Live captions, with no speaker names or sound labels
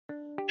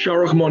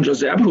Shahrokh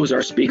Monjazeb, who is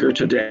our speaker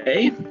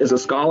today, is a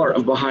scholar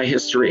of Baha'i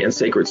history and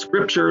sacred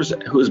scriptures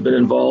who has been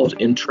involved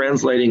in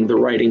translating the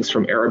writings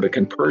from Arabic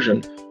and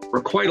Persian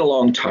for quite a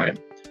long time.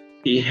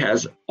 He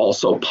has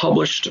also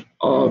published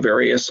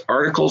various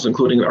articles,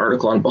 including an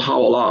article on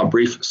Bahá'u'lláh, a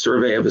brief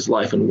survey of his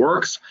life and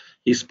works.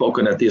 He's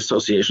spoken at the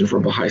Association for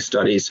Baha'i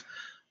Studies.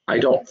 I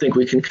don't think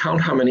we can count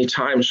how many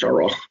times,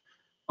 Shahrokh,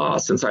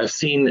 since I've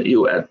seen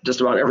you at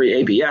just about every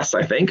ABS,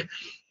 I think.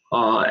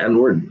 And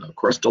we're, of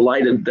course,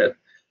 delighted that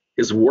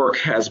his work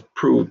has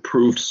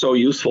proved so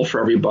useful for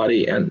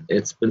everybody, and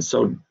it's been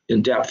so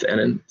in-depth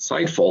and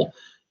insightful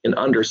in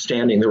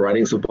understanding the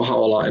writings of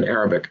Baha'u'lláh in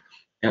Arabic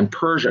and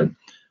Persian.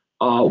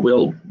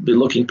 We'll be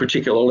looking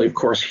particularly, of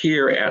course,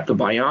 here at the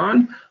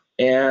Bayán,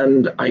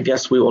 and I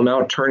guess we will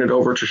now turn it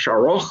over to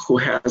Shahrokh, who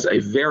has a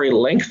very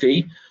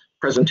lengthy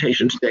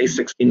presentation today,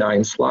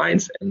 69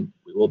 slides, and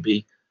we will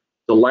be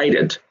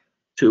delighted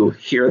to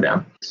hear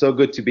them. So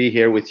good to be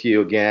here with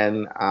you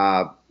again.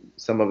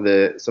 Some of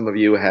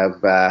you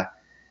have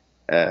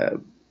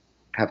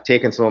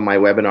taken some of my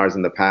webinars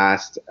in the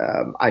past.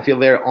 I feel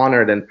very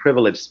honored and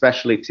privileged,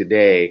 especially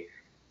today,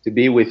 to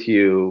be with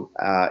you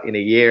in a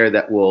year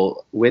that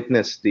will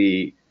witness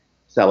the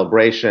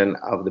celebration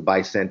of the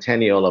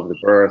bicentennial of the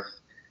birth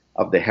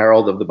of the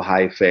herald of the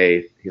Baha'i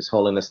Faith, His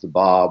Holiness the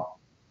Báb.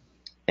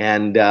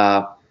 And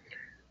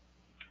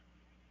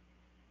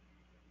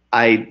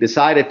I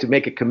decided to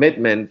make a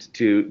commitment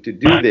to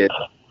do this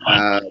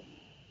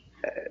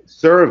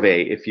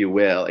survey, if you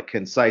will, a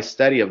concise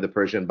study of the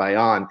Persian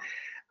Bayán.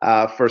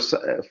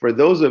 For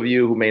those of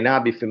you who may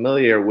not be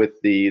familiar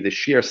with the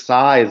sheer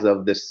size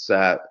of this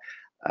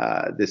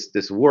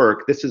this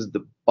work, this is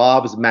the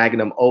Báb's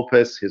magnum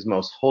opus, his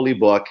most holy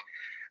book,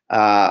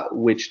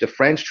 which the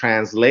French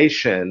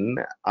translation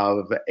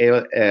of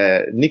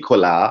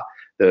Nicolas,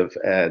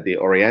 the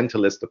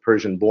Orientalist, the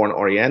Persian-born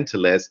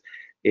Orientalist,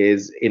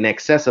 is in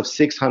excess of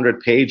 600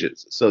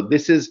 pages. So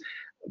this is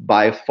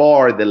by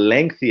far the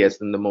lengthiest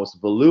and the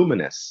most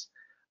voluminous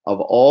of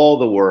all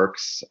the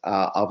works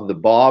of the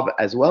Báb,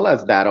 as well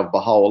as that of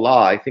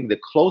Baha'u'lláh. I think the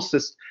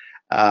closest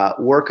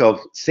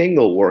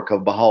single work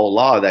of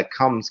Baha'u'lláh that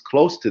comes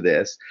close to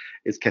this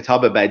is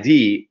Kitab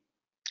Badi,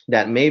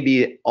 that may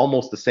be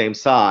almost the same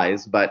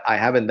size, but I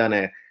haven't done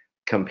a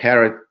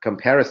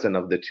comparison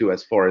of the two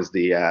as far as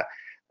the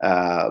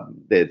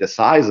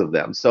size of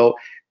them.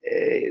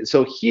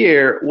 So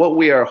here, what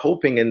we are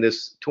hoping in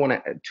this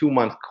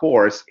two-month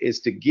course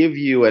is to give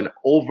you an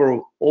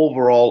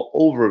overall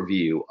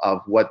overview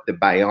of what the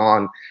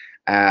Bayán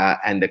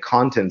and the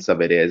contents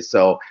of it is.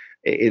 So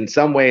in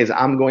some ways,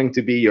 I'm going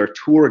to be your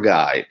tour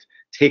guide,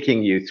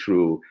 taking you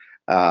through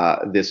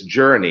this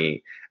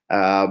journey.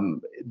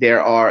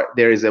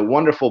 There is a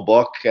wonderful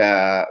book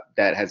that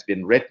has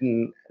been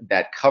written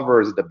that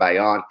covers the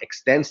Bayán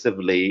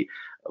extensively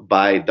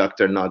by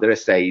Dr. Nader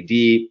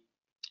Saidi.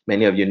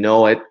 Many of you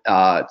know it.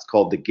 It's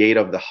called The Gate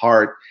of the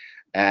Heart,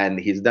 and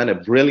he's done a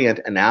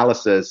brilliant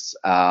analysis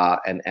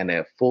and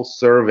a full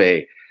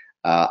survey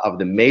of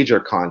the major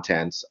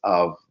contents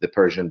of the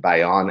Persian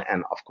Bayán,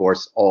 and of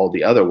course all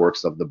the other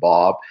works of the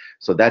Báb.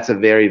 So that's a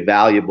very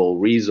valuable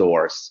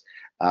resource.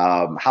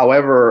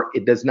 However,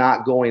 it does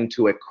not go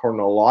into a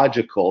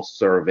chronological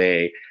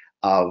survey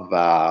of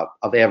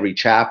every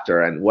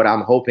chapter, and what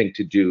I'm hoping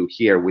to do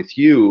here with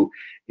you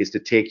is to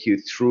take you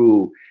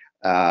through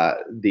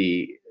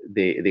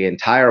the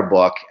entire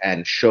book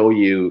and show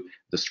you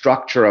the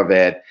structure of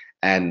it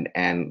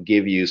and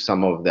give you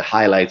some of the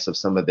highlights of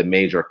some of the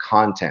major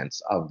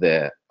contents of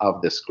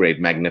this great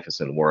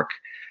magnificent work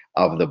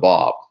of the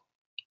Báb.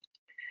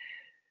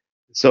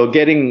 So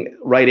getting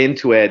right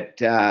into it,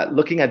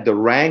 looking at the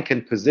rank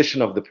and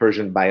position of the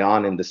Persian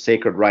Bayán in the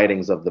sacred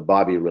writings of the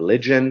Bábí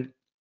religion,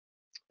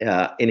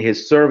 in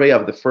his survey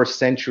of the first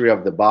century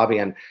of the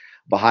Bábí and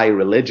Baha'i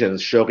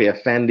religions, Shoghi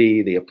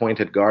Effendi, the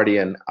appointed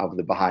guardian of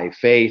the Baha'i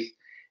Faith,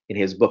 in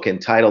his book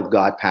entitled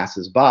God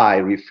Passes By,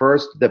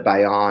 refers to the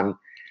Bayán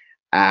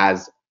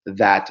as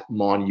that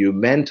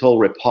monumental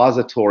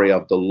repository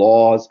of the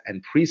laws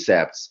and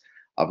precepts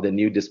of the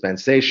new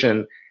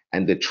dispensation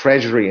and the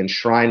treasury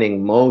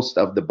enshrining most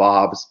of the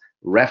Báb's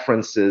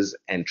references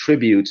and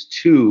tributes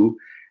to,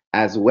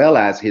 as well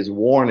as his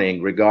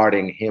warning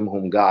regarding him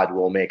whom God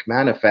will make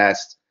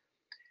manifest.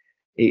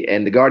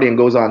 And the Guardian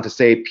goes on to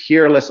say,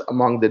 peerless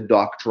among the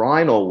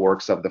doctrinal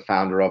works of the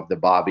founder of the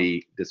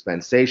Bábí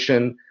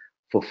dispensation,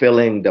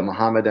 fulfilling the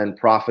Muhammadan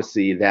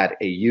prophecy that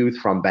a youth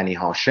from Bani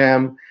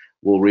Hashem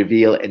will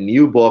reveal a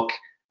new book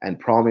and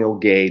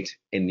promulgate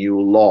a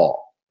new law.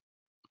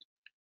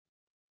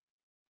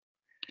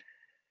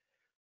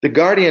 The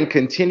Guardian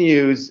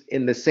continues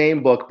in the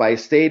same book by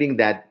stating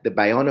that the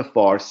Bayán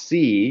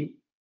Farsi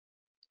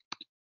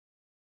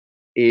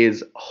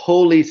is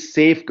wholly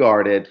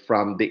safeguarded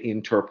from the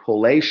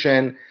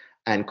interpolation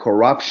and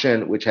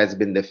corruption which has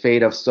been the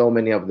fate of so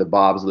many of the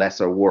Báb's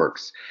lesser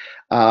works.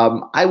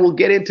 I will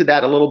get into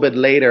that a little bit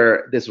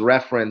later, this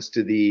reference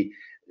to the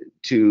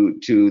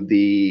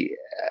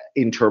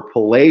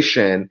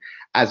interpolation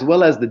as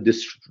well as the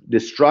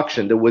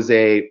destruction. There was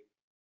a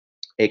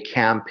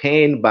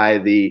campaign by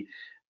the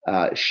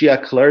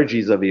Shia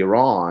clergies of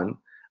Iran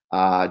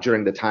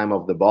during the time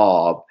of the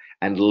Bab,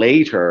 and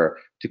later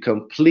to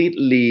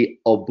completely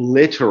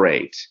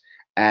obliterate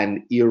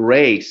and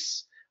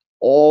erase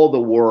all the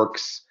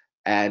works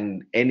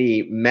and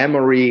any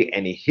memory,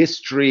 any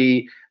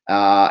history,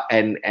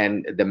 and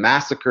the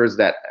massacres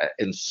that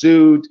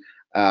ensued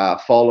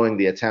following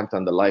the attempt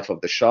on the life of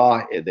the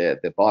Shah,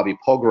 the Bábí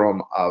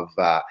pogrom of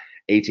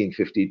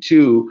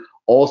 1852,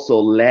 also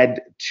led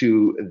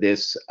to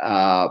this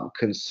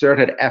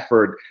concerted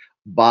effort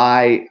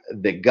by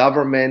the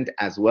government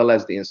as well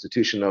as the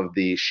institution of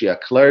the Shia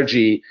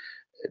clergy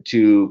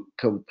to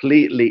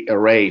completely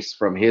erase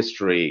from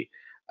history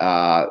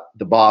the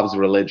Báb's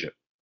religion.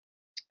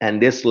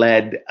 And this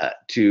led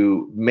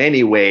to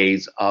many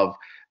ways of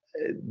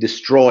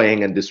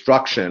destroying and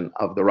destruction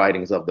of the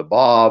writings of the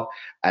Báb,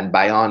 and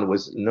Bayán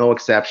was no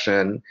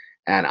exception,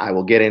 and I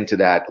will get into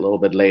that a little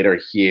bit later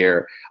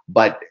here.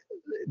 But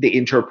the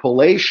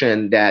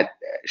interpolation that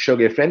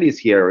Shoghi Effendi is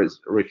here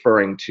is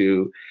referring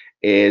to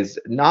is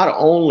not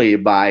only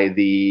by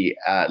the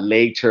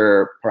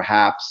later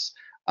perhaps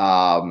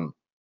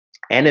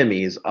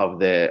enemies of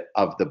the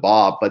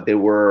Báb, but they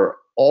were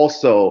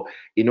also,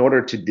 in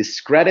order to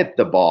discredit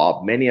the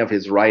Báb, many of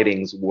his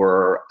writings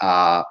were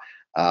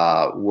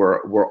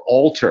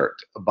altered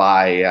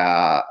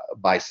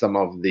by some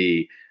of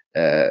the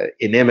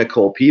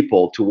inimical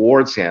people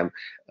towards him,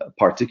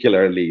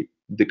 particularly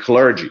the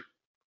clergy.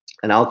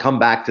 And I'll come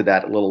back to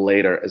that a little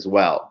later as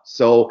well.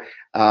 So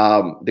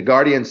the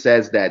Guardian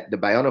says that the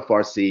Bayán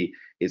Farsi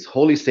is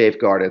wholly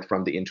safeguarded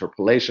from the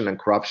interpolation and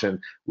corruption,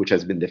 which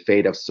has been the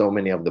fate of so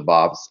many of the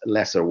Báb's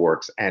lesser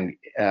works. And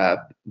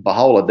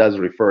Baha'u'lláh does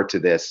refer to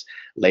this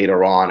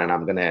later on, and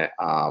I'm going to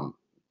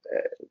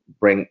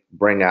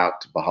bring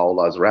out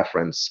Baha'u'llah's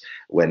reference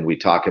when we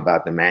talk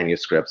about the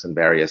manuscripts and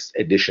various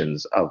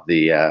editions of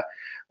the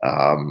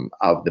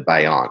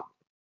Bayán.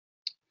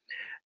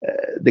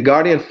 The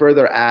Guardian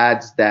further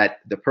adds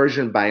that the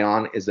Persian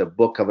Bayán is a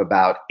book of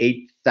about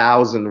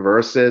 8,000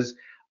 verses,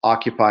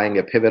 occupying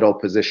a pivotal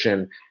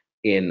position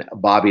in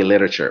Bábí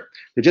literature.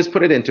 To just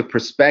put it into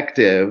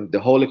perspective, the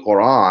Holy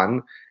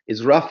Quran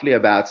is roughly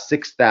about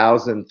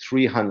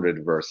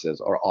 6,300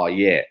 verses, or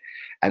ayah.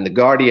 And the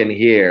Guardian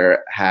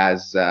here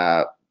is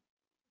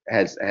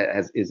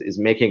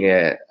making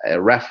a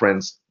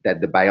reference that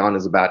the Bayán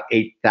is about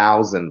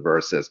 8,000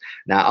 verses.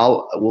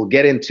 Now we'll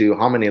get into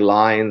how many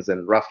lines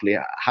and roughly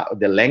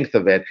the length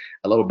of it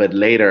a little bit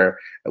later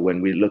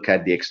when we look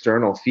at the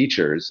external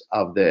features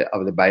of the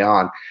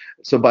Bayán.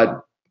 So,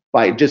 but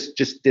by just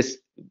this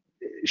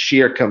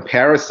sheer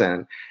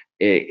comparison,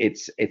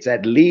 it's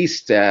at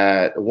least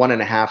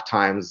 1.5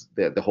 times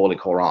the Holy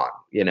Quran.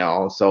 You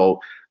know, so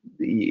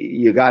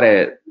you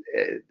gotta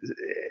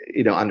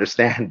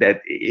understand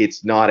that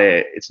it's not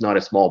a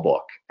small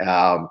book.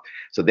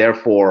 So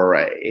therefore,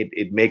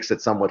 it makes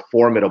it somewhat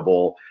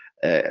formidable,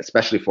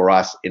 especially for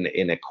us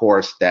in a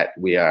course that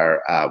we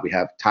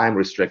have time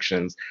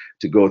restrictions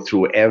to go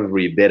through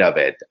every bit of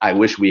it. I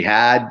wish we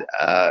had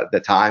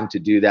the time to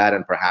do that,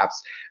 and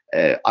perhaps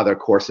other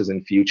courses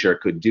in future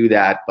could do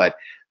that. But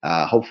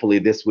hopefully,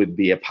 this would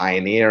be a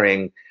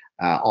pioneering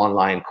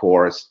online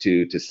course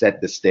to set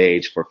the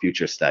stage for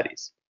future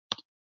studies.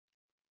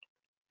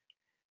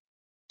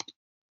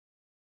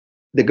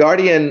 The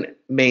Guardian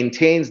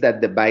maintains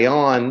that the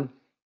Bayán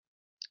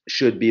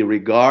should be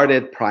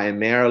regarded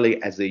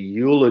primarily as a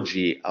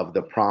eulogy of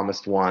the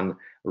Promised One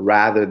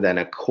rather than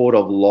a code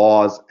of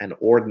laws and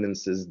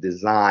ordinances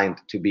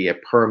designed to be a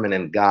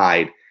permanent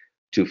guide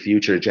to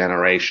future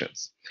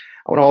generations.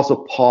 I want to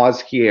also pause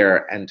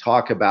here and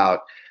talk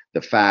about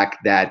the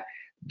fact that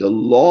the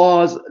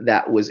laws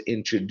that was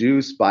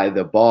introduced by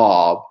the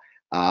Báb,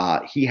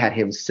 he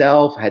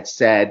himself had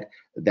said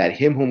that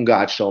him whom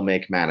God shall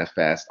make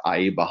manifest,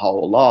 i.e.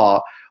 Baha'u'lláh,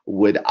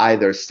 would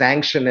either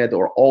sanction it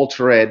or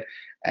alter it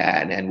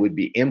and would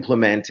be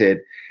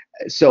implemented.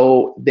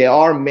 So there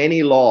are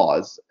many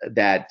laws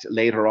that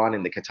later on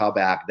in the Kitab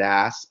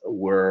al-Aqdas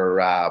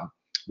were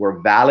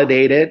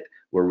validated,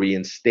 were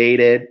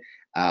reinstated,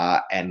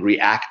 and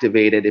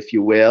reactivated, if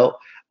you will.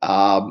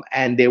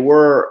 And there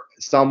were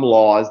some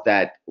laws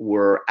that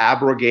were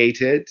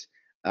abrogated.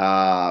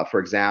 For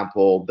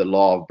example, the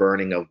law of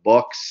burning of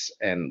books,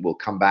 and we'll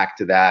come back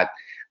to that.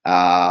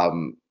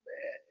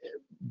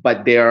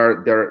 But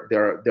there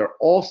are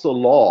also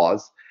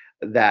laws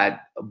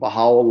that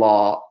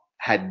Baha'u'lláh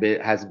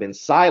has been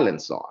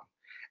silenced on.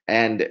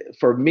 And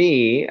for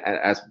me,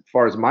 as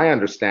far as my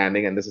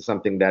understanding, and this is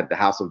something that the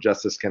House of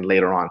Justice can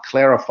later on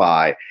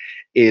clarify,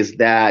 is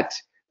that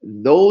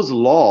those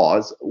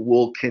laws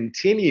will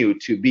continue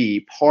to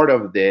be part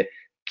of the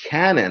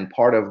canon,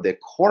 part of the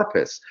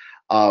corpus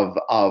of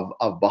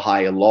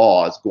Baha'i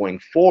laws going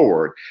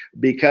forward,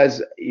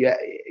 because you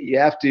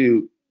have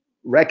to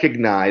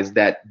recognize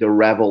that the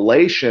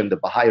revelation, the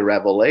Baha'i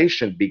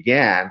revelation,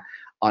 began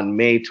on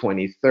May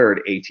 23rd,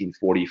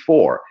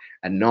 1844,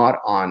 and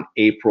not on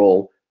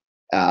April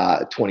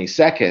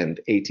 22nd,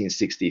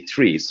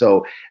 1863.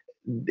 So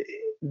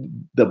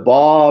the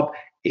Báb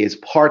is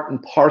part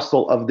and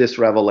parcel of this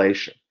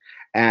revelation.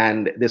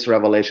 and this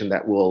revelation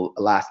that will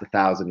last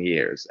 1,000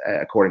 years,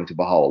 according to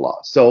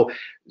Baha'u'lláh.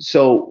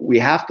 So we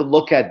have to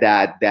look at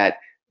that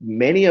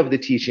many of the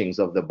teachings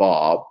of the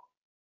Bab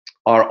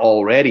are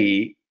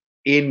already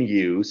in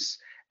use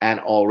and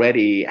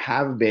already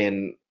have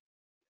been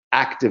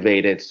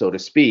activated, so to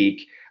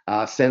speak,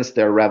 since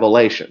their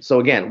revelation. So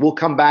again, we'll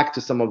come back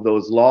to some of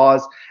those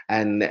laws,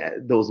 and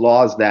those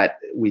laws that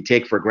we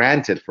take for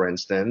granted, for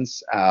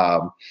instance,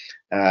 that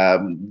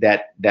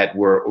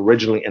were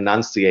originally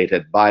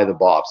enunciated by the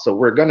Bab. So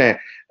we're going to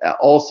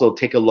also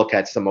take a look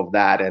at some of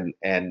that and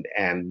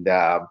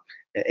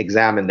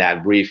examine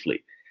that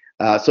briefly.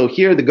 So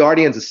here, the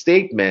Guardian's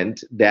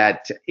statement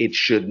that it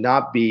should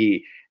not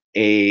be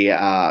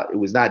it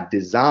was not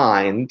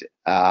designed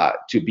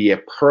to be a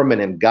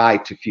permanent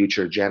guide to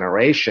future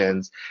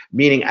generations,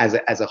 meaning as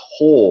a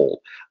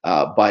whole,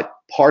 but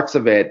parts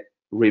of it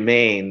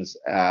remains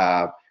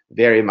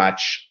very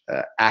much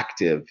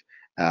active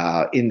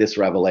in this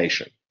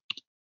revelation.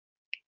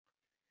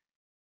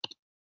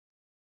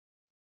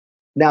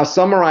 Now,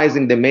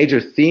 summarizing the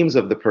major themes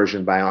of the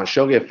Persian Bayán,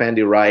 Shoghi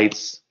Effendi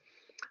writes,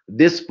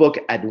 this book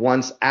at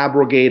once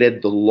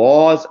abrogated the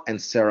laws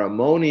and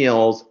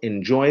ceremonials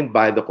enjoined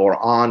by the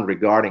Quran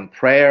regarding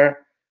prayer,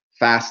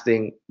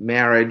 fasting,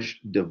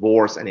 marriage,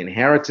 divorce, and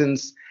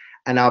inheritance,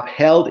 and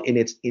upheld in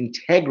its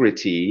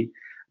integrity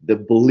the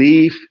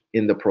belief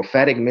in the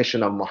prophetic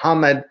mission of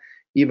Muhammad,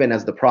 even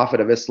as the Prophet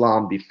of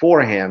Islam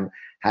before him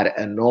had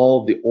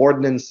annulled the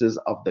ordinances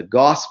of the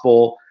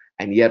gospel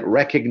and yet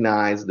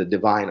recognized the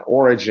divine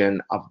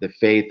origin of the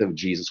faith of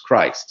Jesus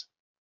Christ.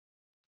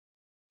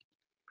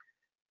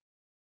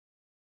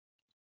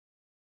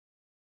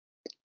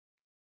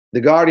 The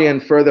Guardian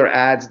further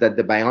adds that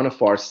the Bayan of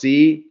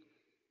Farsi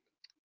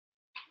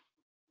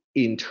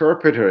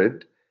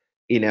interpreted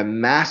in a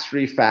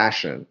mastery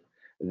fashion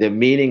the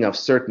meaning of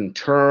certain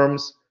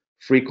terms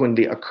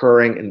frequently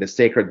occurring in the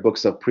sacred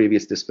books of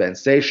previous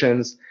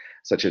dispensations,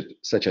 such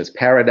as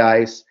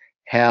paradise,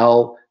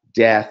 hell,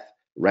 death,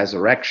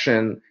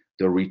 resurrection,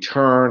 the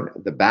return,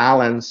 the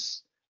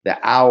balance, the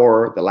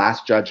hour, the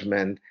last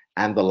judgment,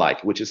 and the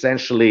like, which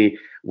essentially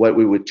what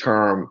we would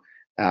term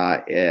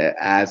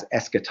as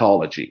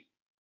eschatology.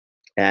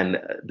 And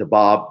the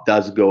Bab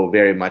does go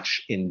very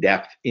much in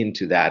depth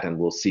into that, and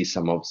we'll see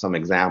some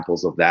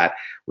examples of that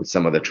with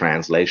some of the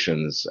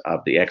translations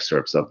of the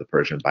excerpts of the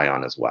Persian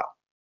Bayán as well.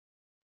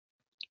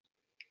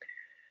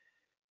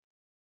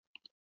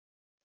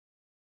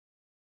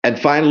 And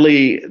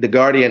finally, the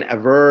Guardian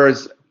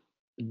avers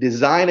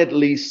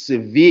designedly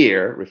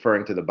severe,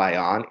 referring to the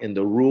Bayán, in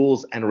the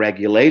rules and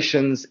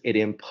regulations it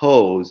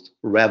imposed,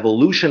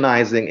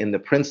 revolutionizing in the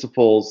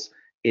principles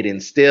it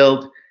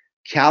instilled,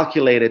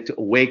 calculated to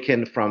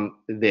awaken from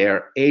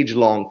their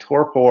age-long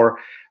torpor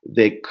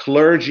the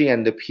clergy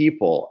and the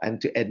people, and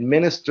to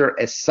administer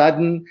a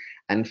sudden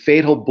and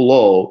fatal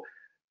blow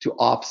to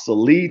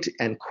obsolete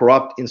and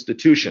corrupt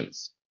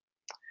institutions.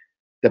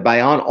 The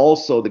Bayán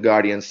also, the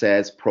Guardian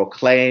says,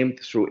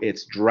 proclaimed through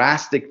its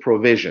drastic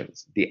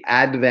provisions the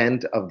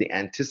advent of the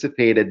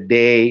anticipated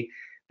day,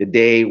 the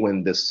day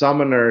when the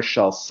summoner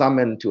shall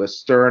summon to a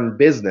stern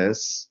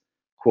business,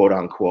 quote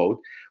unquote,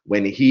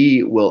 when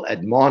he will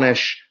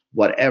admonish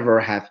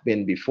whatever hath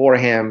been before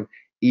him,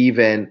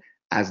 even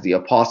as the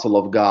apostle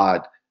of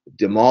God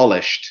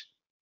demolished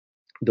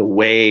the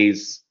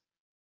ways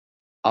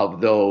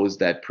of those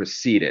that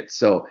preceded.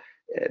 So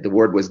the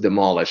word was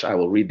demolish. I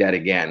will read that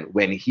again.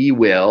 When he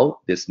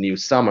will, this new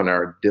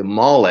summoner,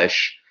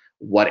 demolish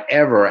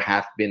whatever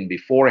hath been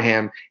before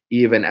him,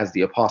 even as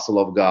the apostle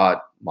of God,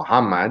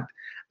 Muhammad,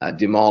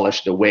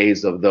 demolished the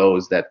ways of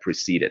those that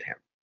preceded him,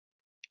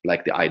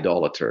 like the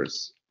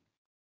idolaters.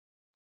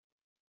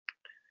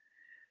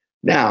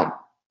 Now,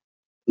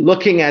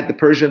 looking at the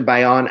Persian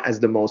Bayán as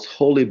the most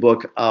holy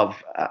book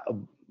of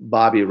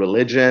Bábí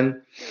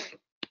religion,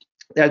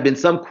 there have been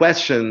some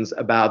questions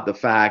about the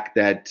fact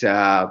that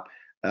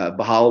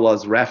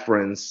Baha'u'llah's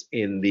reference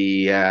in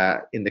the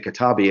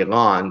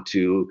Kitab-i-Iqan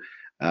to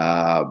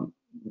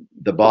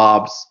the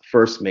Bab's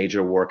first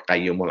major work,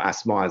 Qayyumul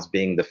Asma, as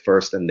being the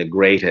first and the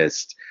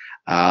greatest.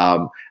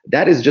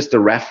 That is just a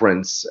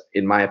reference,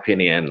 in my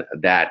opinion,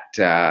 that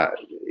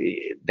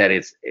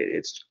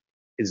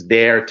is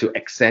there to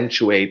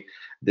accentuate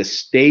the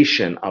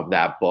station of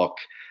that book,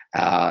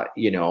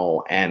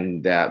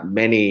 and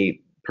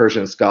many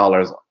Persian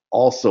scholars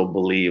also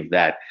believe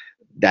that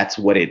that's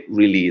what it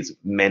really is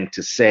meant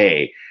to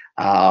say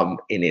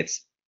in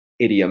its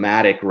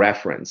idiomatic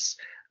reference.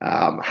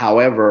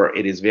 However,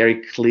 it is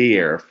very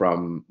clear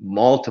from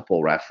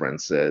multiple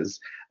references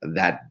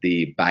that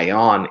the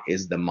Bayán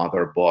is the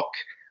mother book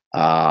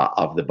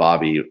of the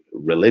Bábí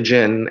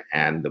religion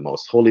and the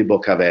most holy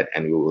book of it,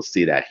 and we will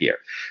see that here.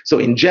 So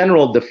in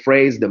general, the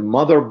phrase the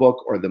mother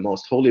book or the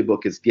most holy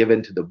book is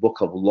given to the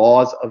book of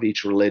laws of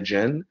each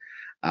religion.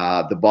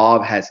 The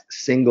Bab has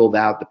singled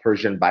out the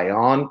Persian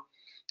Bayán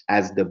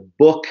as the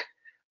book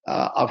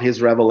of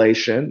his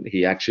revelation.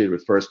 He actually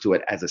refers to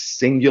it as a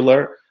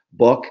singular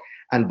book,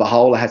 and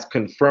Baha'u'llah has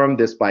confirmed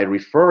this by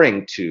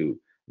referring to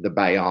the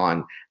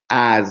Bayán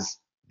as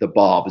the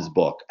Bab's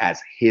book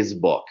as his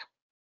book.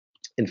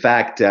 In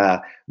fact,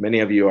 many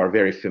of you are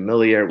very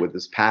familiar with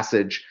this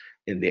passage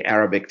in the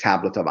Arabic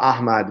Tablet of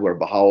Ahmad, where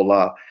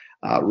Baha'u'lláh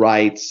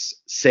writes,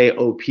 "Say,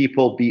 O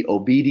people, be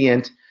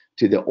obedient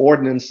to the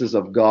ordinances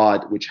of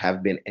God, which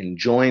have been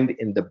enjoined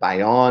in the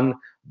Bayán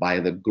by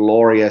the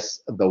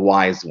glorious, the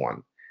wise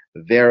one.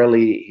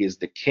 Verily, he is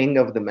the king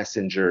of the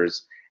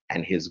messengers,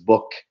 and his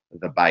book,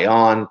 the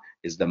Bayán,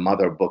 is the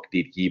mother book,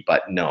 did ye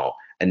but know.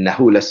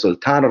 Annahu la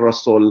sultan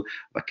rasul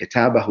wa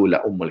kitabahu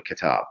la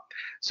kitab."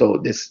 So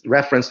this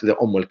reference to the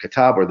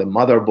Kitab, or the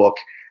mother book,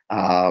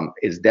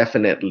 is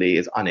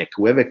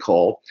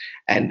unequivocal,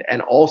 and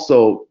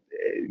also,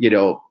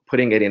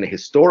 putting it in a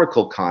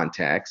historical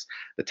context,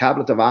 the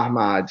Tablet of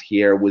Ahmad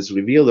here was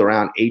revealed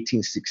around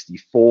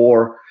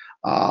 1864,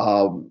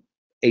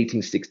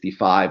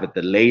 1865 at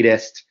the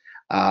latest.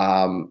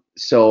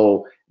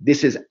 So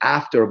this is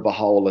after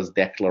Baha'u'llah's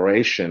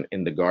declaration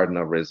in the Garden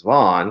of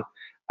Rizwan,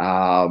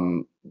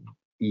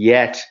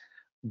 yet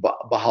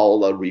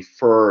Baha'u'llah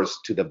refers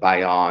to the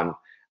Bayán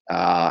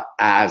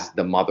as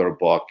the mother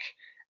book.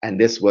 And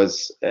this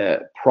was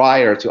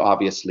prior to,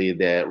 obviously,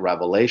 the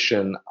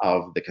revelation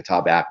of the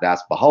Kitab Aqdas,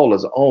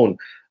 Baha'u'llah's own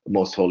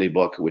most holy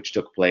book, which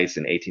took place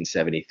in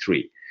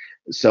 1873.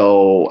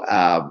 So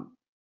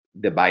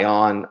the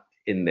Bayán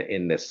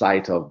in the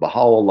sight of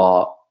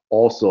Baha'u'llah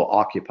also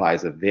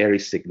occupies a very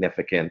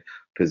significant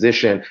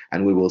position,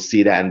 and we will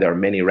see that, and there are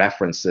many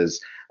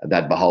references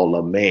that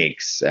Baha'u'llah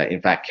makes,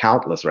 in fact,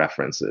 countless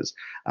references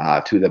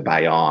to the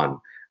Bayán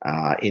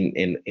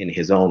in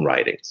his own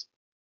writings.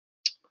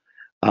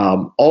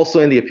 Also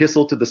in the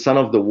Epistle to the Son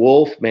of the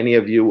Wolf, many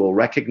of you will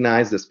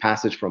recognize this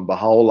passage from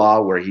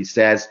Baha'u'llah where he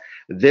says,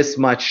 "This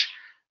much,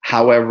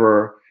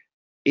 however,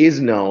 is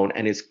known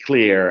and is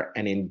clear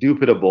and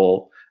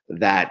indubitable,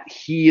 that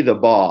he, the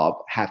Bab,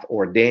 hath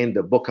ordained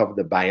the book of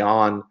the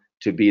Bayán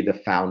to be the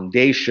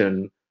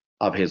foundation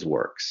of his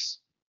works."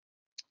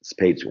 It's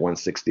page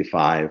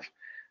 165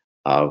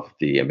 of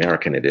the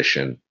American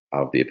edition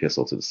of the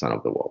Epistle to the Son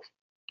of the Wolf.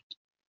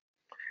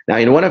 Now,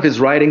 in one of his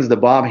writings, the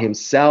Bab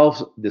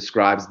himself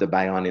describes the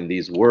Bayán in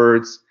these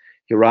words.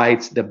 He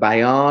writes, "The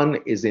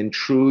Bayán is in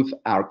truth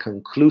our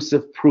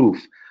conclusive proof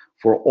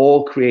for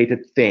all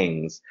created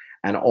things,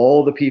 and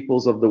all the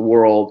peoples of the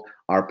world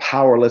are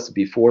powerless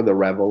before the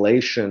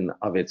revelation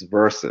of its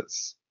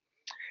verses.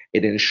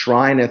 It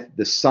enshrineth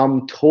the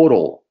sum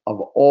total of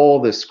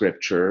all the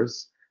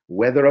scriptures,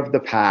 whether of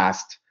the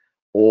past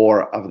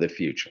or of the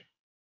future."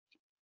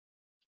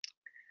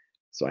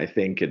 So I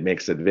think it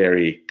makes it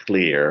very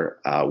clear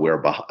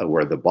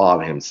where the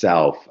Bab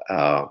himself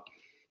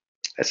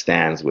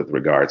stands with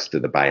regards to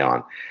the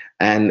Bayán.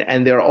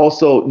 And there are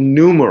also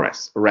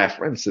numerous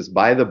references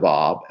by the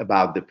Bab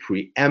about the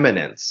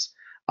preeminence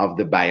of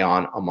the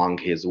Bayán among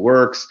his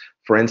works.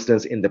 For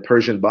instance, in the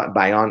Persian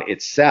Bayán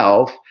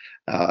itself,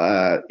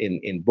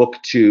 in Book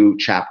 2,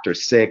 Chapter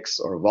 6,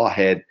 or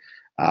Váḥid,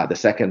 the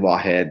second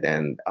Váḥid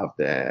and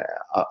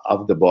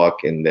of the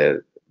book, in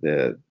the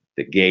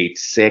Gate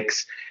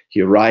 6,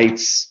 he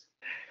writes,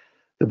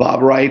 the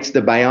Bab writes,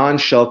 "The Bayán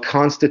shall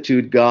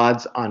constitute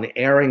God's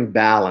unerring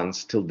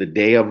balance till the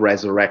day of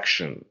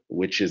resurrection,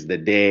 which is the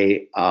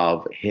day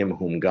of him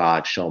whom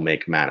God shall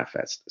make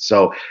manifest."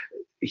 So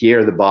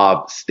here the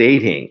Bab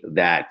stating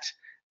that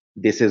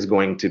this is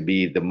going to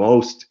be the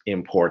most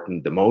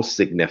important, the most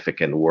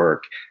significant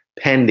work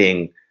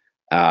pending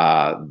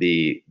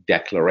the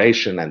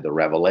declaration and the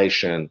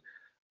revelation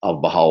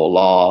of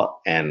Baha'u'llah,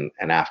 and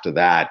after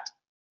that,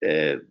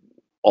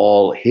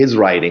 all his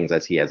writings,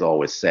 as he has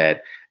always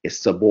said, is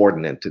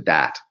subordinate to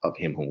that of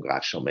him whom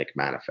God shall make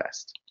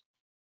manifest.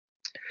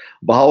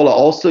 Baha'u'llah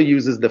also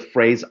uses the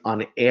phrase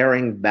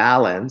unerring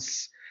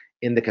balance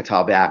in the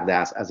Kitab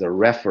Aqdas as a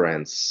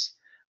reference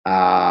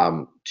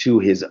to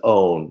his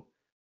own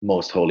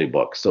most holy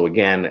book. So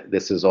again,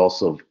 this is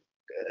also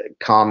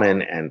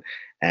common and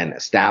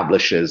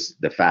establishes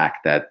the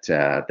fact that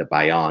the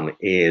Bayán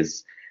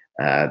is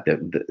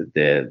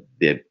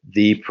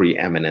the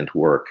preeminent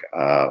work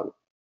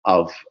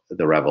of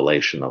the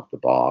revelation of the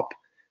Bab.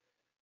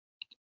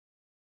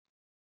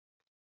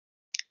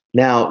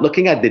 Now,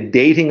 looking at the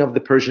dating of the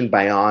Persian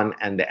Bayán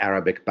and the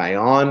Arabic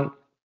Bayán,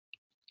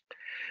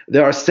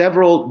 there are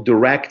several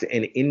direct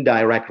and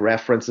indirect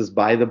references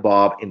by the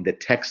Bab in the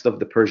text of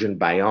the Persian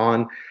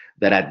Bayán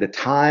that at the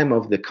time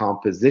of the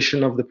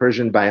composition of the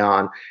Persian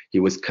Bayán,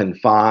 he was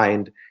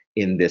confined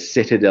in the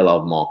citadel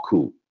of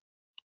Maku.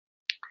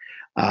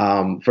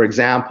 For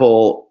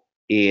example,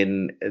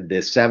 in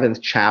the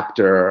 7th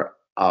chapter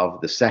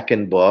of the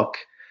second book,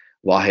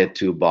 Váḥid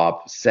to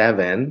Bab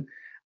 7,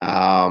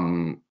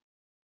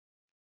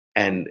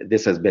 and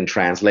this has been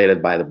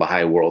translated by the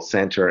Bahá'í World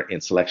Centre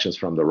in selections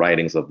from the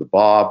writings of the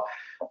Bab,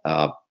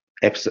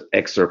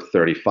 excerpt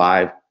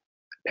 35,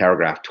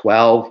 paragraph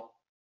 12.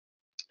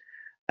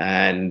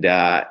 And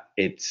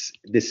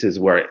this is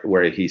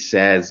where he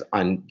says,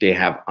 they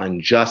have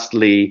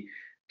unjustly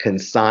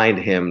consigned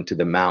him to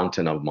the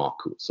mountain of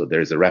Maku. So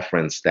there's a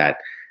reference that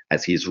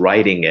as he's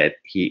writing it,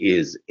 he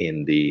is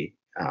in the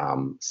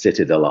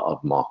citadel of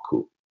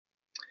Maku.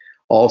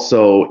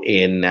 Also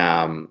in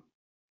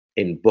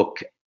book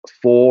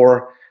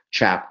 4,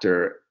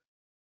 chapter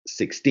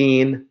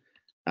 16,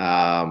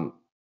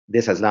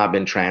 this has not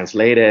been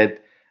translated.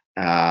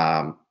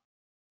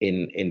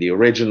 In the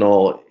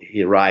original,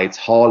 he writes,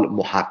 حال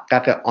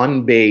محقق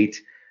آن بیت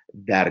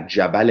در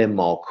جبل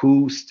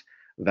ماکوست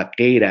و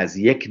غیر از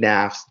یک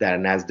نفس در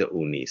نزد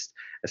او نیست.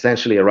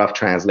 Essentially, a rough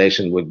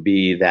translation would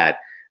be that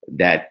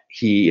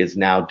he is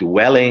now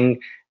dwelling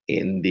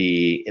in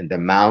the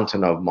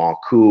mountain of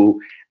Maku,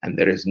 and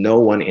there is no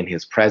one in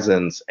his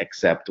presence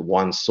except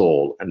one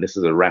soul. And this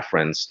is a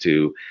reference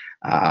to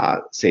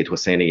Sayyid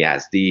Hussein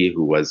Yazdi,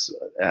 who was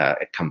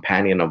a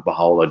companion of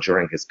Baha'u'lláh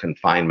during his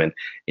confinement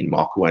in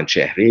Maku and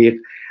Shahrokh.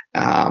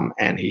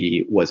 And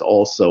he was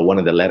also one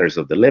of the letters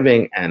of the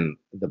living and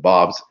the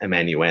Bab's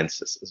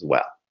amanuensis as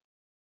well.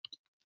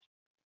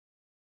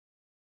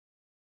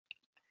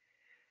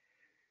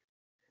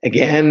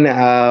 Again,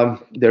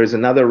 there is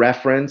another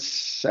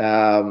reference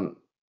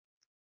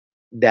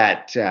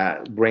that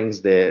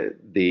brings the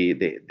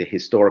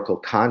historical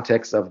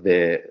context of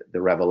the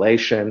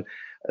revelation.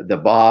 The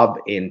Bab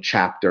in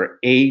chapter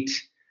 8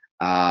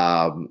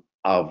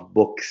 of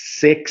book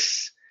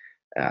 6,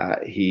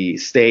 he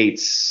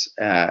states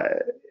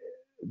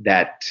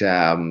that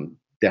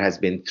there has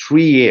been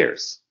 3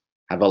 years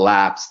have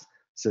elapsed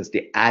since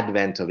the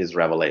advent of his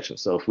revelation.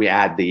 So if we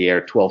add the year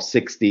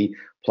 1260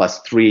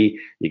 plus 3,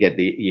 you get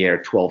the year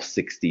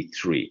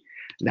 1263.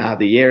 Now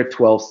the year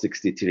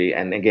 1263,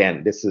 and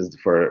again, this is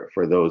for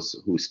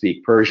those who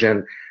speak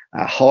Persian,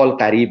 حال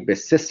قریب به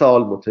 3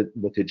 سال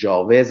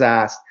متجاوز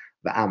است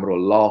و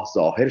امرالله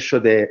ظاهر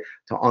شده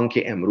تا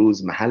آنکه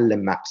امروز محل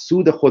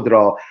مقصود خود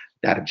را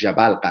در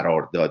جبل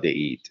قرار داده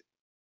اید.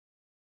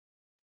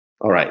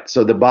 All right,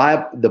 so the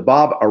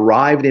Bab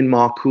arrived in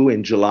Maku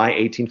in July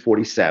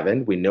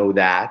 1847. We know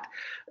that.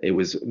 It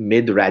was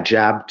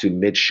mid-Rajab to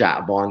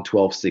mid-Sha'ban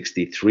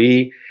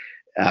 1263.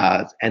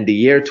 And the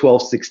year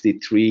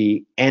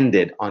 1263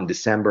 ended on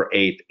December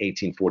 8,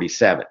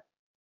 1847.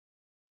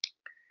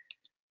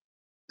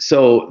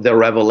 So the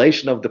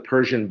revelation of the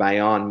Persian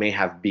Bayán may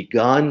have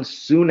begun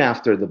soon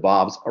after the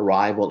Bab's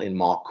arrival in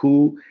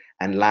Maku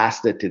and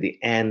lasted to the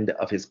end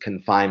of his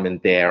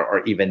confinement there,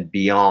 or even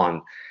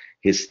beyond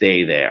his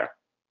stay there.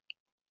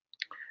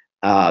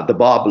 The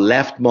Bab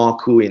left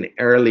Maku in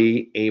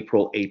early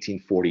April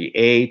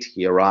 1848.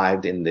 He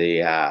arrived in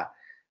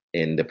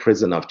the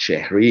prison of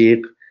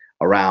Shahrokh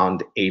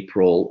around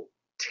April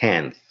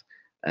 10th,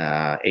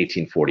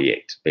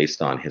 1848,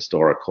 based on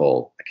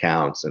historical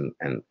accounts and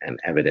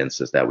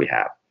evidences that we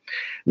have.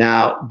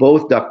 Now,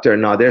 both Dr.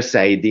 Nader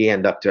Saidi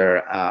and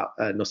Dr.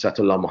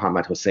 Nusratullah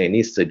Muhammad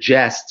Husseini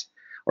suggest,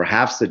 or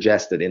have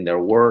suggested in their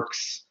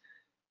works,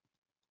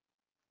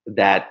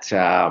 that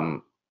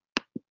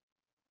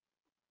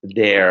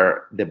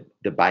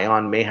the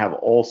Bayán may have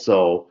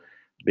also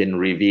been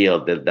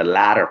revealed, the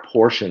latter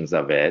portions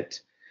of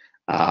it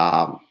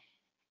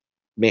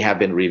may have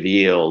been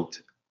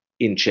revealed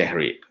in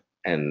Shahrokh,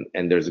 and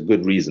there's a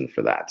good reason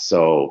for that.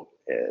 So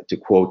to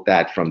quote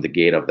that from the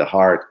Gate of the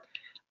Heart,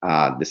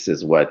 this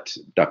is what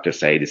Dr.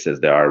 Saidi says: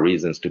 there are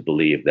reasons to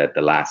believe that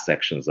the last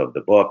sections of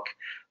the book,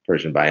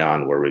 Persian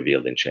Bayán, were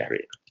revealed in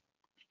Shahrokh.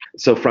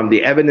 So from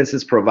the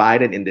evidences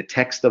provided in the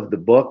text of the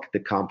book, the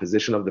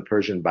composition of the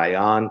Persian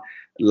Bayán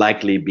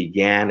likely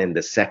began in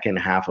the second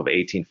half of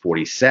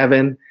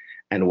 1847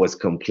 and was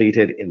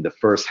completed in the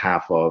first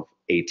half of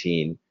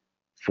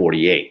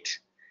 1848.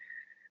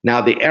 Now,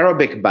 the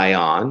Arabic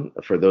Bayán,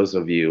 for those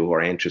of you who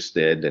are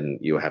interested, and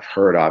you have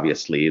heard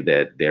obviously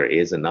that there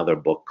is another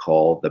book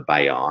called the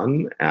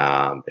Bayán,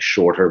 a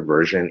shorter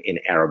version in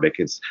Arabic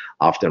is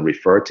often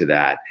referred to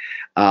that,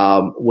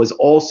 was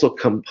also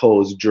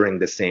composed during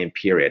the same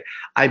period.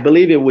 I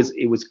believe it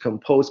was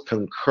composed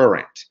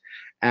concurrent,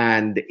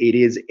 and it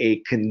is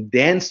a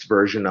condensed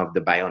version of the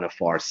Bayán of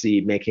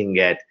Farsi, making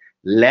it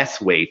less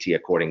weighty,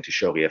 according to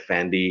Shoghi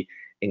Effendi,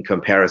 in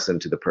comparison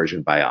to the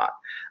Persian Bayán.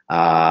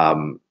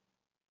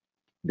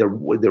 The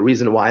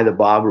reason why the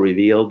Bab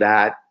revealed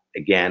that,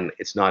 again,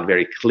 it's not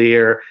very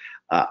clear,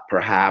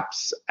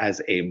 perhaps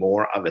as a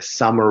more of a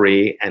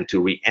summary and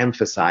to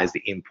re-emphasize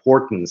the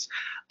importance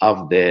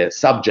of the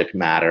subject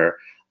matter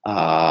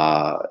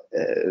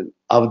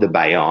of the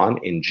Bayán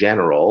in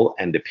general,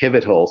 and the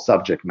pivotal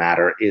subject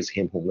matter is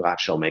Him whom God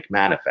shall make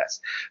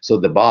manifest. So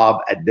the Bab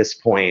at this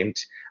point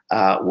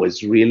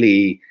was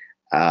really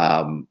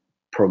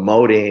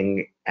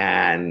promoting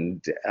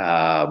and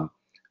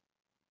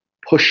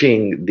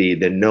pushing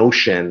the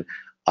notion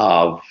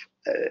of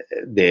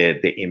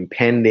the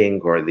impending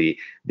or the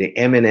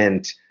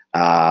imminent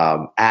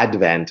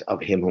advent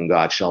of Him whom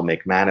God shall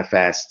make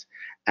manifest,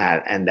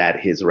 and that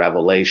his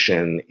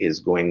revelation is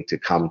going to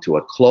come to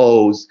a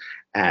close,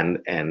 and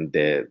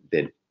the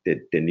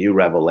new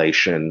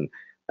revelation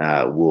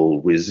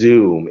will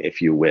resume,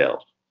 if you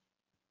will.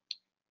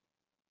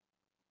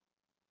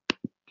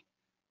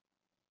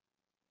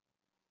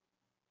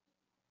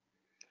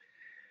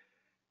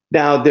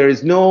 Now, there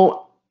is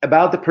no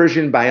about the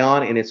Persian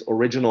Bayán in its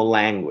original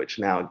language.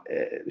 Now,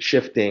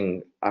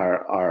 shifting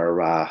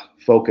our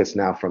focus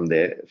now from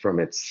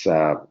its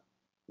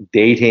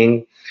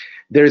dating.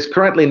 There is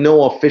currently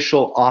no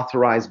official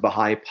authorized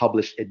Baha'i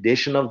published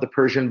edition of the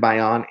Persian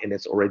Bayán in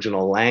its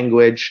original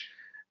language.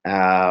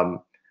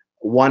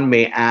 One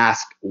may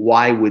ask,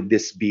 why would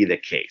this be the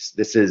case?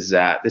 This is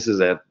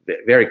a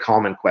very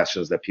common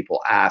questions that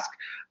people ask.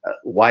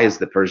 Why is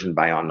the Persian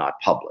Bayán not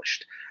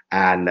published?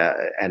 And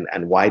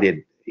why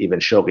did even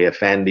Shoghi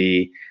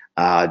Effendi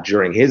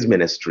during his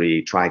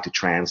ministry try to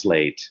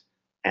translate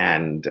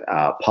and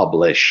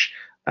publish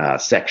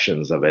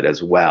sections of it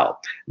as well?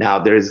 Now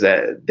there's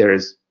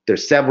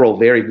several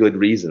very good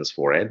reasons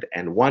for it,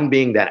 and one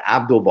being that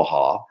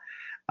Abdu'l-Bahá,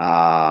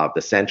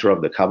 the center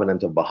of the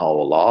Covenant of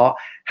Bahá'u'lláh,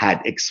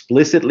 had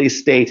explicitly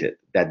stated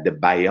that the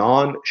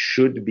Bayán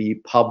should be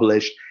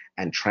published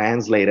and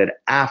translated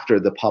after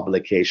the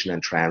publication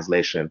and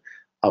translation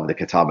of the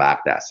Kitab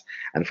Aqdas.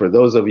 And for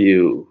those of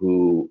you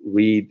who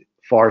read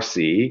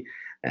Farsi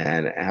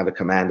and have a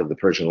command of the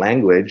Persian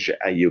language,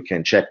 you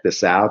can check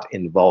this out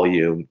in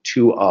volume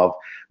 2 of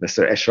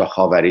Mr. Eshra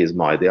Khavari's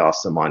Maide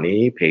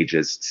Asamani,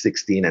 pages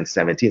 16 and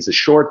 17. It's a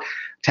short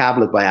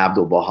tablet by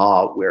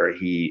Abdu'l-Bahá where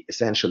he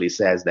essentially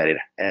says that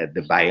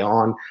the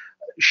Bayán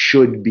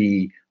should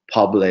be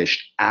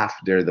published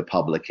after the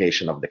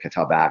publication of the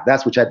Kitab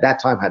Aqdas, which at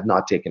that time had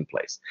not taken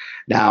place.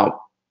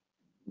 Now,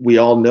 we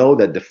all know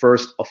that the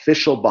first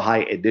official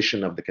Baha'i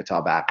edition of the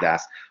Kitab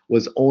Aqdas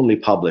was only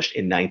published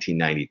in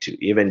 1992.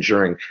 Even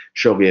during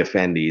Shoghi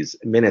Effendi's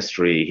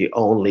ministry, he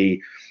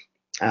only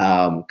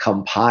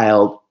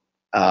compiled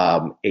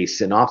a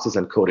synopsis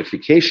and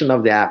codification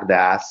of the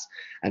Aqdas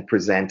and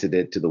presented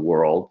it to the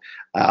world,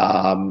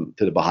 to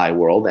the Baha'i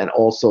world. And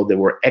also there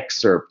were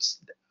excerpts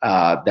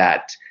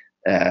that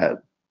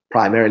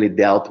primarily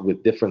dealt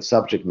with different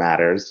subject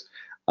matters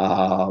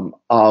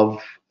of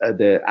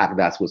the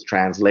Aqdas was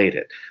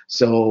translated.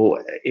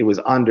 So it was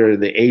under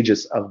the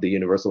aegis of the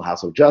Universal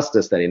House of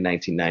Justice that in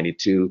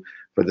 1992,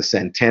 for the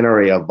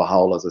centenary of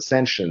Baha'u'llah's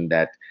ascension,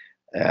 that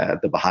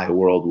the Baha'i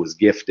world was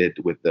gifted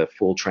with the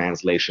full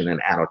translation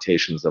and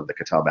annotations of the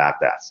Kitab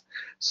Aqdas.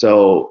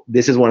 So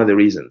this is one of the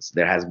reasons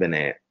there has been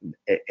a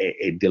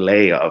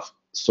delay of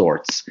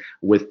sorts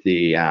with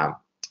the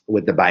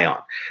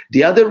Bayán.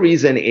 The other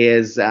reason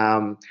is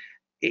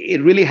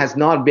it really has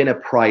not been a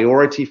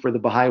priority for the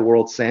Bahá'í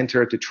World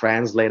Centre to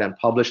translate and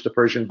publish the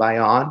Persian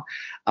Bayán.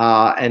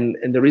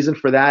 And the reason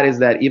for that is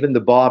that even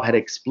the Bab had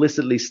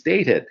explicitly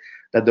stated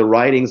that the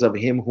writings of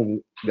him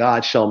whom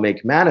God shall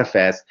make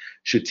manifest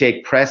should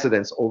take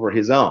precedence over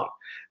his own.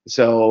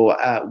 So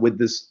with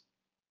this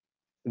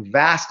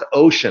vast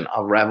ocean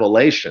of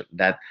revelation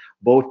that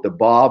both the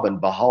Bab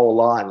and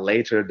Baha'u'lláh, and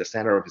later the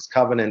center of his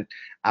covenant,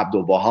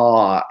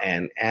 Abdu'l-Bahá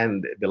and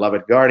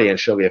beloved guardian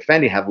Shoghi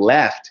Effendi have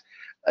left,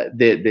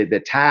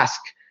 the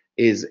task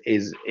is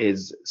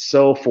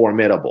so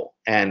formidable,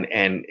 and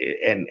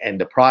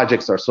the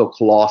projects are so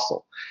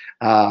colossal.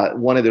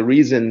 One of the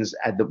reasons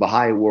at the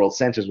Bahá'í World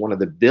Centre, one of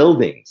the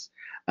buildings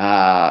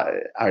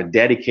are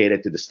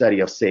dedicated to the study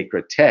of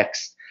sacred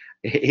text,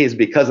 is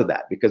because of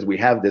that, because we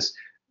have this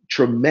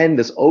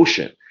tremendous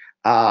ocean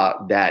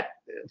that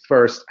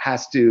first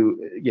has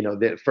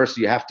to, first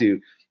you have to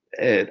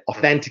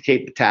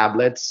authenticate the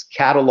tablets,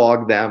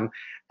 catalog them,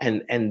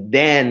 and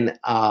then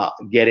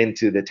get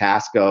into the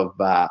task of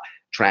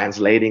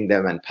translating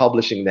them and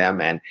publishing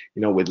them. And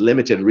with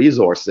limited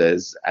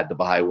resources at the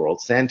Bahá'í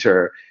World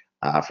Centre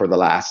for the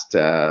last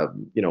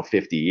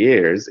 50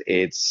 years,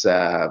 it's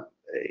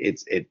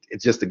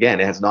just, again,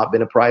 it has not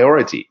been a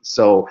priority.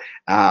 So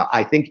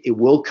I think it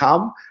will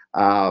come,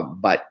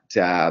 but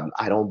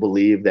I don't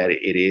believe that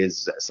it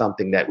is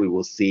something that we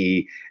will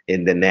see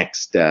in the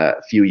next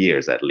few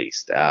years, at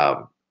least.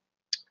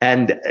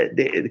 And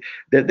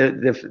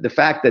the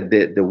fact that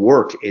the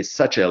work is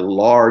such a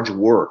large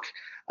work,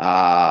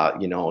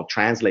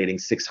 translating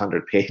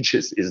 600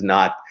 pages is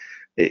not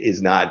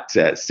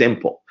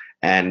simple.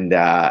 And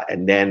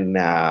then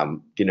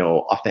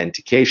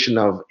authentication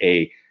of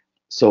a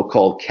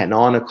so-called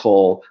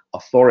canonical,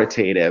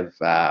 authoritative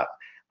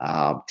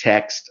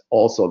text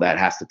also that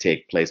has to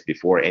take place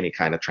before any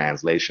kind of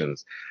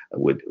translations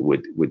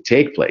would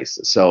take place.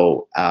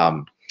 So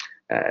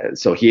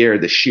so here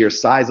the sheer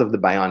size of the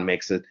Bayán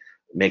makes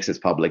its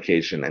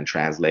publication and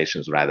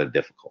translations rather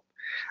difficult.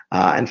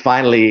 And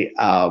finally,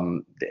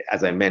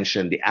 as I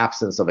mentioned, the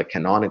absence of a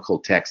canonical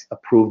text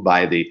approved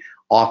by the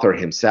author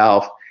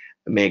himself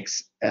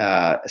makes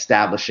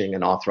establishing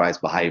an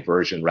authorized Baha'i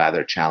version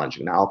rather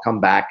challenging. Now I'll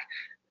come back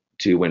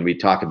to when we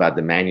talk about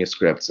the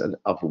manuscripts and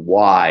of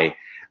why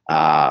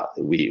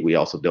we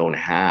also don't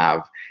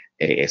have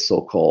a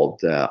so-called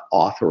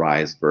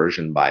authorized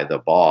version by the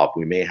Bab.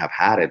 We may have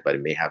had it, but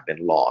it may have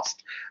been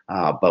lost.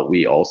 But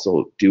we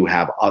also do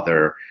have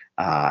other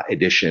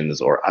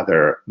editions or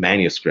other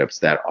manuscripts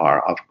that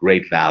are of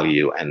great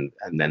value, and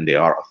then they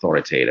are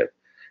authoritative.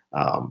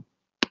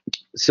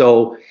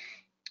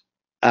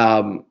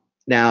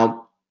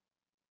 Now,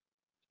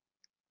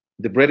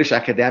 the British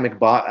academic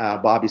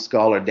Bábí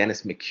scholar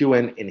Dennis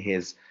McEwen, in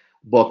his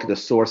book, The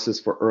Sources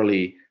for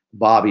Early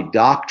Bábí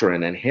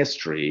Doctrine and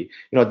History.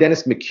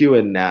 Dennis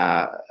McEwen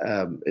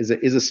is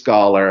a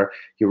scholar.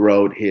 He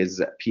wrote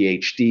his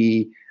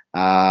PhD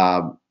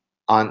on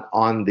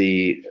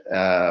the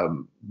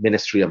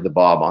ministry of the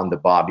Báb, on the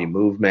Bábí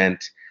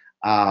movement.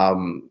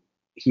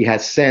 He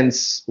has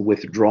since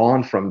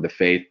withdrawn from the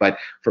faith, but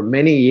for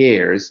many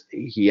years,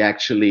 he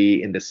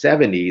actually, in the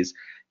 70s,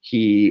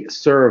 he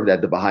served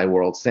at the Bahá'í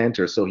World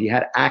Centre, so he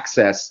had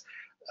access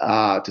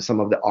to some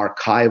of the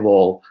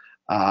archival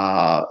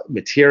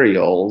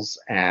materials,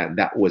 and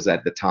that was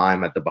at the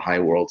time at the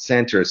Bahá'í World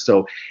Centre.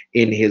 So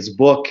in his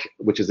book,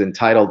 which is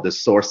entitled The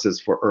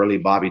Sources for Early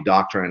Bábí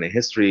Doctrine and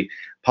History,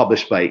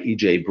 published by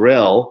E.J.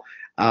 Brill,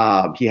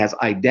 he has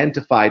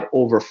identified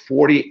over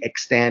 40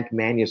 extant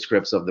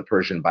manuscripts of the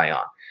Persian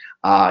Bayán.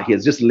 He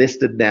has just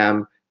listed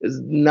them. There's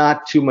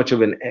not too much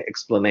of an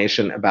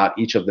explanation about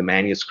each of the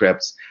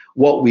manuscripts.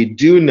 What we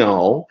do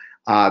know,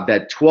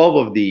 that 12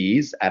 of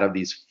these, out of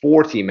these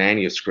 40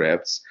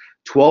 manuscripts,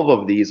 12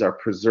 of these are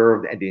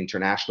preserved at the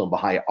International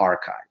Baha'i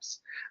Archives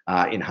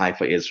in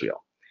Haifa,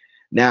 Israel.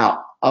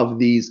 Now, of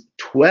these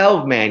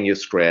 12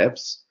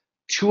 manuscripts,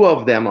 2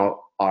 of them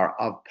are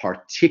of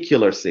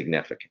particular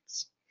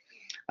significance.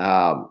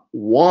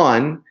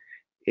 One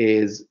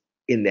is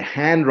in the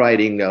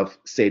handwriting of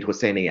Sayyid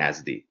Hussein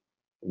Yazdi.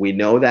 We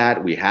know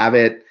that, we have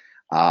it.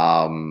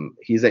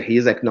 He's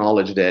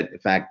acknowledged it. In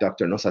fact,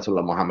 Dr.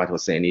 Nusratullah Muhammad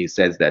Husseini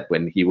says that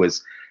when he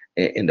was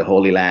in the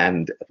Holy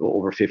Land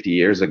over 50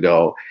 years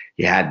ago,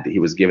 he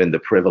was given the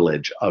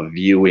privilege of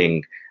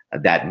viewing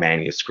that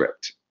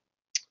manuscript.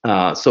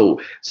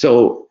 So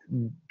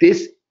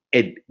this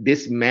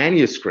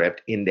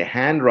manuscript in the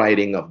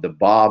handwriting of the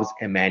Bab's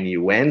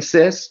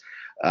amanuensis,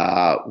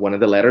 one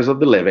of the letters of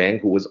the living,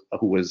 who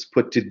was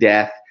put to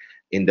death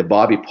in the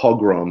Bábí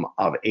pogrom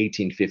of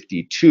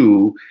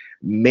 1852,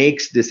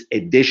 makes this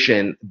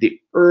edition the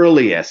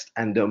earliest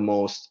and the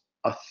most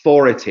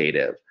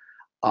authoritative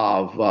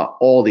of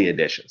all the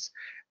editions.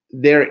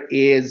 There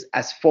is,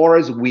 as far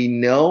as we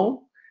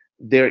know,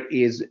 there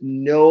is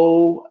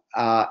no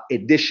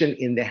edition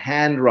in the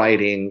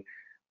handwriting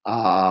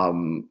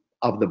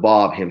of the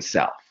Báb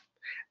himself.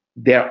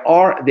 There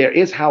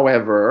is,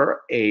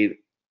 however, a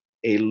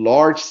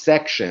large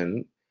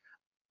section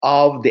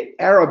of the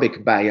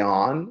Arabic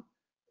Bayán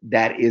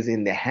that is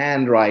in the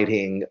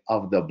handwriting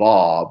of the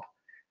Báb,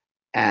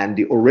 and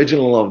the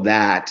original of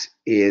that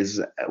is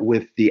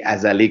with the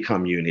Azali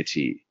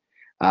community.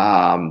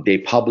 They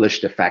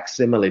published a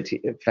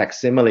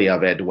facsimile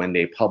of it when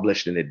they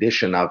published an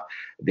edition of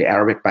the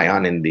Arabic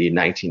Bayán in the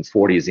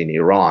 1940s in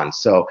Iran.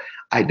 So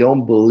I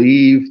don't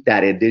believe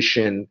that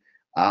edition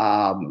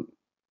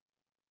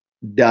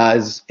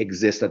does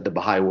exist at the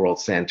Bahá'í World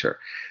Centre.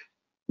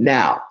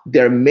 Now,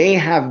 there may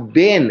have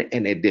been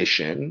an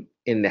edition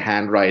in the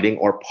handwriting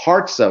or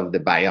parts of the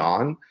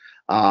Bayán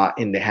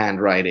in the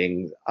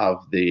handwriting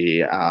of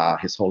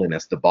His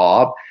Holiness the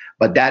Báb,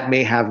 but that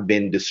may have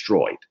been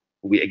destroyed.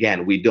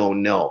 We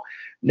don't know.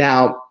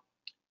 Now,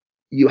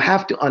 you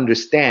have to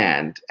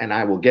understand, and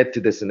I will get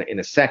to this in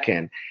a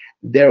second,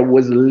 there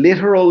was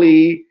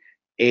literally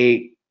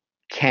a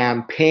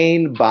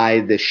campaign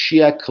by the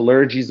Shia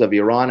clergies of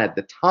Iran at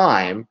the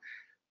time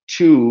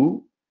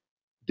to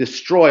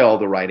destroy all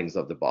the writings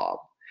of the Báb.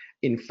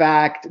 In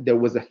fact, there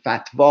was a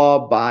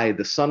fatwa by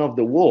the son of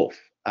the wolf,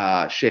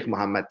 Sheikh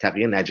Muhammad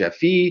Taqi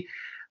Najafi,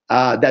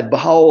 that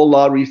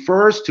Baha'u'lláh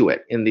refers to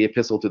it in the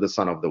epistle to the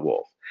son of the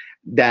wolf,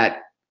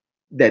 that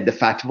the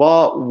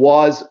fatwa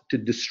was to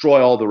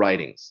destroy all the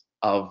writings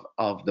of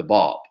the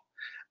Báb,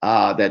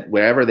 that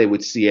wherever they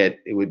would see it,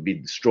 it would be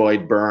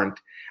destroyed, burnt.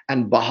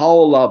 And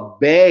Baha'u'lláh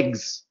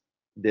begs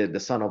the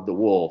son of the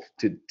wolf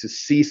to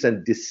cease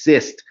and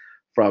desist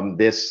from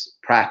this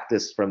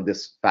practice, from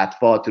this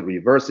fatwa, to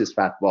reverse his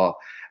fatwa,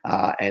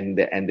 and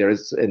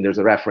there's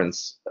a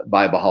reference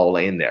by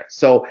Baha'u'lláh in there.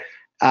 So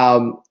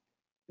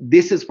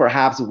this is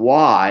perhaps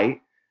why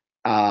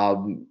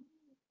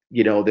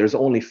there's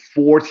only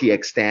 40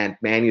 extant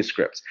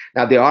manuscripts.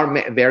 Now, there are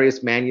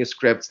various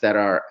manuscripts that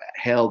are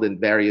held in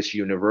various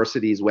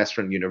universities,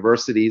 Western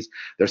universities.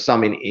 There's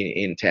some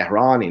in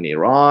Tehran, in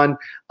Iran,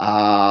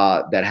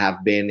 that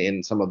have been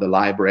in some of the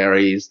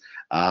libraries,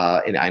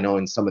 and I know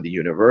in some of the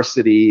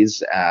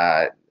universities,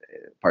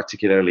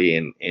 particularly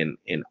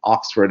in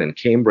Oxford and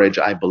Cambridge,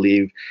 I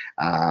believe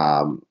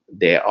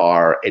there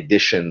are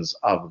editions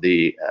of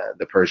the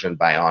Persian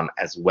Bayán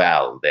as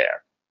well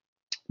there.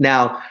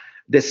 Now,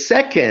 the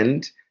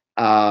second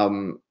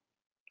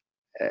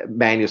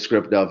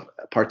manuscript of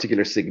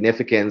particular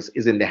significance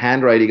is in the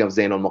handwriting of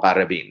Zayn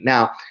al-Muqarrabin.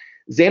 Now,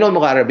 Zayn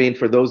al-Muqarrabin,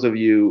 for those of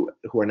you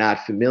who are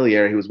not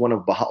familiar, he was one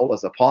of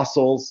Baha'u'llah's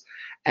apostles,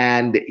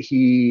 and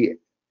he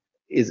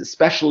is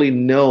especially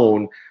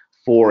known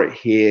for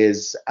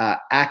his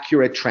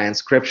accurate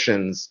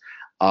transcriptions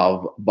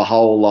of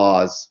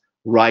Baha'u'llah's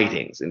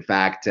writings. In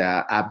fact,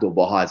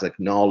 Abdu'l-Bahá has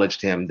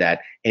acknowledged him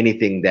that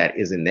anything that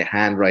is in the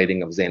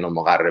handwriting of Zayn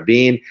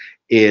al-Muqarrabin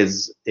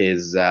is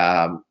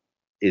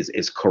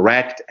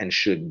correct and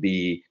should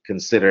be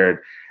considered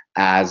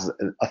as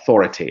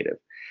authoritative.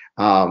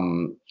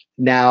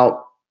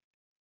 Now,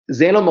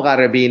 Zain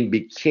al-Mugharrabin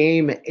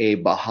became a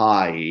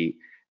Baha'i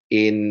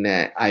in,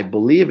 I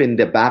believe, in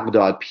the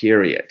Baghdad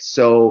period.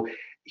 So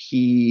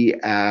he,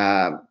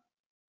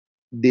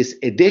 this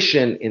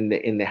edition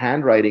in the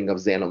handwriting of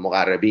Zain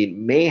al-Mugharrabin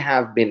may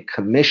have been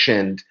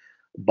commissioned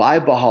by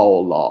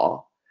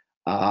Baha'u'lláh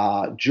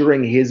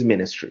during his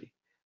ministry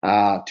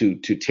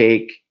to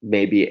take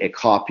maybe a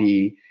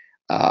copy,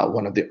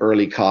 one of the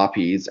early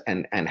copies,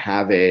 and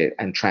have it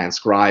and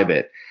transcribe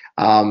it.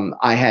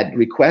 I had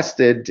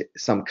requested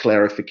some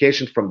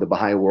clarification from the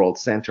Bahá'í World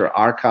Centre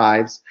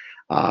archives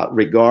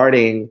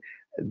regarding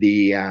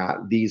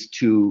these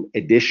two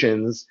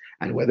editions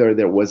and whether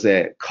there was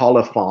a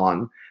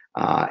colophon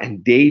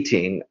and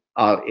dating,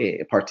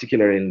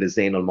 particularly in the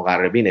Zain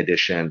al-Mugharrabin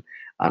edition.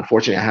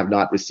 Unfortunately, I have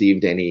not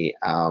received any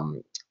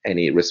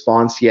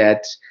response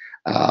yet,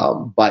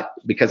 but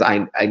because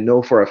I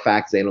know for a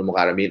fact Zain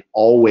al-Mugharrabin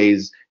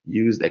always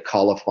used a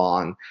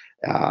colophon,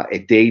 a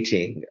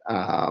dating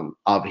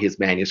of his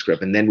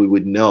manuscript, and then we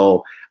would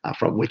know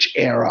from which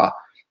era,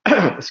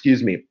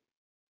 excuse me,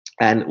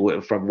 and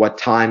from what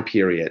time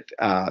period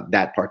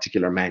that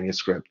particular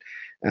manuscript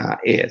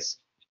is.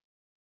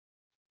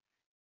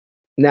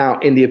 Now,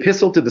 in the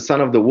Epistle to the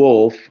Son of the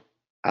Wolf,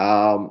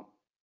 Baha'u'lláh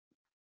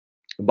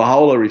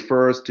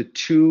refers to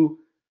two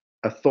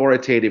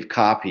authoritative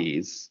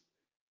copies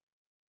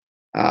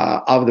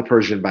of the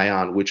Persian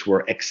Bayán, which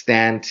were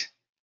extant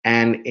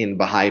and in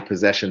Baha'i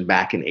possession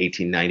back in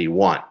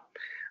 1891.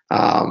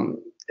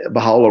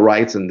 Baha'u'lláh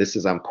writes, and this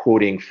is, I'm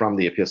quoting from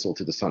the Epistle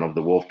to the Son of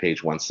the Wolf,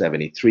 page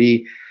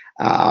 173.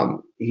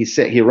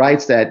 He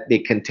writes that they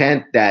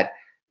contend that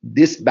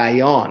this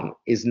Bayán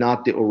is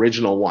not the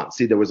original one.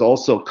 See, there was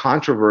also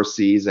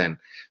controversies and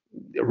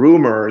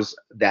rumors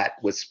that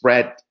was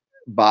spread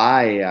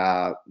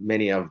by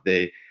many of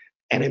the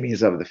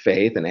enemies of the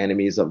faith and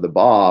enemies of the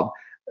Bab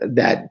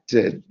that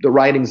the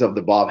writings of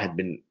the Bab had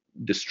been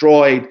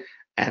destroyed,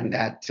 and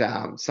that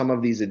some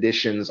of these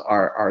editions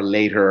are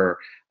later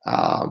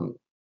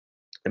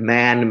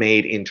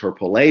man-made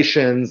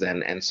interpolations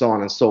and so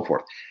on and so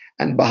forth.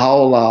 And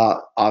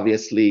Baha'u'lláh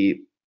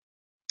obviously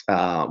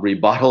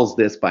rebuttals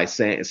this by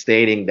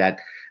stating that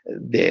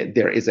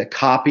there is a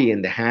copy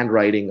in the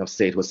handwriting of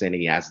Sayyid Hussein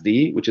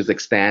Yazdi, which is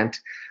extant,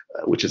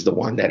 which is the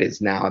one that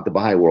is now at the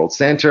Bahá'í World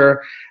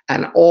Centre.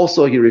 And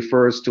also he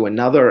refers to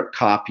another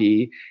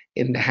copy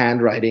in the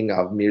handwriting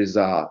of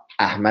Mirza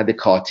Ahmad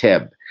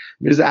Katib.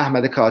 Mirza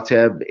Ahmad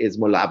Katib is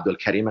Mullah Abdul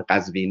Karim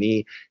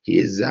Qazvini. He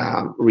is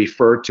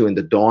referred to in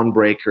the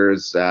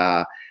Dawnbreakers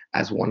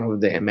as one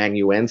of the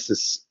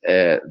amanuensis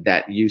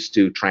that used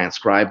to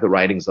transcribe the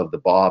writings of the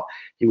Bab.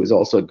 He was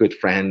also a good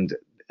friend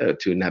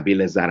to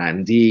Nabil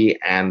Zarandi,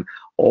 and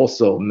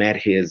also met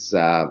his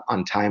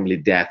untimely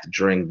death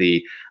during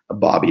the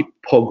Bábí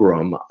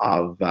pogrom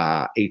of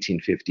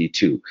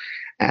 1852.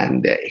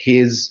 And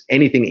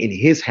anything in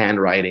his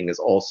handwriting is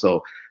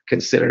also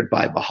considered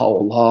by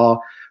Baha'u'lláh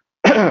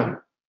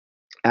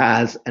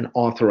as an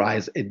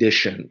authorized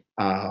edition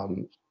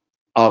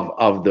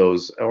of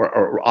those,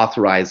 or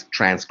authorized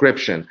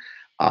transcription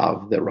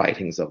of the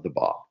writings of the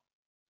Bab.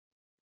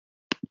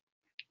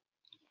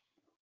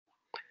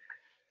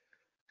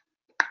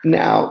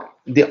 Now,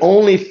 the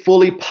only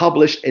fully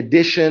published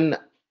edition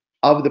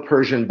of the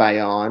Persian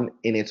Bayán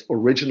in its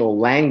original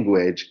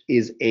language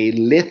is a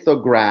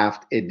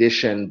lithographed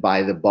edition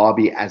by the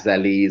Bábí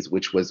Azalis,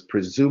 which was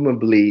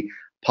presumably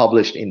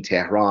published in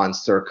Tehran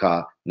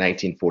circa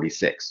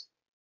 1946.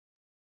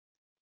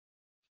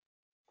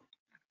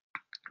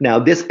 Now,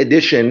 this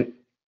edition,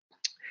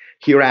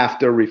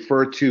 hereafter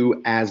referred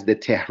to as the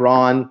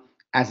Tehran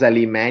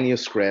Azali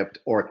manuscript,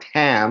 or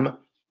TAM,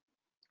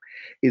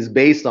 is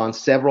based on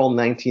several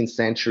 19th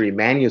century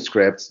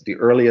manuscripts, the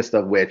earliest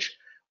of which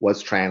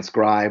was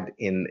transcribed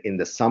in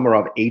the summer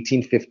of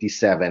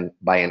 1857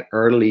 by an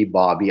early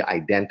Bábí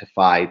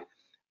identified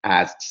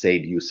as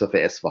Sayyid Yusuf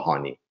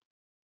Isfahani.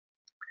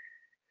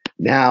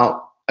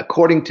 Now,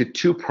 according to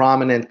two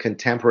prominent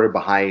contemporary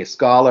Baha'i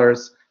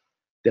scholars,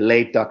 the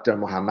late Dr.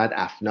 Muhammad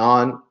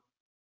Afnan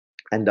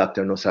and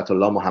Dr.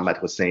 Nusratullah Muhammad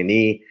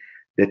Husseini,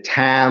 the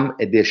TAM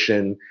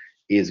edition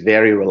is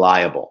very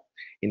reliable.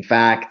 In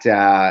fact,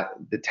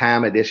 the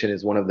TAM edition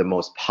is one of the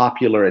most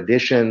popular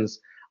editions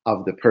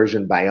of the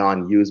Persian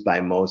Bayán used by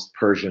most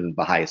Persian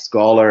Baha'i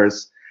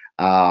scholars.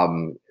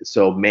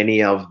 So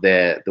many of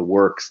the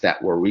works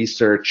that were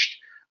researched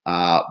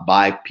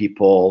by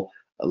people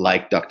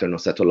like Dr.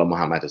 Nusratullah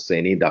Muhammad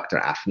Husseini, Dr.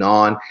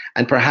 Afnan,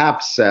 and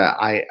perhaps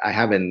I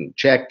haven't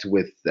checked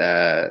with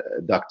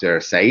Dr.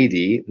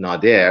 Saidi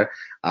Nader,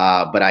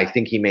 but I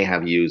think he may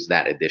have used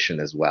that edition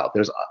as well.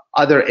 There's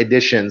other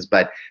editions,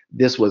 but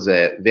this was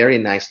a very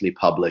nicely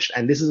published,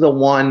 and this is the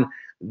one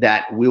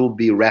that we'll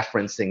be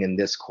referencing in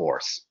this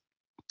course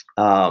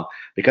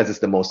because it's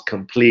the most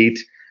complete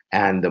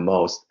and the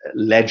most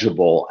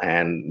legible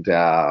and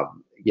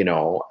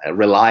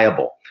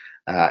reliable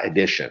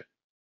edition.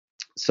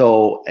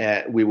 So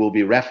we will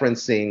be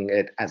referencing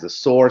it as a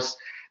source.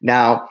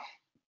 Now,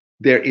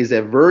 there is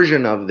a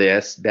version of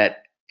this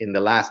that in the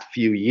last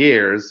few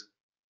years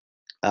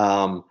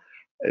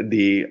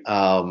the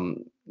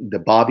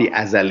Bábí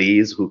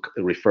Azalis, who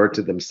refer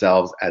to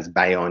themselves as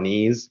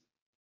Bayanis,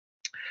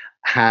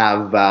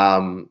 have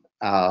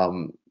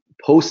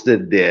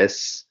posted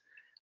this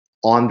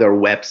on their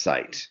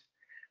website.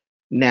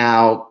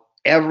 Now,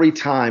 every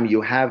time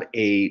you have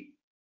a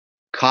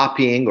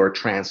copying or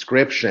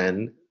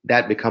transcription,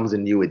 that becomes a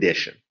new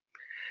edition.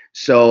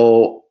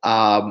 So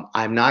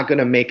I'm not going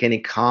to make any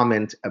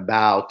comment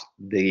about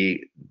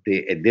the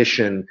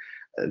edition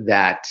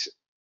that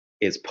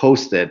is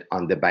posted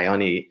on the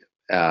Bayani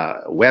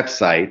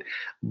website,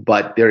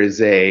 but there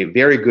is a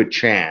very good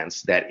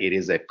chance that it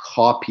is a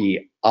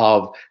copy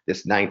of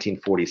this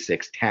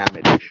 1946 TAM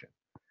edition.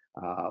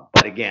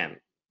 But again,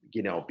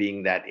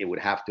 being that it would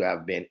have to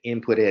have been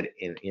inputted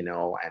in,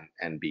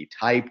 and be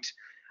typed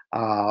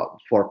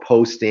for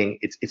posting,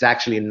 it's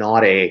actually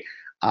not a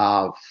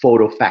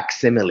photo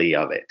facsimile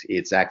of it.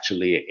 It's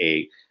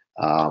actually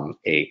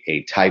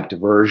a typed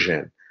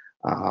version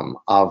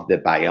of the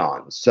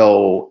Bayan.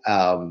 So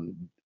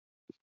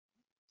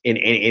in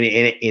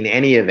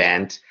any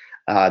event,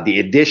 the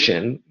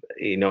edition,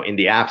 in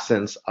the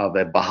absence of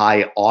a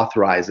Baha'i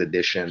authorized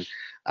edition,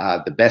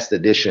 the best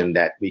edition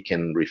that we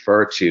can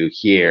refer to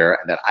here,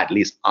 that at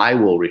least I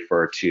will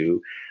refer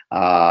to,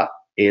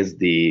 is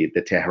the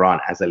Tehran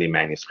Azali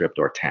manuscript,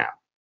 or TAM.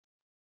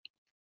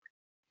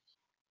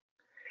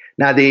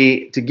 Now,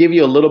 to give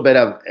you a little bit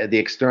of the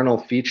external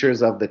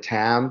features of the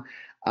TAM,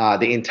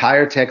 the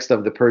entire text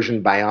of the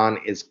Persian Bayán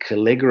is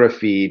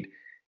calligraphied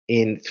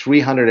in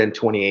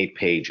 328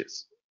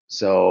 pages.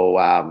 So,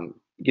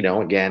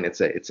 again,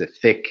 it's a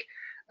thick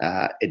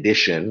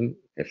edition,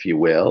 if you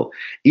will.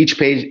 Each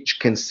page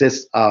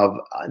consists of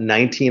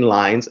 19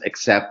 lines,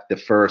 except the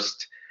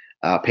first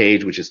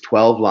page, which is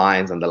 12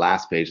 lines, and the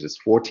last page is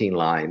 14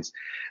 lines.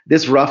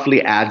 This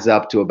roughly adds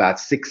up to about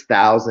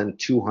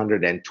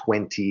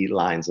 6,220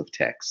 lines of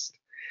text.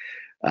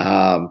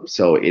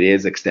 So it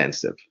is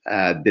extensive.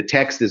 The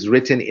text is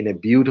written in a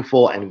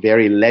beautiful and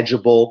very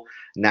legible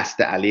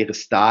Nasta'aliq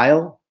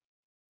style,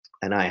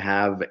 and I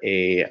have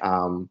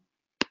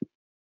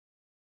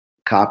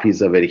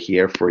copies of it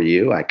here for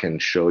you. I can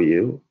show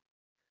you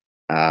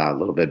a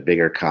little bit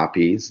bigger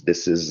copies.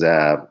 This is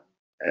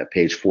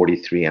page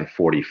 43 and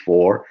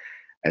 44.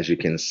 As you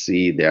can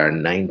see, there are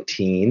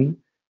 19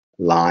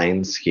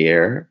 lines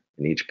here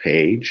in each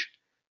page.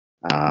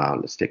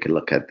 Let's take a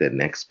look at the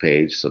next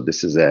page. So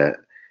this is the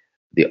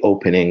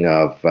opening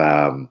of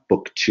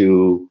Book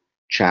 2,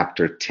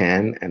 Chapter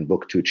 10, and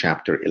Book 2,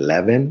 Chapter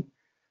 11,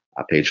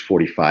 page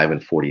 45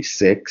 and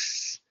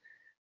 46.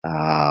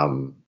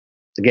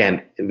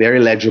 Again, very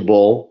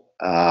legible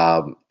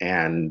and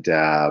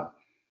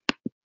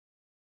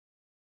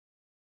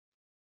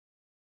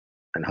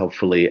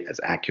hopefully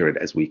as accurate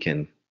as we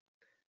can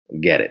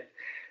get it.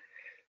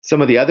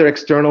 Some of the other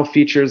external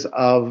features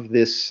of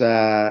this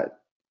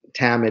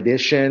TAM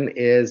edition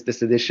is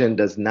this edition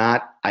does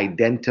not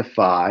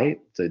identify,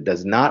 so it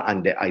does not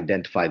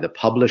identify the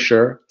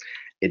publisher,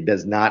 it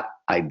does not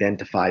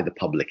identify the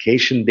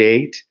publication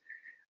date,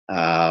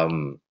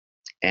 and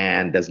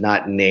does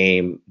not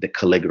name the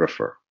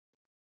calligrapher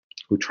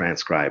who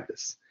transcribed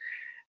this.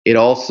 It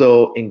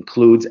also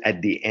includes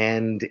at the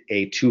end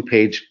a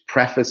 2-page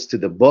preface to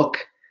the book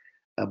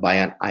by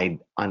an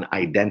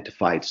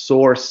unidentified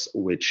source,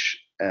 which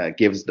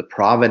gives the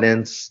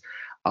provenance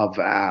of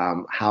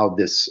how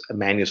this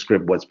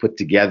manuscript was put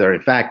together.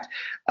 In fact,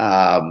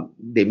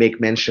 they make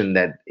mention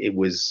that it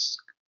was,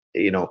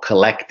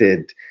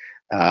 collected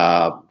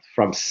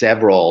from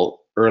several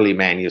early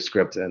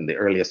manuscripts, and the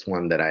earliest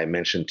one that I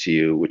mentioned to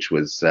you, which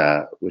was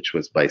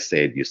by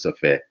Sayyid Yusuf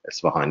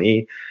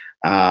Isfahani,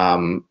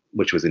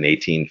 which was in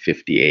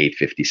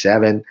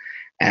 1858-57,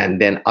 and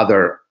then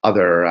other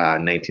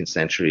 19th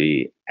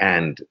century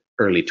and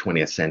early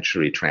 20th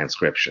century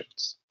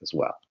transcriptions as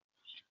well.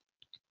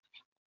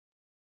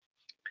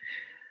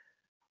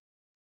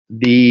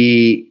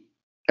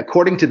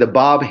 According to the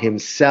Bab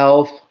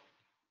himself,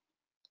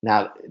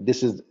 now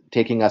this is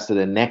taking us to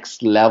the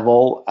next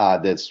level,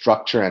 the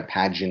structure and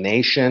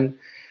pagination.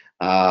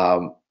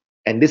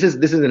 And this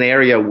is an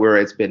area where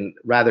it's been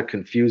rather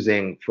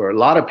confusing for a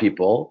lot of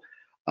people,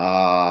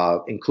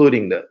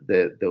 including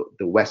the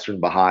Western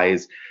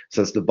Baha'is,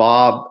 since the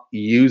Bab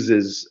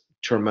uses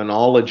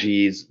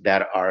terminologies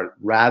that are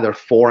rather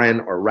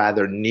foreign or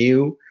rather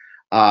new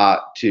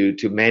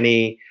to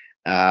many.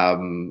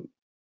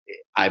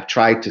 I've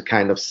tried to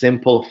kind of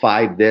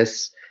simplify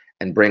this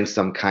and bring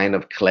some kind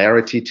of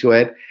clarity to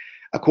it.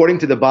 According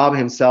to the Bab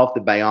himself, the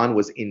Bayan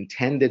was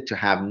intended to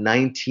have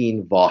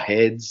 19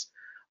 Váḥids,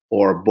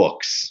 or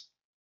books.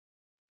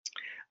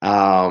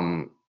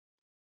 And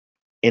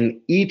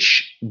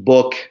each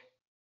book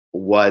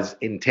was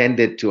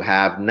intended to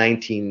have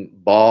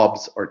 19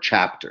 babs, or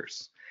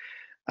chapters,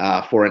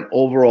 for an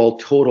overall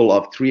total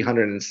of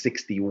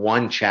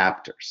 361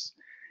 chapters,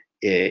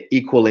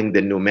 equaling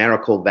the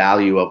numerical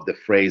value of the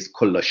phrase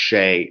kulla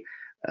shay,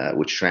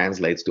 which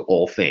translates to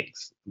all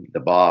things.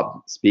 The Bab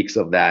speaks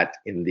of that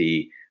in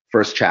the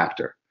first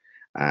chapter.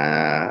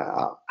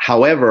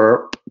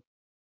 However,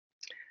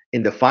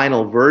 In the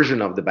final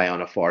version of the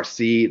Bayán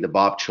Farsi, the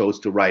Bab chose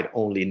to write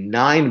only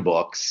 9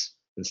 books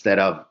instead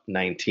of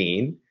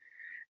 19.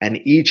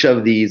 And each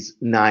of these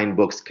 9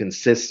 books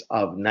consists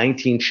of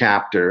 19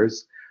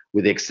 chapters,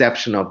 with the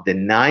exception of the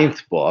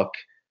 9th book,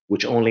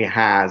 which only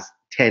has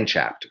 10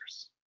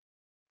 chapters.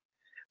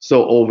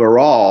 So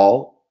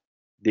overall,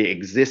 the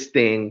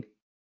existing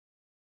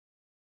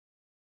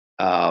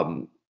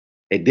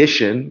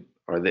edition,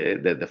 or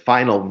the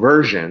final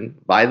version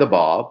by the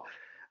Bab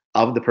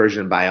of the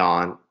Persian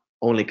Bayán,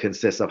 only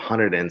consists of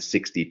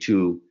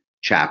 162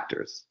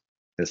 chapters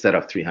instead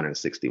of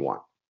 361.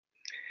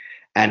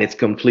 And its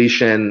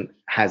completion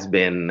has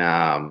been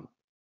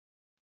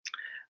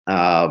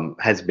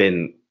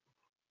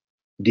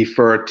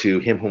deferred to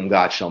him whom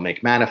God shall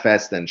make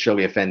manifest. And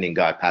Shoghi Effendi,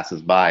 God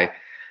passes by,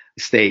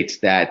 states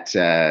that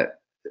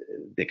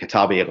the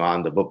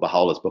Kitab-i-Iqan, the book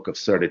Baha'u'llah's Book of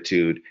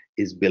Certitude,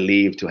 is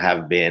believed to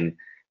have been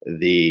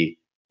the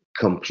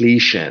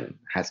completion,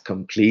 has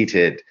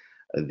completed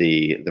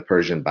the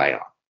Persian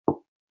Bayán.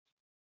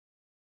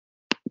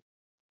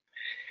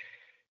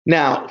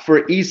 Now,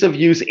 for ease of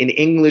use in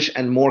English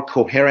and more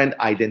coherent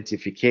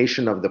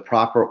identification of the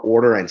proper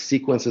order and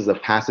sequences of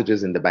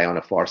passages in the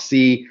Bayán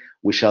Farsi,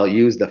 we shall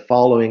use the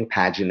following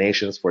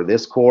paginations for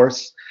this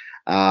course.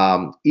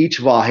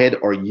 Each Váḥid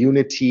or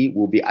unity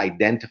will be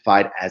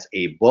identified as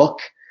a book,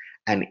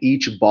 and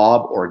each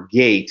Bab or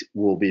gate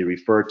will be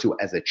referred to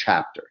as a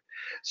chapter.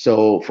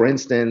 So, for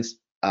instance,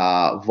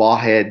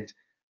 Váḥid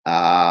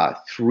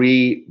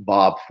 3,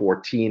 Bab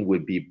 14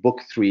 would be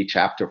Book 3,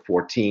 Chapter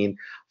 14,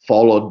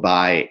 followed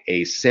by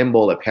a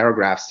symbol, a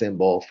paragraph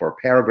symbol for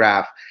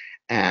paragraph,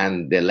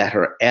 and the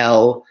letter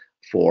L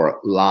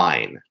for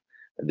line.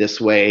 This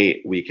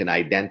way, we can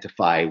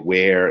identify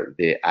where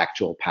the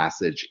actual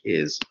passage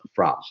is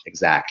from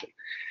exactly.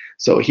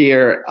 So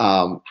here,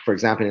 for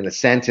example, in a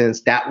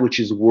sentence, that which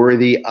is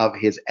worthy of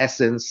his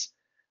essence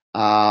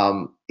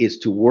is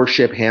to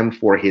worship him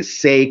for his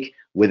sake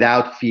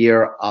without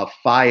fear of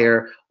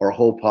fire or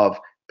hope of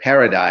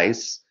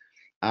paradise,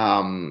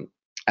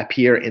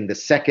 appear in the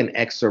second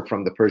excerpt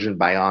from the Persian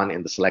Bayán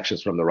in the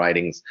selections from the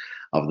writings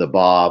of the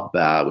Bab,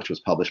 which was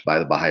published by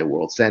the Bahá'í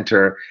World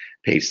Centre,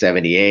 page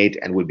 78,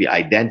 and would be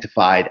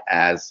identified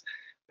as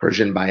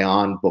Persian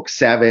Bayán, Book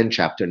 7,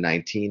 Chapter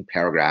 19,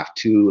 Paragraph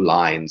 2,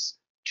 lines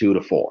 2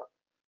 to 4,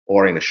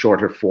 or in a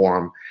shorter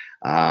form,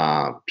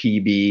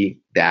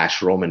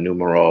 PB-Roman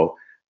numeral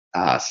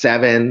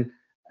 7,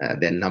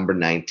 then number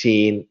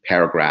 19,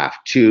 paragraph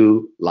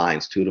 2,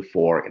 lines 2 to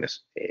 4,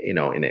 in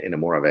a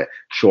more of a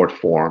short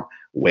form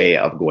way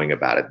of going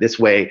about it. This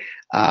way,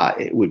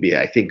 it would be,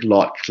 I think, a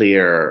lot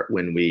clearer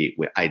when we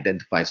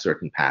identify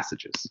certain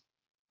passages.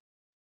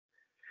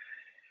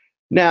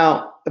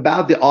 Now,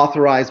 about the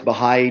authorized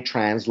Baha'i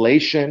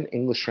translation,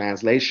 English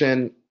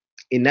translation,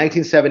 in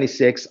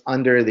 1976,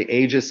 under the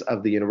aegis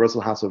of the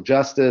Universal House of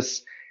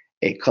Justice,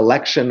 a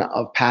collection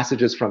of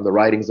passages from the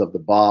writings of the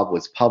Bab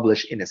was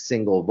published in a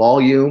single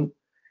volume.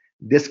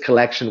 This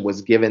collection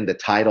was given the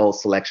title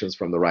Selections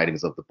from the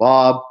Writings of the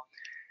Bab.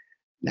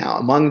 Now,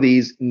 among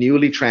these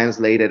newly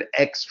translated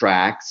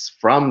extracts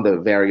from the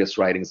various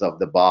writings of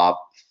the Bab,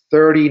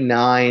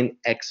 39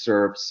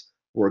 excerpts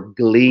were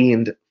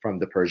gleaned from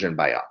the Persian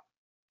Bayán.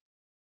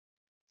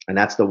 And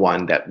that's the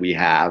one that we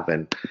have,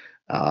 and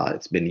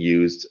it's been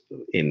used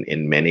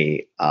in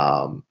many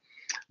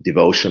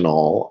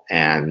devotional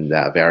and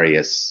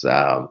various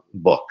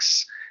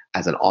books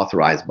as an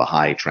authorized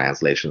Baha'i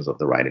translations of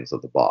the writings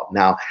of the Bab.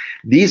 Now,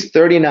 these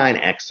 39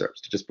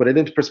 excerpts, to just put it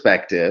into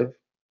perspective,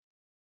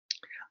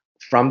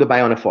 from the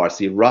Bayán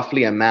Farsi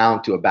roughly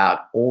amount to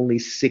about only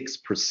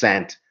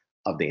 6%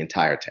 of the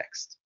entire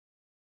text.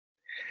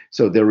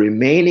 So the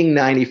remaining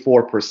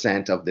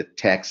 94% of the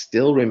text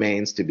still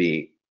remains to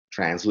be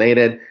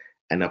translated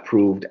and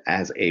approved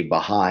as a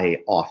Baha'i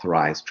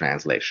authorized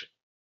translation.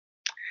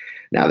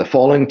 Now, the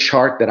following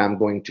chart that I'm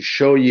going to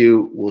show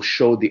you will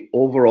show the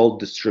overall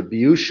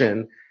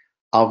distribution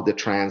of the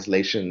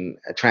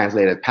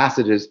translated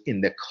passages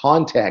in the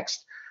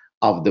context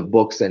of the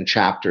books and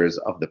chapters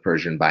of the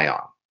Persian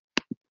Bayán.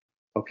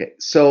 Okay,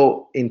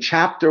 so in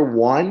chapter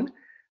 1,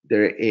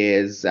 there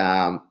is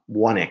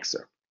one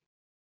excerpt.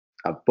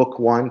 Book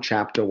 1,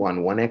 chapter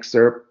 1, one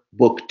excerpt.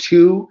 Book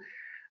 2,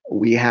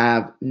 we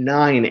have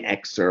 9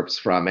 excerpts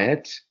from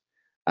it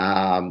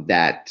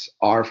that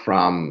are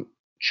from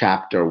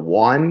chapter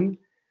 1.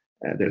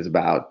 There's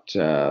about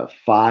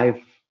 5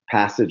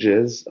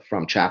 passages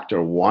from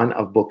chapter 1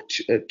 of book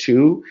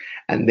 2,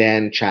 and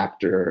then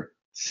chapter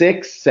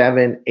 6,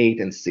 7, 8,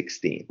 and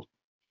 16.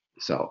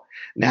 So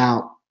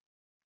now,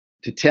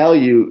 to tell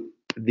you,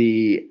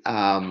 the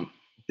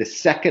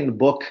second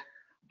book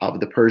of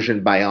the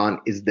Persian Bayán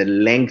is the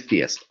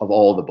lengthiest of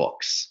all the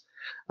books.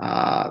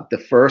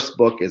 The first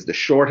book is the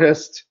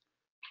shortest,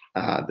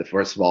 the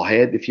first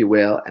Váḥid, if you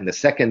will, and the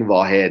second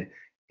Váḥid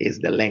is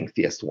the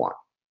lengthiest one.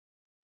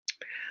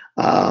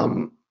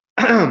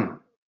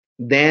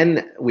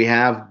 Then we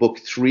have book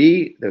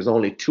 3. There's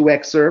only 2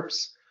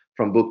 excerpts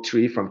from book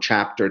 3 from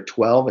chapter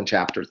 12 and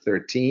chapter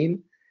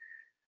 13.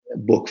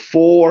 Book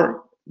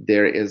 4,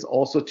 There is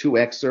also 2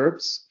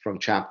 excerpts from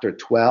chapter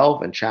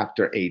 12 and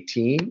chapter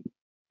 18.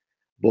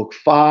 Book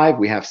 5,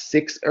 we have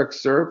 6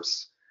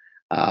 excerpts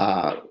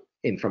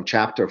from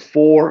chapter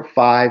 4,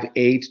 5,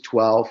 8,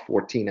 12,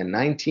 14, and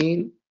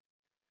 19.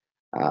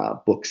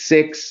 Book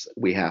 6,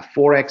 we have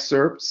 4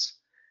 excerpts,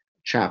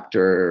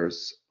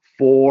 chapters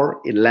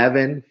 4,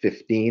 11,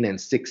 15,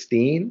 and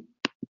 16.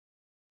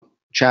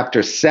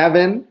 Chapter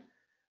 7,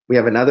 we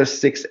have another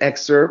 6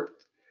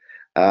 excerpts,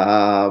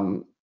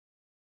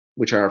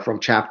 which are from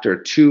chapter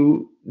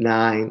 2,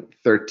 9,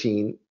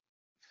 13,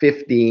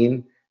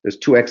 15. There's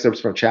 2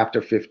 excerpts from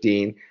chapter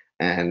 15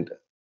 and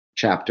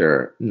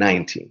chapter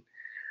 19.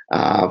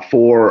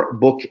 For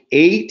book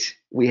 8,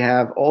 we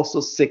have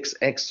also 6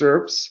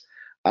 excerpts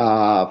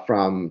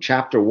from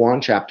chapter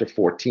 1, chapter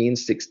 14,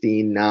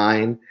 16,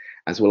 9,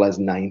 as well as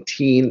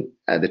 19.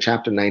 The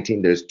chapter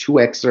 19, there's 2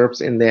 excerpts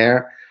in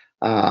there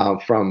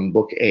from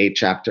book 8,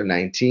 chapter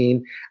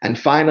 19. And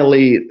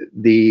finally,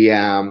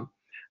 the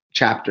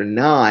chapter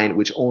 9,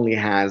 which only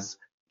has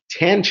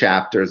 10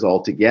 chapters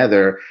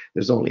altogether,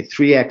 there's only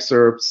 3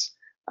 excerpts,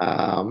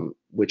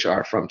 which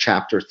are from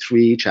chapter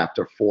 3,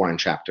 chapter 4, and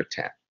chapter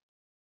 10.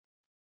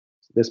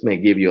 This may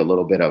give you a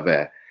little bit of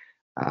a...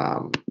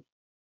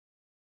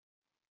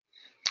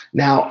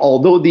 Now,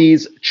 although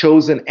these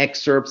chosen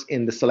excerpts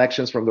in the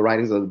selections from the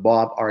writings of the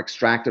Bab are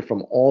extracted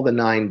from all the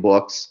 9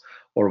 books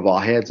or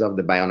Váḥids of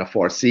the Bayán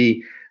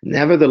Farsi,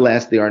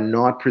 nevertheless, they are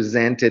not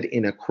presented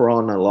in a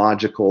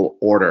chronological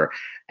order.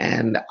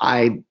 And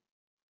I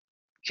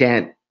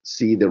can't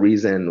see the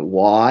reason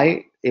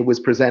why it was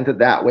presented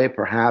that way,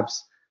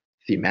 perhaps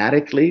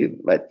thematically,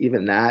 but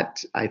even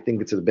that, I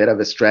think it's a bit of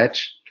a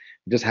stretch.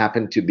 It just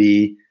happened to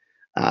be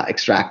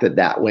extracted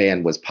that way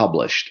and was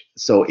published.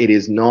 So it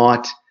is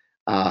not,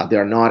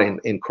 they're not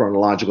in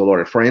chronological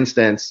order. For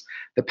instance,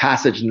 the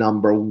passage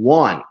number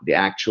 1, the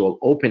actual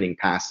opening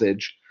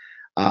passage,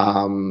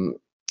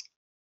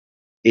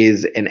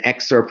 is an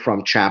excerpt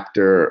from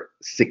chapter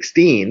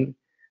 16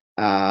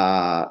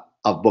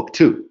 of book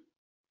 2.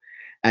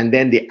 And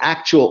then the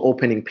actual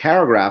opening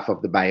paragraph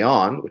of the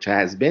Bayán, which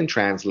has been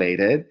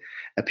translated,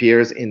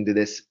 appears in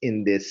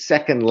this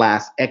second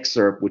last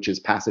excerpt, which is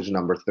passage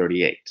number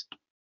 38.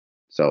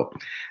 So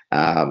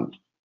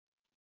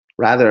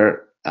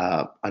rather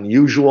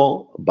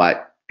unusual,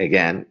 but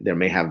again, there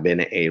may have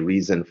been a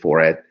reason for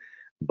it,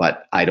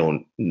 but I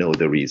don't know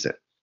the reason.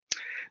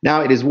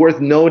 Now, it is worth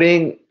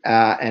noting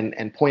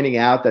and pointing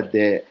out that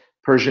the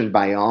Persian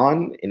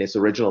Bayán in its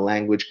original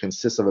language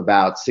consists of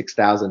about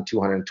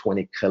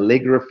 6,220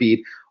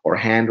 calligraphied or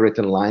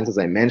handwritten lines, as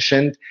I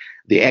mentioned.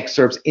 The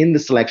excerpts in the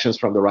selections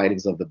from the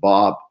writings of the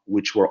Bab,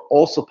 which were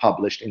also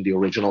published in the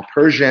original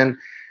Persian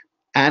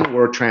and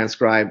were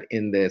transcribed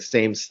in the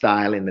same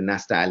style, in the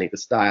Nasta'aliq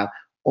style,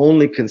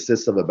 only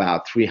consists of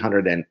about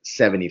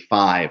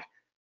 375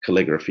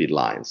 calligraphied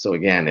lines. So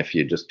again, if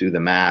you just do the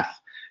math,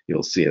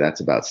 you'll see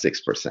that's about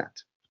 6%.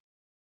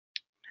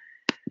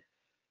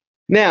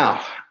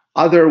 Now,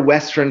 other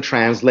Western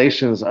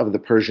translations of the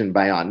Persian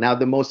Bayán. Now,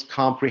 the most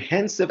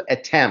comprehensive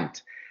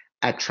attempt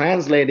at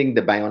translating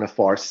the Bayán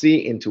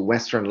Farsi into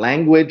Western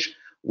language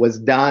was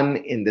done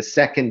in the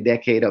second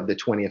decade of the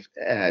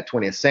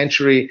 20th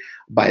century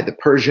by the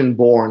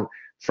Persian-born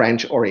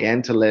French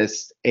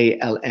Orientalist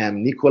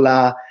A.L.M.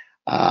 Nicolas,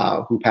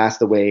 who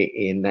passed away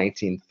in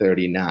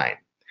 1939.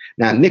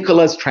 Now,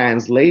 Nicolas'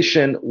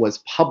 translation was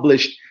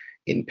published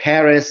in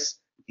Paris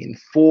in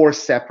 4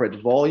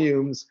 separate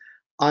volumes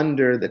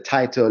under the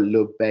title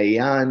Le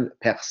Bayán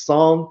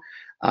Persan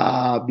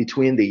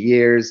between the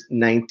years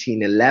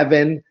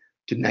 1911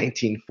 to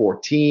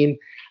 1914.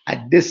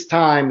 At this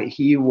time,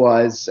 he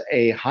was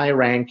a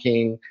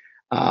high-ranking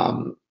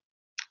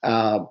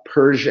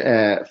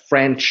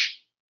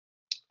French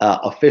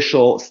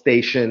official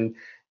stationed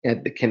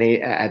at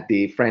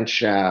the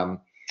French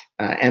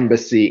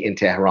embassy in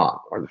Tehran,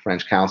 or the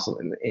French consul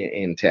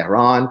in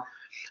Tehran.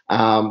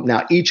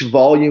 Now, each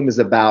volume is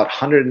about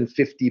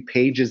 150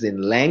 pages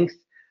in length,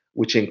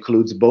 which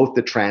includes both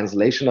the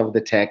translation of the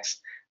text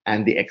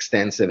and the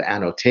extensive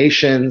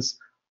annotations.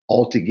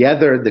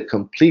 Altogether, the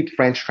complete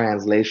French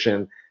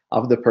translation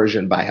of the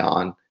Persian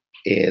Bayán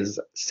is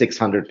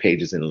 600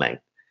 pages in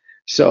length.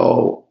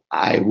 So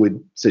I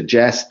would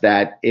suggest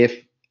that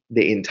if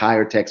the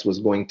entire text was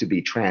going to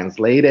be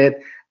translated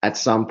at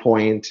some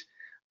point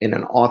in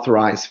an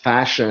authorized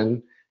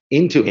fashion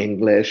into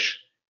English,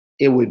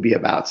 it would be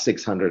about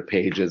 600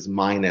 pages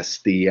minus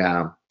the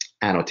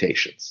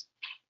annotations.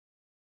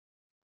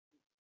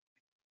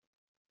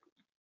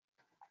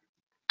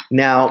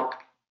 Now,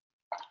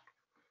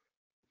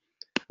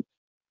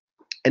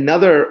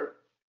 another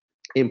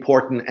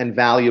important and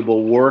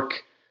valuable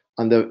work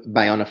on the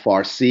Bayán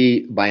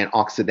Farsi by an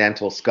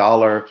Occidental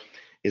scholar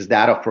is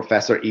that of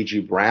Professor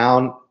E.G.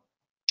 Brown,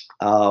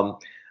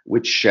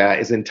 which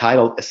is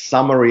entitled A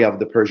Summary of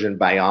the Persian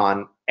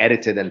Bayán,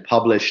 edited and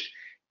published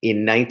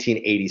in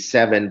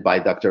 1987 by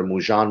Dr.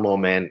 Mujan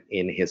Momen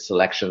in his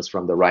selections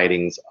from the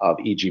writings of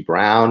E.G.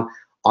 Brown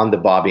on the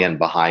Bábí and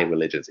Bahá'í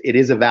religions. It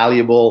is a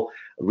valuable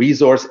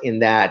resource in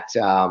that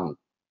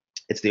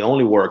It's the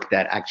only work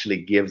that actually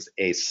gives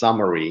a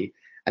summary,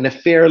 and a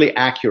fairly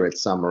accurate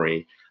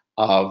summary,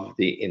 of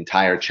the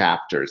entire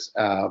chapters.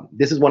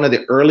 This is one of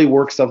the early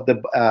works of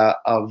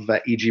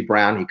E.G.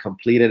 Browne. He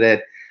completed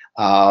it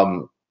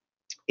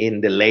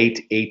in the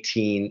late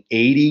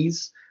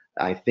 1880s.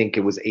 I think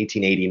it was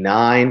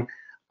 1889.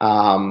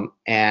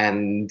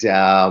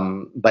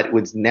 But it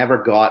was never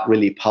got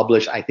really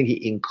published. I think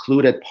he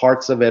included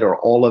parts of it or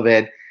all of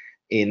it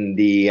in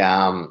the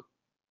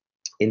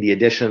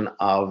edition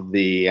of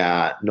the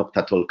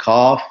Nuqtatul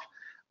Qaf,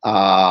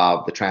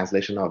 the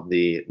translation of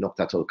the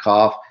Nuqtatul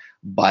Qaf.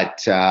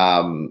 But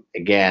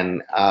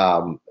again,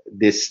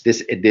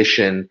 this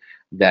edition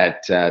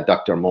that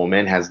Dr.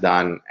 Momin has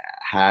done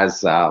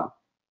has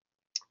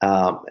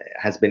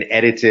been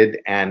edited,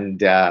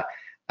 and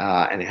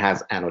it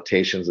has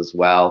annotations as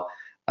well,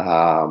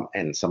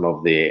 and some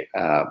of the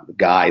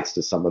guides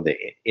to some of the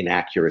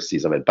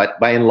inaccuracies of it. But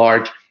by and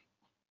large,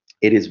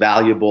 it is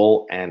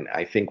valuable, and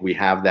I think we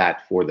have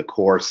that for the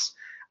course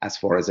as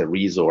far as a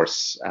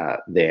resource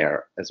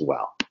there as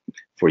well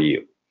for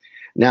you.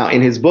 Now,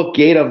 in his book,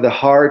 Gate of the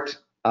Heart,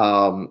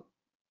 Dr.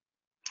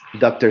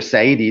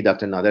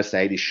 Nader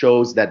Saidi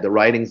shows that the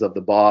writings of the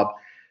Bab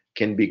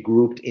can be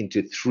grouped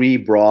into three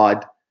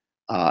broad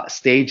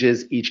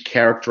stages, each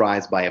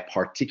characterized by a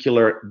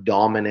particular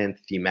dominant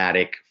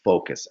thematic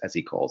focus, as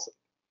he calls it.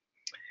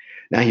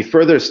 Now, he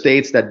further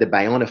states that the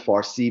Bayan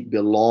Farsi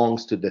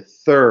belongs to the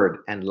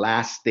third and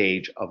last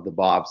stage of the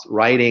Bab's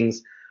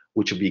writings,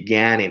 which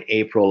began in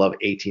April of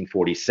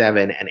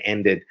 1847 and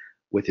ended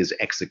with his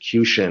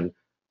execution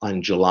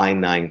on July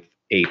 9th,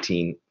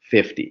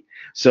 1850.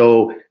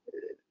 So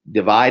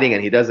dividing,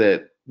 and he does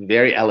it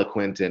very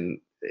eloquent,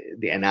 and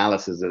the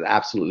analysis is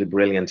absolutely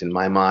brilliant in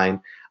my mind.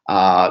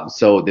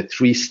 So the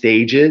three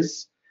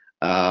stages,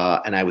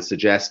 and I would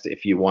suggest,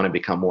 if you want to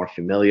become more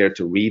familiar,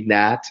 to read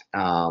that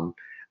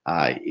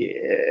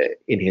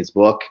in his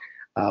book.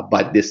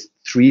 But this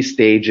three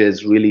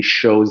stages really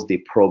shows the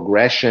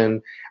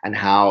progression and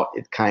how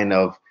it kind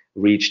of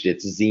reached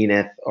its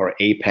zenith or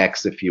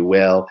apex, if you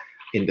will,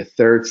 in the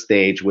third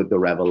stage with the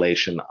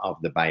revelation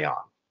of the Bayan.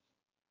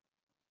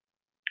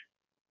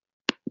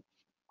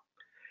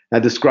 Now,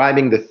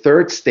 describing the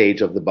third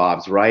stage of the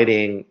Bab's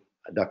writing,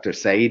 Dr.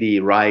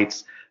 Saidi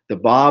writes, the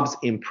Bab's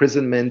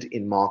imprisonment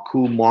in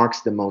Maku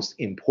marks the most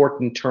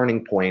important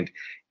turning point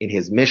in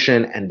his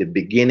mission and the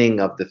beginning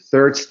of the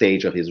third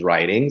stage of his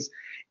writings.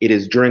 It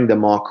is during the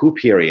Maku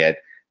period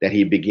that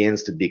he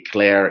begins to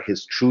declare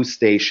his true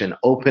station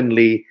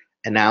openly,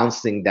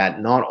 announcing that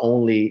not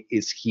only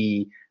is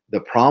he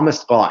the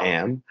promised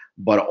Qa'im,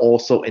 but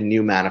also a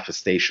new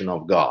manifestation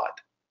of God.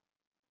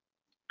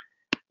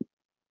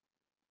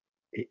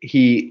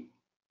 He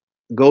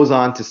goes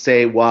on to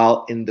say,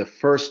 while in the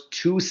first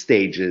two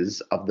stages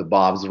of the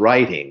Bab's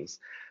writings,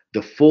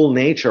 the full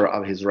nature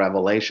of his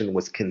revelation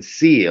was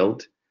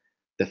concealed,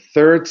 this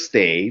third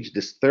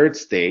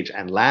stage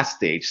and last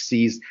stage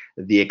sees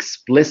the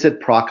explicit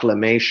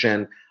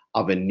proclamation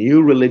of a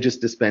new religious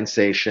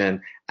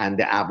dispensation and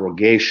the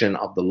abrogation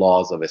of the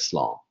laws of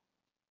Islam.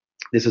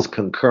 This is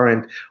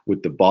concurrent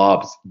with the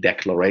Bab's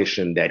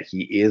declaration that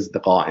he is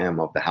the Qa'im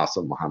of the House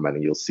of Muhammad,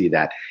 and you'll see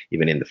that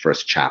even in the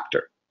first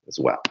chapter as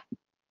well.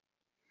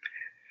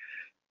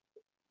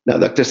 Now,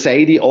 Dr.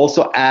 Saidi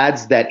also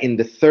adds that in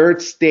the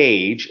third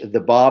stage, the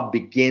Bab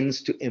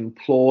begins to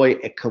employ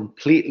a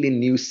completely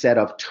new set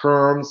of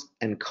terms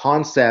and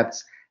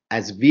concepts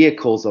as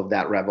vehicles of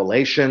that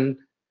revelation.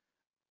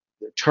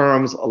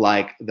 Terms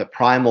like the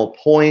primal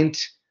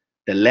point,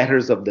 the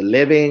letters of the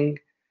living,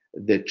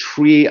 the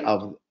tree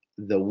of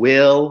the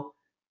will,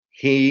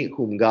 he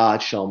whom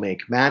God shall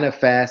make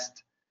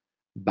manifest,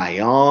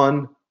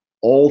 Bayan,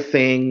 all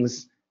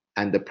things,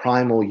 and the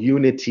primal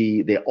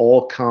unity, they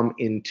all come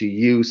into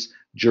use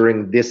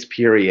during this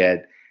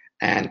period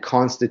and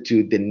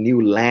constitute the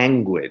new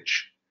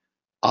language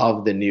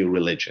of the new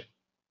religion.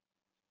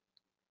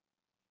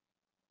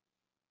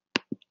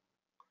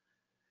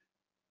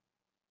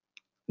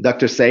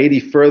 Dr. Saidi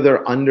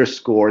further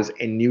underscores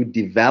a new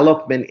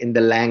development in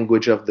the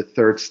language of the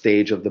third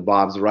stage of the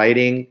Bab's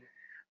writing.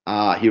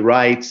 He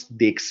writes,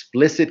 the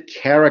explicit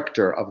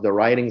character of the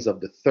writings of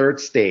the third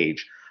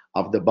stage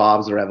of the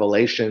Bab's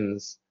revelation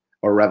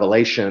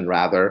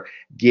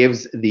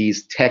gives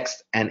these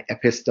texts an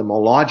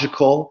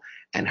epistemological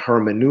and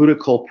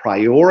hermeneutical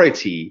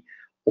priority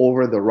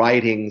over the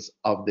writings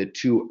of the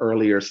two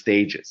earlier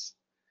stages.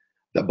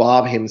 The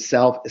Bab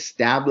himself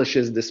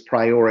establishes this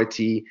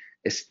priority,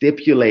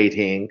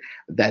 stipulating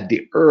that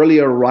the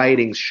earlier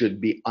writings should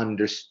be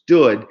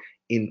understood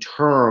in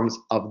terms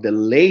of the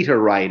later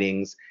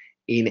writings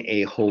in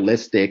a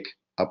holistic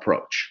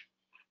approach.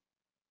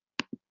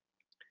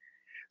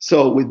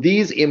 So with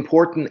these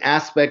important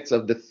aspects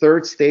of the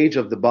third stage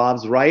of the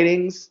Bab's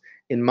writings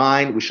in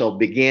mind, we shall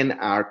begin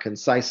our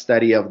concise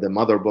study of the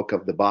mother book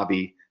of the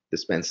Babi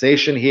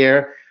dispensation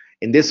here.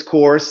 In this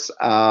course,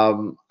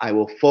 I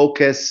will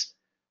focus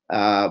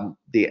our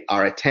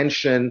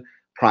attention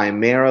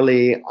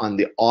primarily on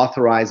the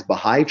authorized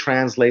Baha'i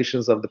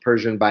translations of the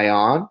Persian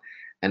Bayán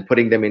and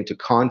putting them into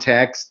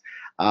context.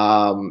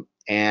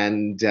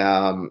 And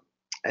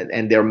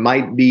there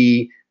might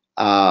be,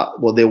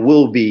 well, there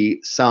will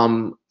be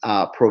some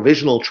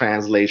provisional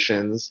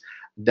translations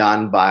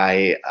done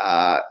by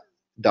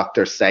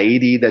Dr.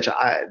 Saidi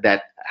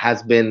that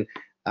has been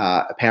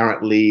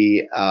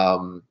apparently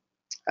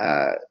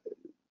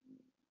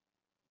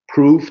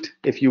proved,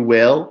 if you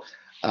will.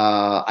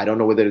 I don't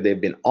know whether they've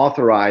been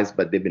authorized,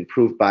 but they've been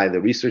proved by the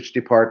research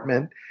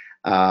department,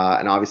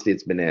 and obviously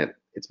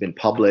it's been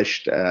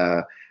published.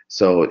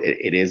 So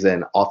it is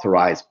an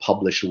authorized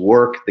published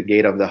work, The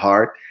Gate of the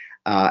Heart.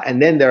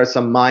 And then there are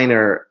some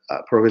minor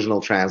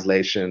provisional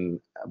translation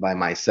by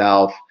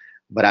myself,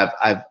 but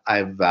I've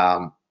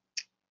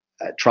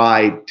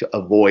tried to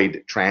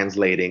avoid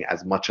translating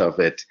as much of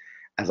it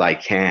as I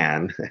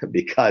can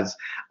because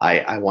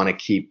I want to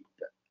keep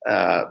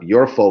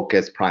your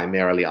focus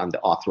primarily on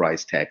the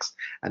authorized text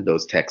and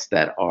those texts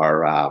that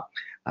are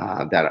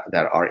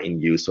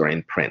in use or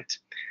in print.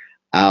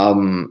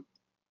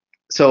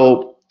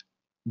 So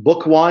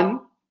Book 1,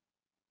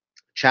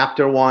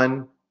 Chapter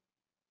 1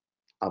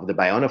 of the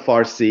Bayán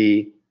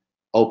Farsi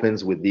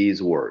opens with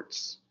these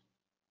words.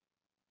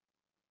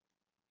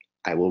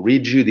 I will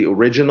read you the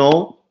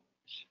original.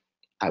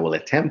 I will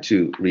attempt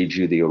to read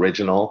you the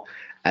original,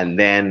 and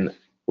then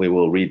we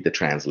will read the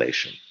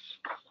translation.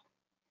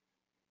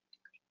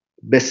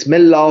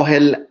 Bismillah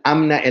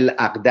al-amna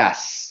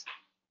al-aqdas.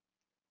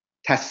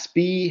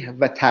 Tasbih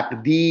wa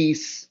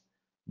taqdis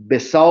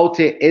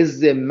بساط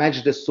عز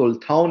مجد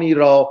سلطانی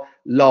را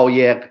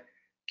لایق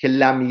که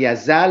لم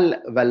یزل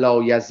و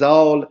لا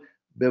یزال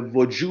به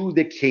وجود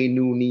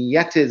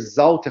کینونیت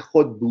ذات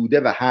خود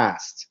بوده و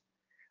هست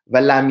و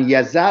لم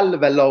یزل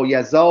و لا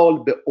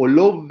یزال به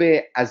علو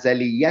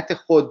ازلیت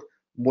خود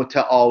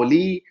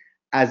متعالی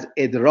از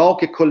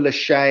ادراک کل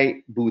شیء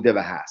بوده و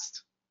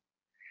هست.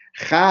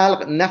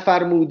 خلق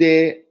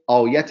نفرموده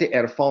آیت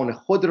عرفان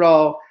خود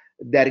را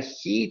در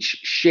هیچ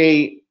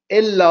شیء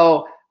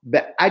الا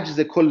به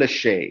عجز کل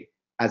شیء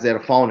از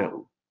عرفان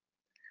او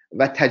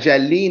و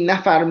تجلی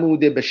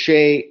نفرموده به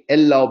شیء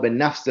الا به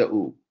نفس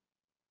او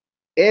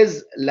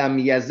از لم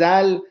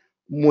یزل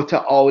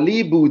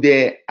متعالی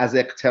بوده از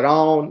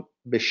اقتران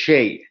به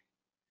شیء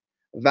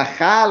و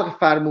خلق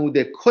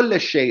فرموده کل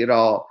شیء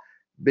را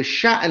به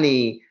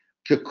شأنی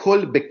که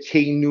کل به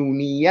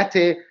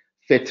کینونیت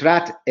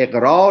فطرت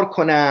اقرار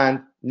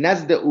کنند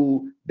نزد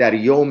او در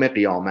یوم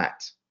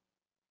قیامت،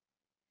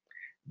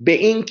 به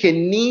این که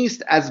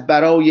نیست از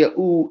برای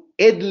او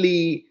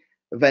عدلی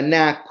و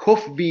نه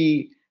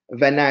کفوی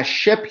و نه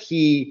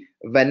شبهی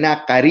و نه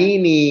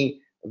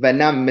قرینی و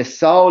نه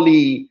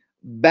مثالی،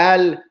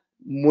 بل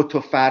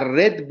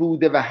متفرد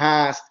بوده و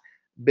هست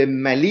به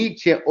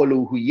ملیک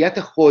الوهیت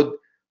خود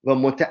و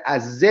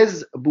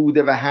متعزز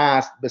بوده و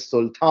هست به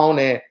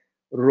سلطان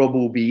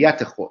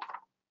ربوبیت خود.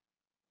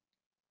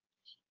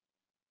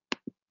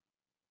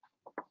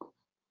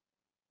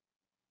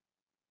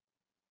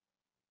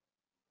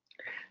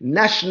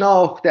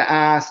 نشناخته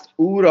است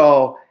او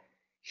را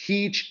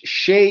هیچ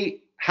شیء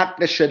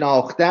حق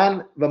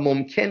شناختن و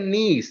ممکن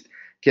نیست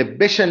که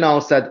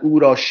بشناسد او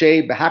را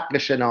شیء به حق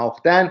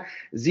شناختن،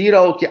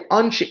 زیرا که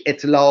آنچه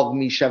اطلاق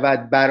می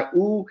شود بر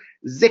او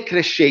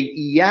ذکر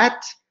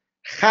شیعیت،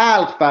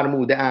 خلق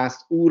فرموده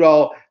است او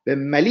را به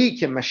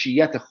ملیک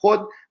مشیت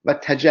خود و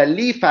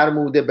تجلی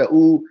فرموده به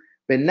او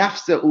به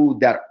نفس او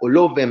در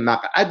علو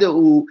مقعد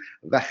او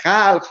و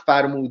خلق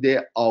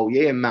فرموده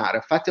آیه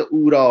معرفت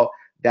او را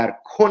در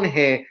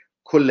کنه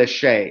کل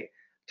شیء،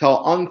 تا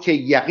آنکه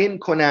یقین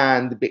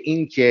کنند به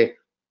اینکه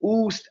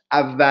اوست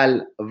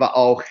اول و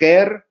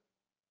آخر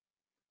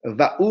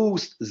و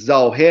اوست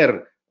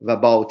ظاهر و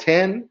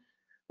باطن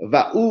و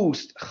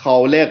اوست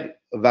خالق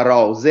و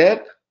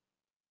رازق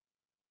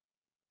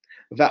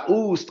و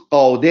اوست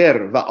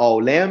قادر و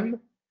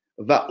عالم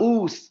و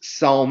اوست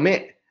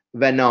سامع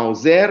و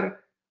ناظر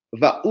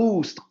و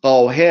اوست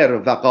قاهر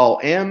و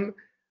قائم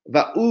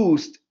و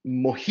اوست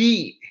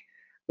محیی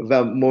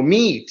و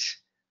ممیت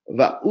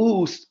و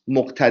اوست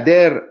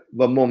مقتدر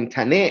و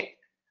ممتنع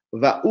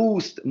و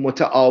اوست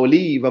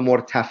متعالی و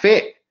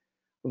مرتفع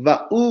و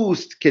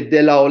اوست که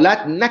دلالت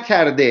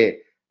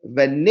نکرده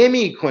و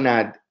نمی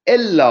کند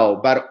الا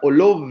بر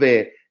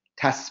علو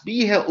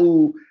تسبیح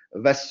او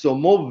و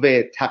سمو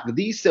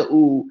تقدیس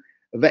او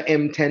و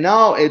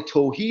امتناع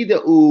توحید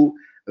او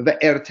و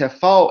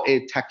ارتفاع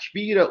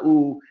تکبیر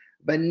او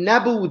و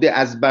نبوده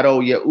از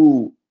برای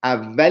او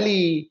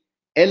اولی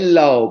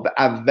الا به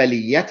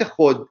اولیت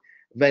خود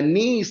و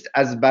نیست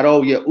از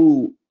برای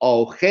او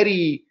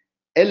آخری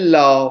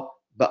الا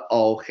به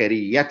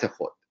آخریت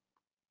خود.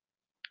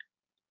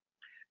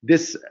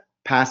 This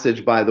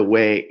passage, by the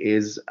way,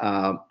 is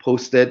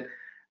posted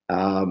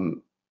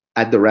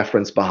at the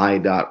reference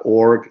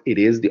Baha'i.org. It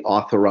is the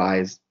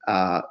authorized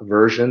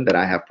version that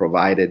I have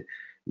provided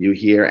you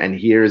here, and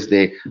here's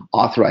the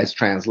authorized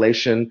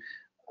translation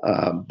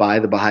by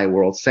the Bahá'í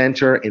World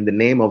Centre. In the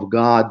name of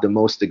God, the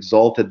most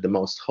exalted, the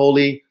most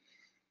holy,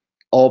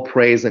 all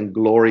praise and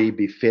glory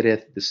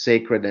befitteth the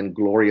sacred and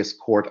glorious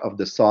court of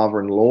the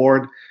sovereign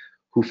Lord,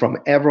 who from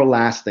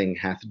everlasting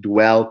hath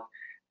dwelt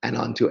and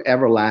unto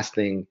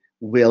everlasting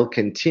will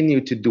continue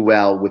to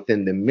dwell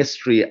within the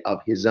mystery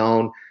of his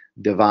own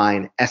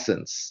divine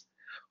essence,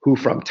 who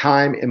from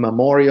time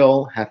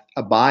immemorial hath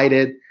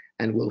abided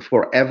and will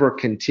forever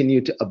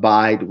continue to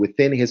abide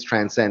within his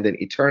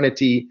transcendent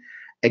eternity,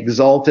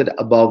 exalted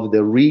above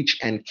the reach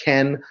and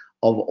ken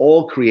of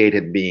all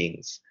created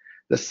beings.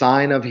 The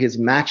sign of his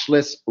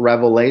matchless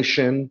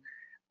revelation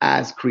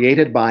as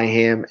created by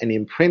him and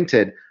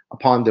imprinted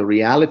upon the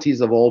realities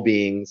of all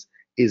beings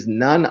is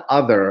none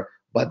other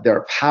but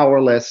their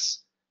powerlessness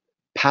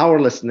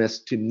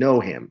to know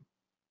him.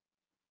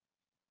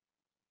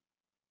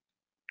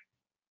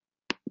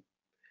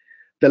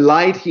 The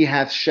light he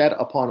hath shed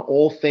upon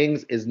all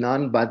things is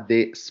none but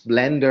the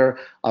splendor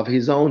of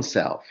his own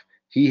self.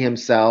 He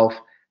himself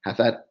hath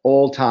at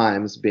all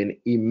times been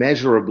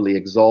immeasurably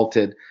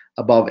exalted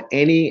above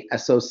any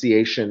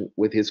association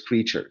with his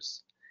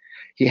creatures.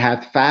 He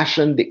hath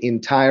fashioned the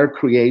entire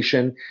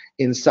creation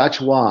in such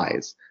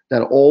wise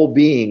that all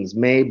beings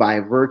may, by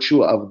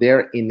virtue of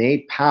their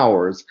innate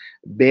powers,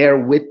 bear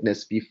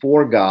witness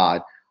before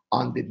God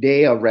on the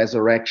day of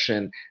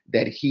resurrection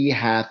that he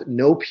hath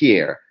no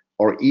peer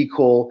or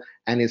equal,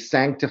 and is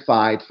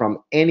sanctified from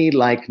any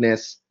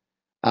likeness,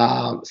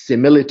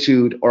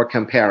 similitude, or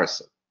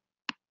comparison.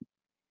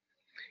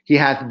 He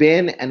hath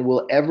been and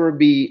will ever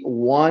be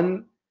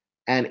one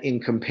and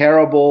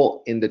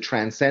incomparable in the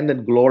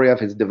transcendent glory of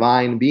his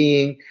divine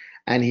being,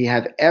 and he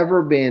hath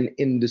ever been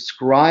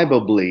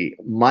indescribably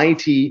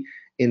mighty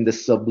in the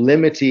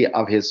sublimity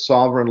of his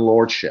sovereign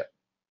lordship.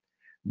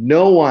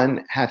 No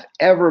one hath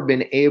ever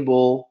been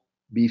able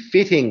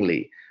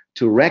befittingly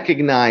to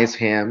recognize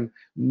him,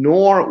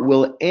 nor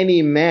will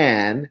any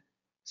man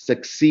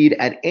succeed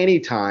at any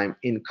time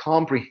in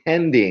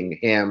comprehending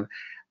him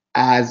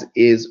as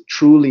is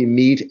truly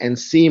meet and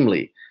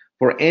seemly.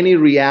 For any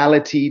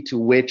reality to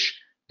which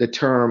the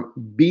term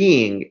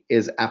being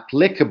is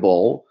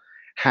applicable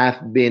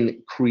hath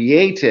been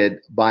created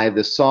by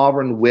the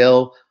sovereign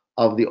will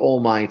of the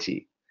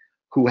Almighty,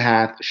 who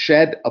hath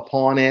shed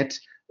upon it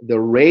the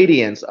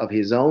radiance of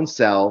his own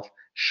self,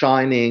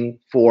 shining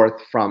forth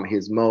from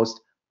his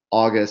most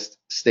august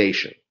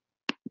station.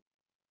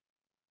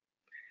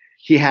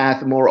 He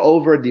hath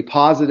moreover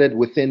deposited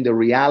within the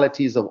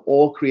realities of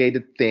all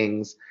created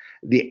things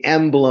the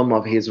emblem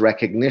of his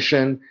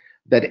recognition,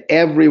 that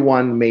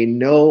everyone may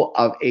know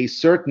of a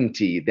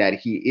certainty that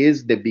he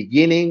is the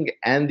beginning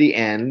and the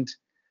end,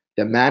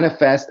 the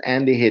manifest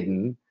and the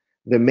hidden,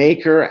 the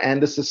maker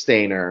and the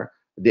sustainer,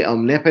 the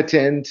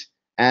omnipotent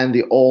and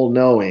the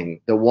all-knowing,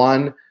 the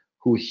one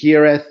who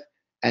heareth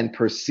and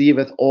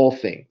perceiveth all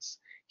things,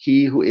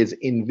 he who is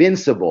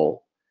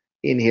invincible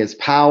in his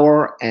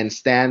power and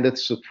standeth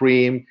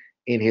supreme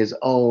in his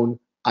own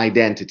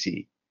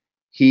identity,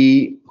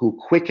 he who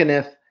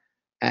quickeneth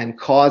and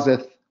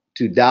causeth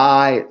to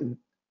die,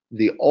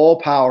 the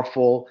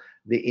all-powerful,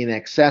 the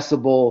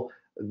inaccessible,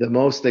 the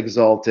most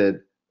exalted,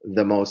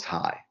 the most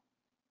high.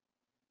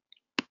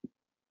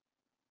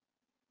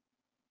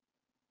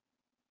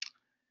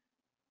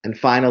 And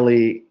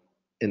finally,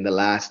 in the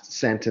last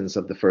sentence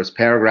of the first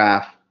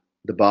paragraph,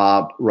 the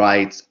Bab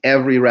writes,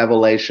 every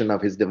revelation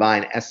of his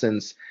divine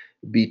essence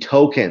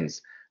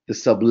betokens the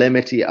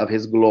sublimity of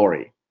his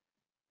glory,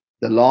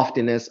 the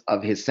loftiness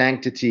of his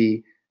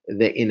sanctity,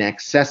 the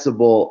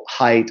inaccessible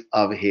height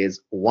of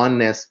his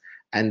oneness,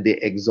 and the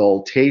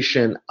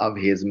exaltation of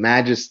his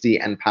majesty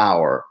and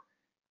power.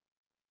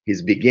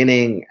 His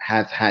beginning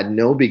hath had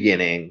no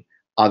beginning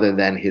other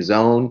than his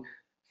own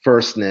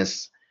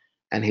firstness,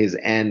 and his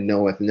end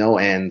knoweth no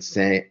end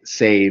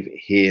save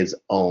his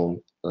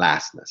own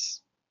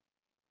lastness.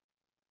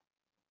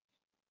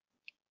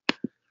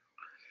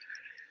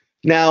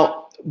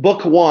 Now,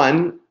 book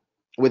one,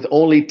 with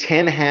only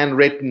 10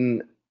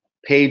 handwritten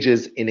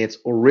pages in its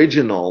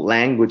original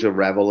language of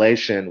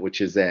revelation,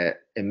 which is a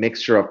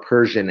mixture of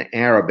Persian and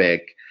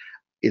Arabic,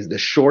 is the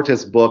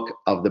shortest book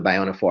of the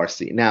Bayán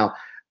Farsi. Now,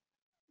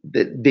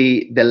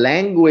 the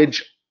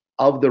language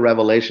of the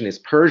revelation is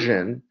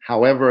Persian.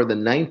 However, the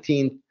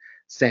 19th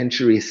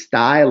century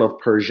style of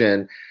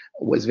Persian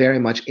was very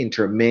much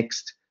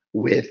intermixed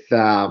with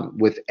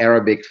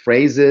Arabic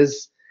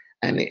phrases,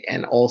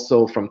 and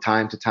also from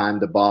time to time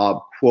the Bab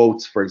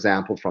quotes, for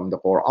example, from the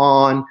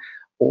Quran,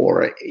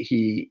 or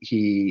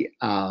he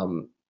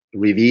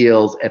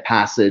reveals a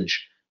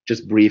passage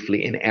just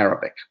briefly in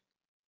Arabic.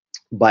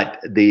 But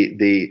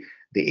the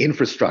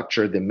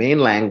infrastructure, the main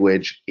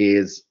language,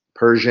 is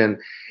Persian.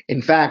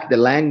 In fact, the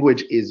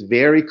language is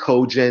very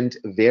cogent,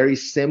 very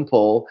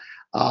simple.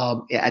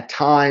 At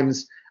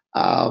times,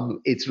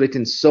 it's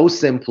written so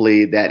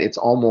simply that it's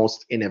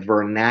almost in a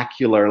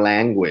vernacular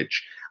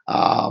language.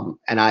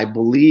 And I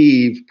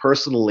believe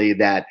personally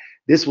that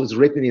this was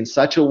written in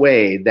such a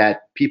way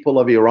that people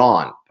of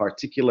Iran,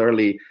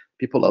 particularly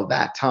people of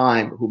that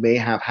time who may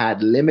have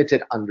had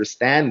limited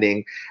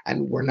understanding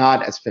and were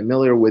not as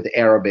familiar with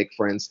Arabic,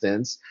 for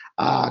instance,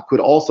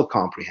 could also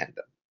comprehend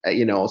them.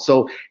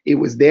 So it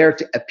was there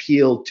to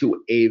appeal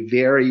to a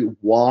very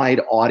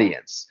wide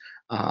audience.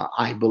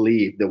 I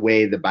believe the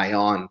way the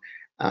Bayán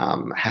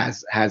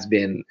has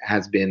been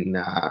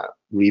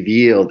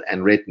revealed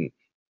and written.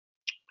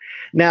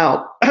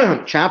 Now,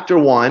 chapter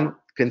 1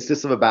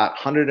 consists of about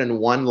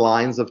 101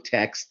 lines of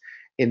text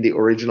in the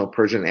original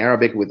Persian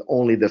Arabic, with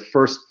only the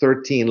first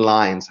 13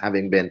 lines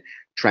having been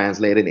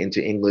translated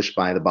into English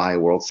by the Bahá'í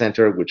World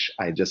Centre, which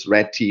I just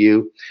read to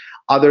you.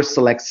 Other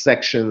select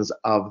sections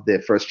of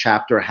the first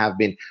chapter have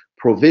been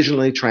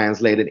provisionally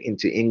translated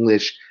into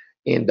English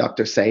in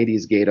Dr.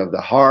 Sa'idi's Gate of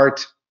the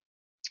Heart.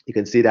 You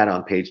can see that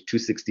on page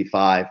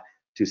 265,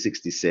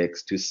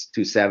 266,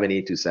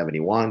 270,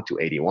 271,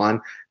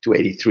 281,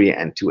 283,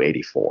 and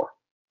 284.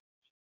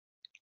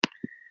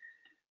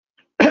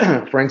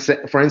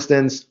 For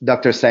instance,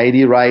 Dr.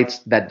 Saidi writes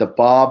that the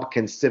Bab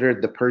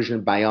considered the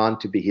Persian Bayán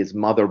to be his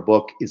mother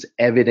book is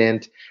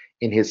evident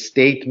in his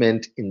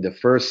statement in the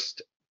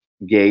first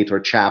gate or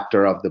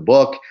chapter of the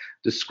book,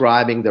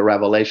 describing the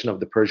revelation of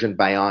the Persian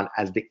Bayán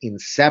as the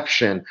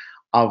inception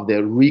of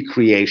the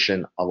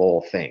recreation of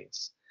all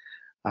things.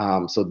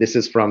 So this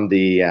is from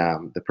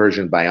the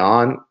Persian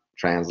Bayán,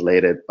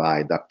 translated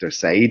by Dr.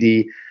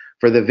 Saidi.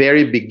 For the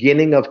very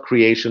beginning of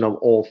creation of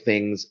all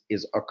things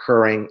is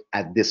occurring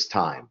at this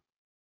time,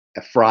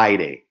 a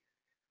Friday,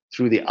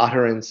 through the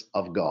utterance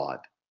of God.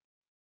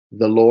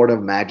 The Lord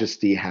of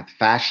Majesty hath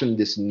fashioned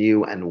this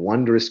new and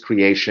wondrous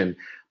creation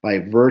by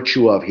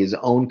virtue of his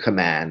own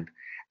command,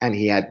 and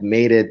he hath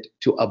made it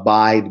to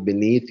abide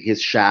beneath his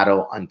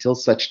shadow until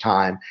such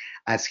time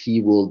as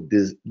he will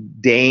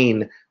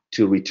deign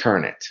to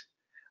return it.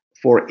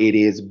 For it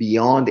is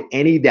beyond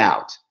any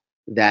doubt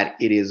that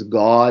it is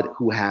God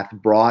who hath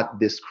brought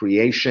this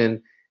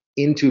creation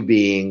into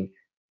being,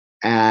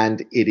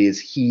 and it is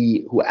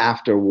he who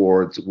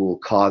afterwards will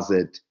cause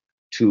it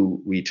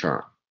to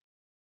return.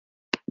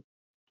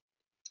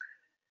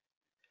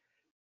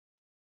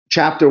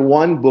 Chapter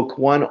 1, Book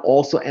 1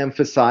 also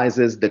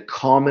emphasizes the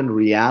common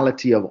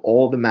reality of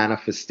all the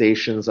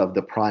manifestations of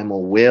the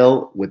primal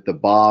will, with the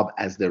Bab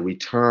as the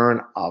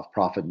return of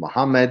Prophet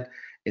Muhammad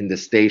in the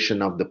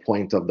station of the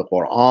point of the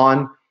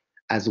Quran,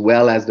 as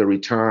well as the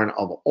return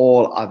of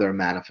all other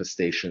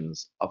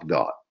manifestations of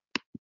God.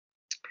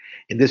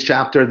 In this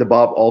chapter, the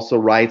Bab also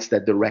writes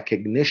that the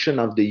recognition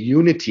of the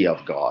unity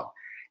of God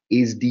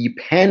is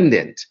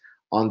dependent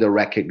on the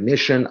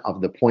recognition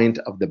of the point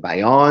of the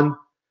Bayán.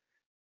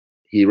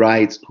 He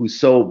writes,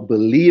 whoso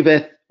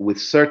believeth with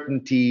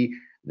certainty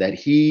that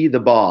he, the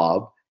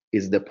Bab,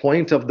 is the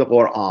point of the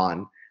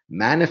Quran,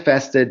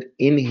 manifested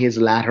in his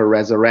latter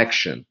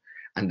resurrection,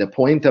 and the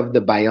point of the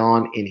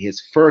Bayán in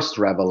his first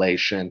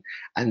revelation,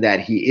 and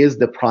that he is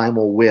the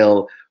primal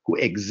will who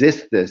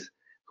existeth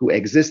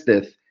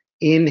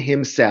in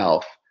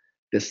himself,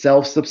 the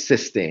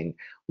self-subsisting,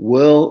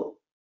 will,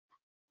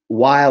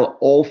 while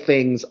all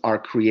things are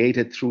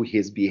created through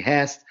his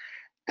behest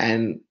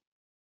and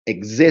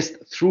exist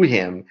through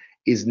him,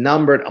 is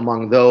numbered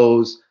among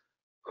those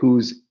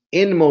whose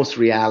inmost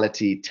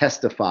reality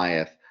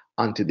testifieth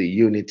unto the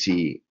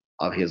unity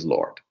of his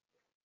Lord.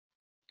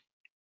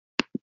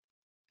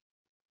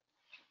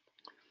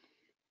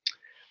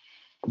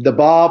 The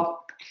Bab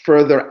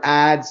further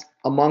adds,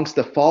 amongst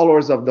the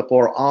followers of the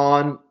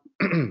Quran,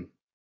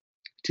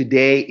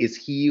 today is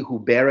he who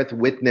beareth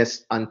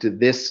witness unto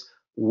this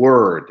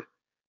word,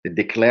 the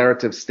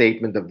declarative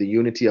statement of the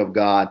unity of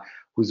God,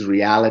 whose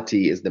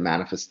reality is the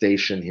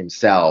manifestation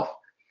himself,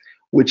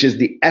 which is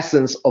the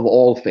essence of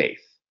all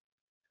faith.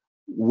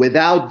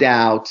 Without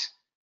doubt,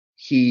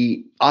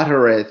 he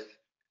uttereth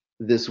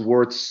this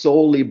word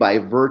solely by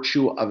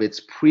virtue of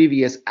its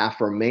previous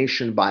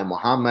affirmation by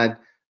Muhammad,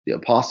 the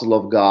apostle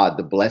of God,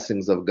 the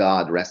blessings of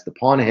God rest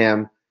upon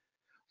him.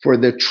 For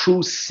the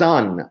true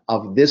sun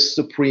of this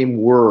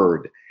supreme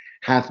word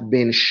hath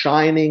been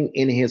shining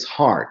in his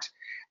heart,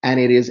 and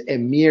it is a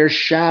mere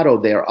shadow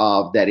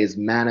thereof that is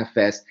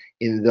manifest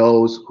in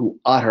those who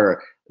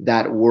utter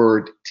that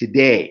word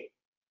today.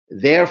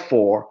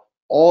 Therefore,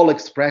 all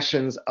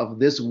expressions of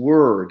this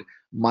word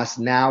must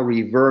now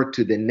revert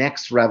to the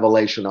next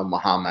revelation of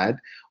Muhammad,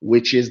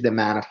 which is the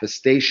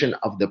manifestation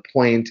of the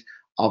point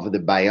of the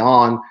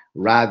Bayán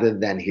rather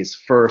than his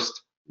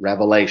first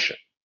revelation.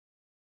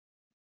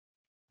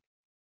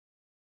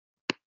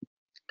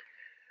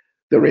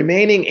 The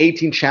remaining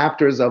 18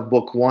 chapters of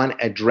Book 1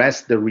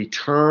 address the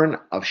return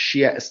of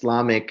Shia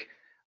Islamic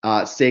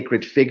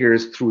sacred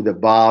figures through the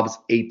Bab's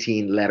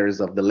 18 letters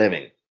of the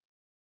living.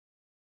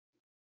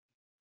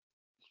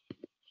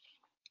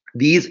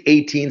 These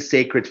 18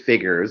 sacred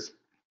figures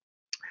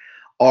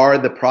are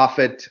the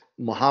Prophet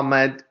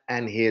Muhammad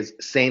and his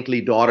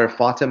saintly daughter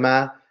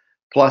Fatima,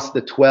 plus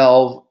the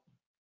 12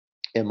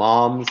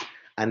 Imams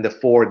and the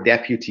 4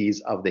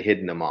 deputies of the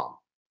hidden Imam.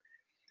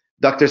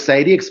 Dr.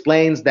 Saidi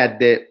explains that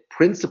the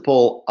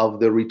principle of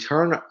the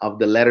return of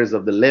the letters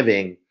of the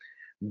living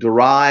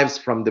derives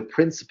from the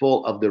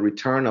principle of the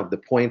return of the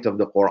point of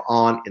the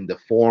Quran in the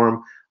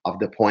form of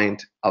the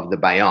point of the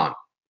Bayán.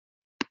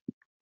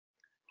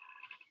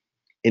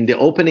 In the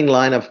opening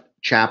line of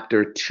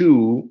chapter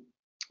 2,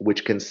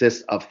 which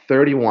consists of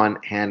 31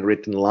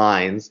 handwritten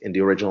lines in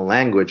the original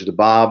language, the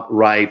Bab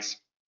writes,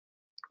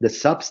 the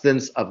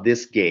substance of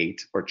this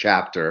gate or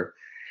chapter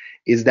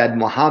is that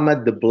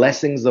Muhammad, the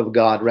blessings of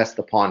God rest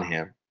upon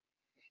him,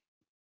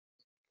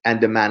 and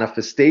the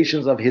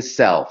manifestations of his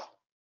self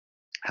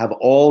have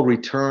all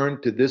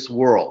returned to this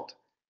world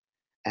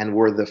and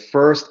were the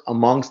first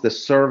amongst the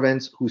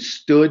servants who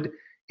stood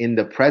in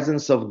the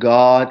presence of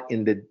God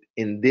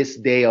in this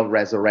day of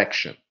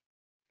resurrection,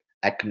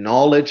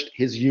 acknowledged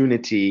his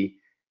unity,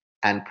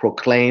 and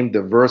proclaimed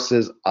the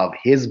verses of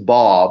his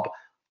Báb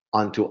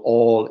unto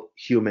all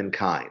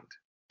humankind.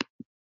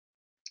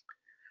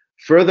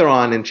 Further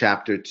on in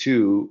chapter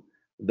 2,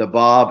 the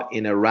Báb,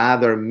 in a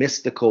rather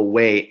mystical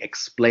way,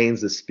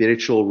 explains the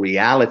spiritual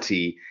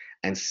reality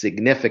and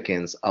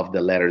significance of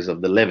the letters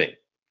of the living.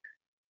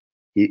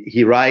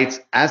 He writes,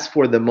 as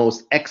for the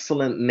most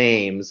excellent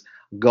names,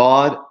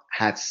 God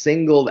had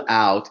singled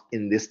out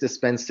in this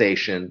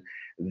dispensation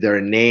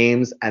their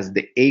names as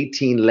the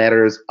 18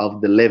 letters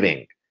of the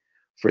living,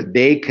 for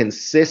they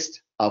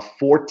consist of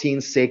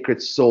 14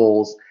 sacred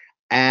souls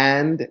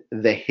and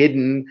the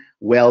hidden,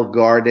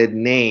 well-guarded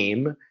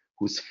name,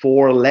 whose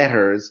 4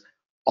 letters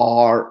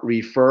are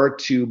referred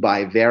to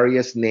by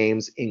various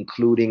names,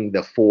 including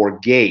the 4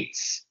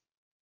 gates.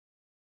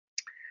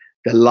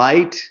 The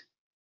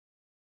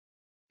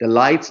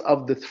lights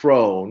of the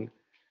throne,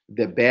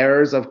 the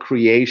bearers of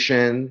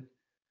creation,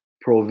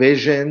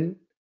 provision,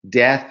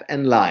 death,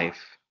 and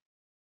life.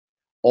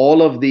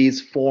 All of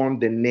these form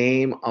the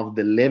name of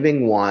the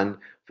living one,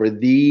 for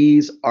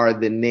these are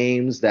the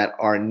names that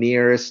are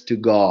nearest to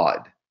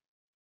God.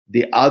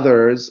 The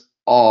others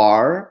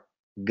are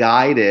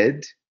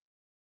guided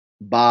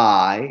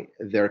by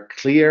their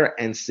clear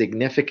and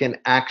significant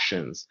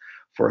actions,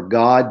 for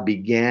God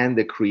began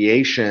the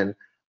creation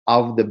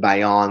of the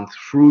Bayán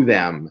through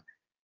them,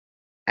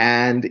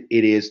 and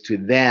it is to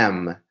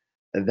them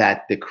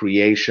that the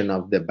creation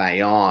of the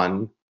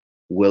Bayán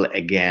will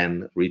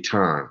again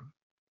return.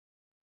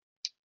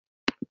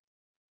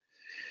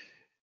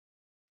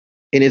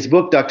 In his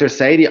book, Dr.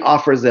 Saidi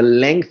offers a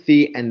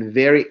lengthy and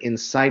very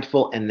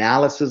insightful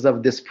analysis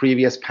of this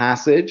previous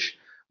passage,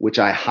 which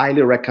I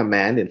highly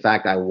recommend. In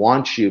fact, I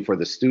want you, for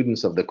the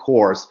students of the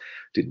course,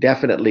 to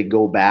definitely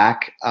go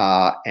back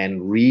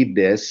and read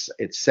this.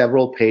 It's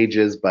several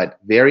pages, but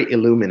very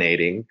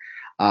illuminating.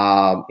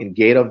 In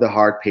Gate of the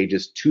Heart,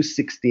 pages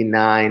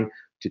 269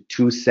 to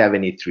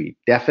 273.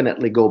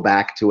 Definitely go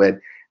back to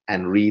it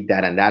and read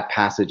that, and that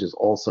passage is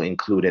also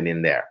included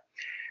in there.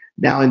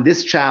 Now, in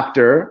this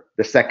chapter,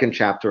 the second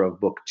chapter of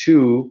Book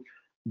 2,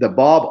 the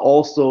Báb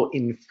also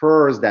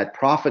infers that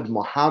Prophet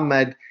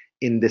Muhammad,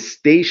 in the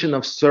station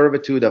of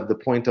servitude of the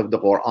point of the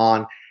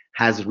Quran,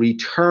 has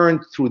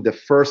returned through the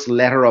first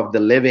letter of the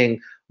living,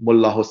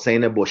 Mullah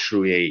Hussein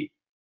Bushruyei,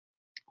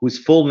 whose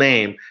full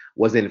name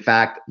was in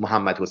fact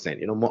Muhammad Hussein.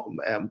 You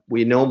know,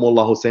 we know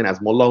Mullah Hussein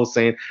as Mullah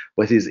Hussein,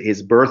 but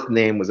his birth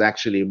name was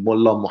actually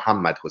Mullah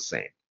Muhammad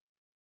Hussein.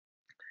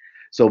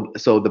 So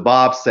the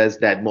Báb says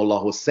that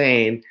Mullah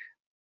Hussein,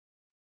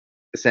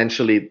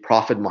 essentially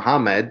Prophet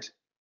Muhammad,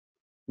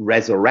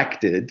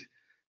 resurrected,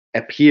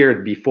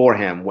 appeared before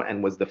him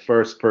and was the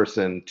first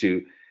person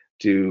to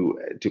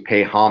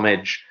pay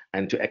homage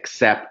and to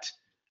accept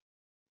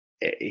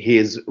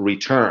his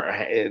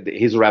return,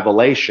 his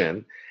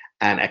revelation,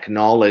 and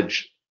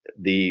acknowledge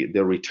the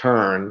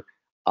return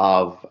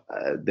of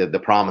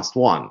the promised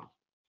one.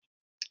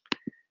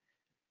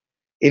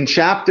 In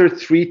chapter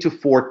 3 to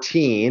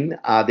 14,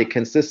 they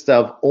consist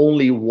of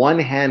only one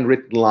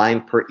handwritten line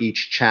per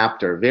each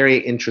chapter. Very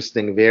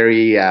interesting,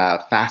 very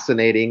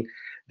fascinating.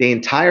 The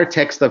entire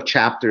text of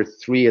chapter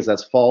 3 is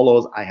as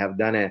follows. I have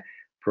done a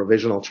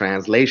provisional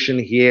translation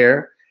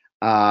here.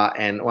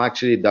 And well,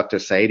 actually, Dr.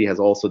 Saidi has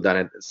also done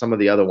it. Some of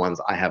the other ones,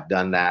 I have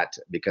done that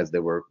because they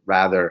were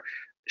rather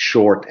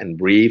short and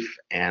brief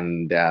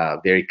and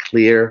very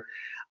clear.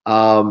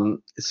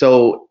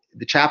 So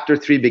the chapter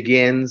 3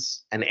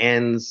 begins and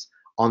ends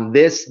on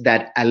this,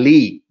 that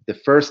Ali, the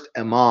first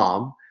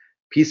Imam,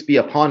 peace be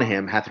upon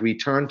him, hath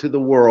returned to the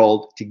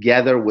world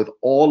together with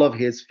all of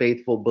his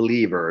faithful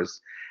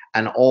believers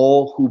and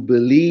all who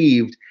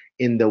believed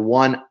in the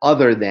one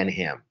other than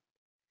him.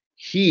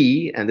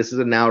 He, and this is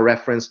a now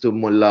reference to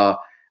Mullah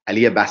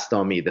Ali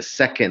Bastami, the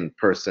second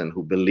person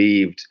who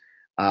believed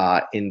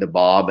in the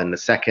Báb and the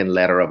second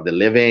letter of the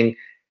living,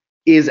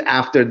 is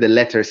after the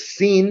letter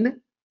Sin,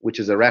 which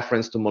is a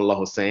reference to Mullah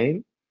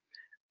Hussein,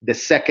 the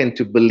second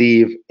to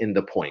believe in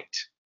the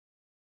point.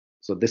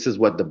 So this is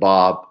what the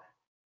Báb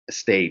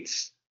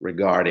states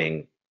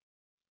regarding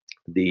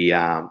the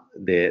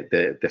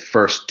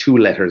first 2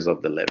 letters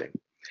of the living.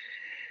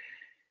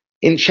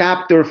 In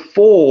chapter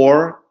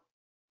 4,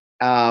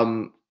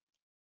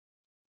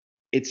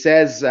 it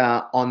says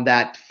on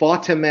that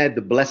Fatima,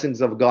 the blessings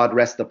of God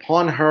rest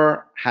upon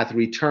her, hath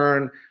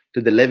returned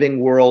to the living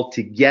world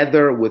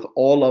together with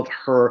all of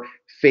her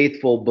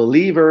faithful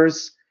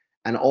believers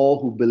and all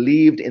who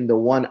believed in the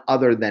one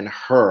other than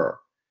her.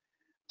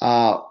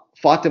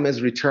 Fatima's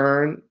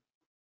return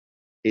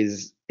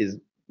is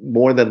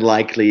more than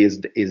likely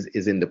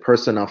is in the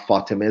person of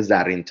Fatima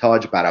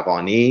Zarintaj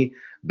Barabani,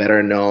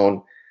 better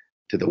known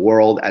to the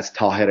world as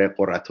Tahir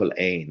Qurratul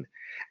Ain.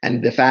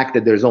 And the fact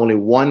that there's only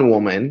one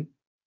woman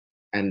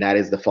and that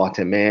is the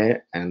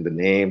Fatimeh, and the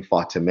name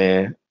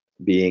Fatimeh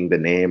being the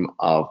name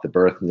of the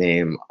birth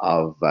name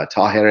of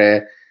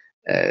Tahireh.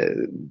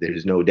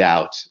 There's no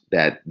doubt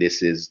that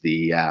this is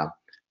the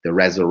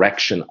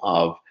resurrection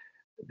of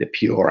the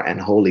pure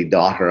and holy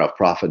daughter of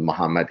Prophet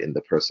Muhammad in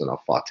the person of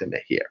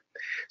Fatimeh here.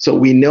 So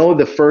we know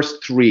the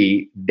first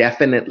three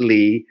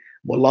definitely: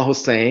 Mullah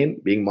Hussein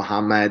being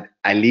Muhammad,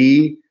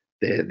 Ali,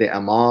 the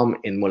Imam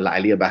in Mullah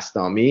Ali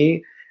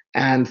Bastami,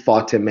 and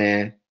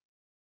Fatimeh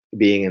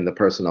being in the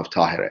person of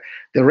Tahireh.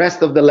 The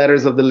rest of the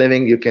letters of the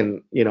living, you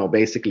can,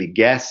 basically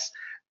guess.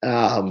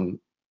 You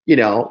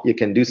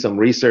can do some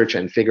research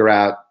and figure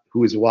out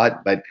who is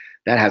what, but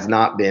that has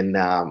not been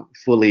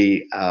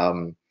fully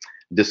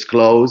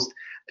disclosed.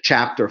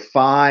 Chapter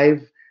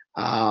 5,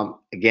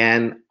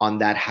 again, on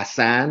that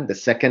Hassan, the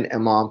second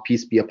Imam,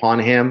 peace be upon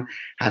him,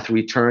 hath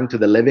returned to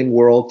the living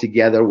world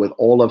together with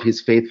all of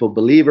his faithful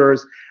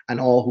believers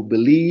and all who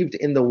believed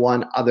in the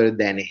one other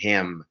than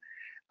him.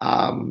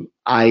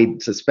 I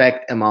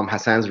suspect Imam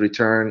Hassan's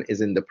return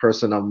is in the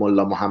person of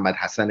Mullah Muhammad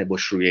Hassan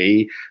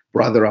Bushri'i,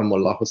 brother of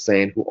Mullah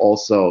Hussein, who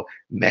also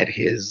met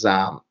his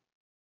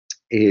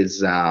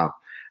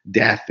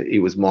death. He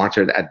was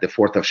martyred at the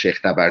fort of Sheikh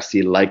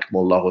Tabarsi, like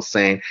Mullah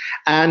Hussein.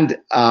 And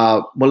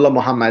Mullah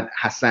Muhammad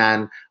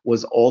Hassan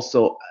was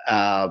also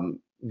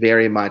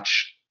very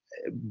much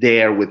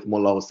there with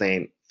Mullah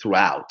Hussein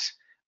throughout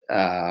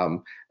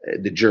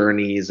the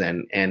journeys,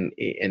 and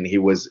he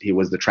was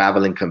the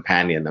traveling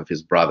companion of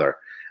his brother,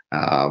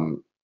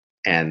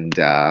 and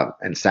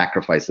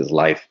sacrificed his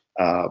life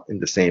in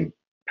the same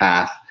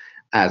path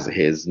as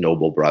his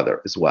noble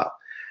brother as well.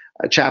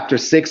 Chapter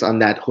 6, on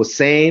that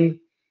Hussein,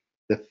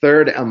 the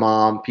third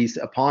Imam, peace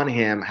upon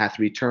him, hath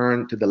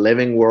returned to the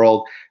living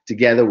world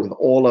together with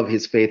all of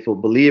his faithful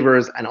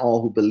believers and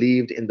all who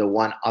believed in the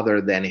one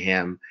other than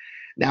him.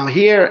 Now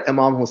here,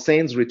 Imam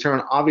Hussein's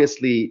return,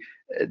 obviously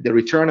the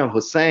return of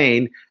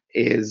Hussein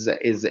is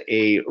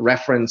a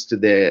reference to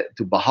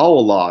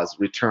Baha'u'llah's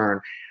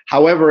return.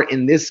 However,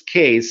 in this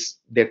case,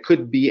 there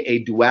could be a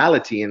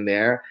duality in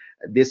there.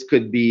 This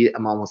could be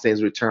Imam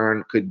Hussein's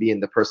return, could be in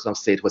the person of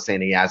Sayyid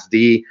Hussein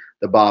Yazdi,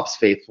 the Bab's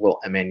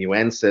faithful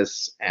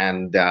amanuensis,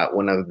 and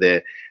one of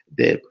the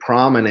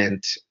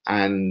prominent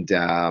and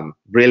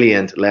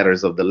brilliant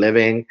letters of the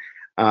living.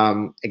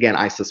 Again,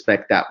 I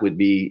suspect that would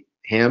be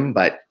him,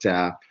 but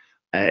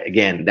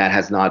again, that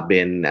has not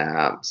been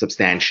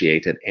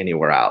substantiated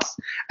anywhere else.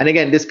 And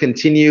again, this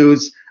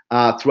continues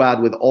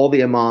throughout with all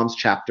the Imams.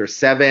 Chapter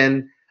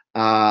 7,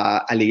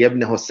 Ali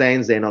ibn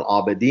Hussein Zain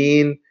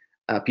al-Abidin,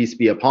 peace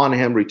be upon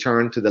him,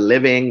 returned to the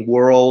living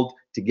world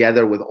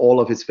together with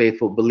all of his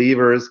faithful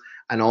believers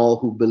and all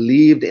who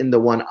believed in the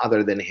one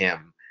other than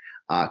him.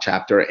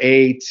 Chapter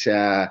 8,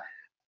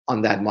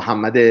 on that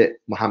Muhammad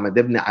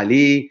ibn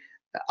Ali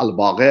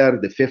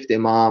al-Baqir, the fifth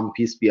Imam,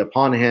 peace be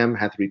upon him,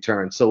 hath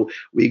returned. So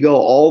we go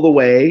all the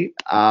way,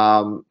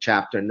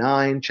 chapter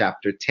 9,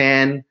 chapter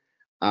 10,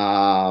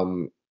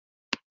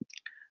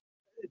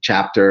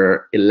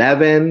 chapter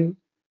 11,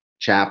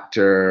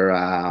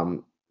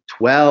 chapter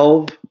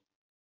 12,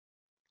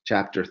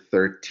 chapter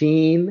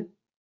 13,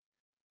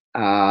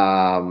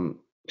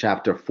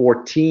 chapter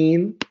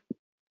 14,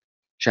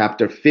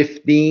 chapter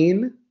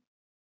 15.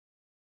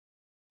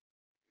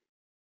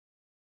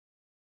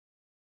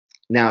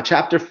 Now,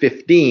 chapter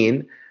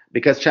 15,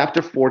 because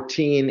chapter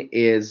 14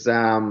 is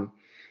the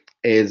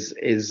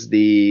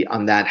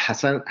on that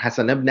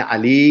Hassan ibn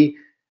Ali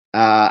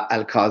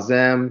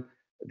al-Kazim,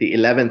 the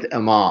 11th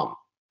Imam,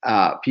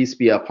 peace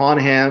be upon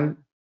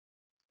him,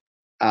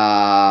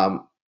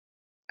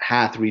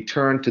 hath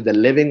returned to the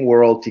living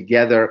world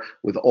together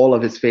with all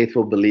of his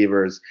faithful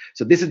believers.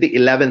 So this is the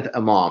 11th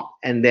Imam.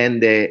 And then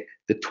the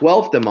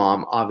 12th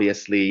Imam,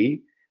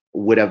 obviously,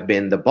 would have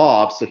been the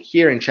Bab. So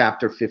here in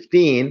chapter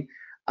 15,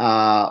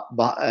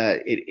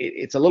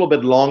 it's a little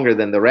bit longer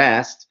than the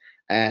rest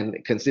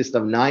and consists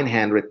of 9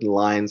 handwritten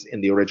lines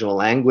in the original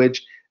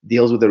language,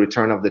 deals with the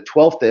return of the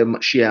 12th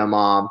Shia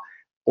Imam,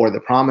 or the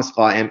promised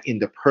Qa'im, in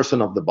the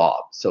person of the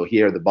Bab. So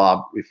here the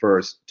Bab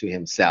refers to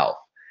himself.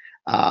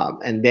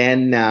 And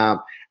then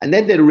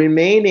the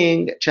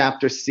remaining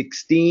chapter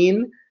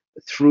 16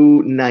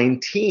 through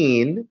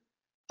 19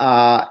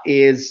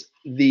 is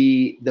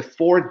the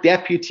 4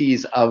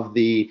 deputies of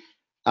the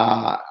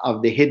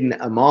hidden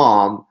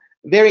Imam.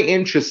 Very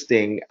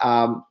interesting.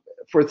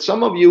 For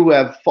some of you who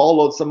have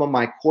followed some of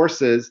my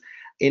courses,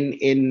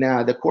 in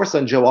the course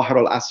on Jawahir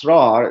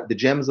al-Asrar, the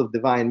Gems of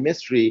Divine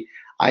Mystery,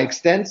 I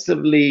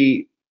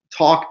extensively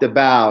talked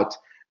about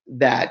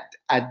that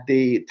at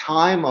the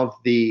time of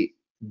the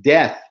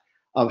death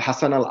of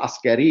Hassan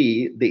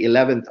al-Askari, the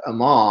 11th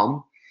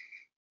Imam,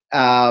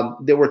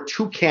 there were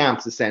 2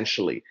 camps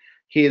essentially.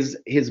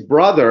 His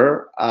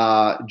brother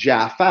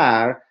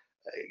Ja'far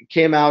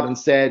came out and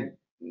said,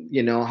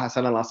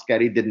 Hassan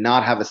al-Askari did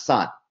not have a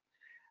son.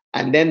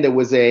 And then there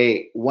was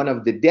one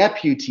of the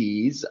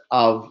deputies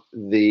of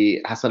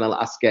the Hassan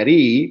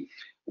al-Askari,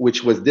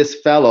 which was this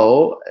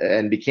fellow,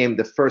 and became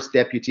the first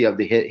deputy of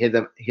the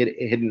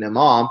hidden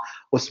Imam,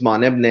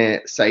 Usman ibn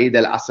Sa'id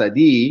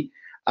al-Asadi.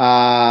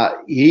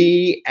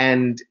 He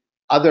and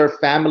other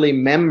family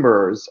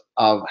members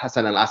of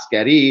Hasan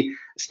al-Askari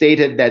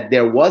stated that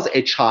there was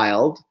a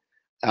child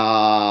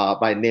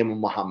by the name of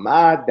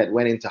Muhammad that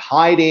went into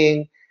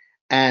hiding,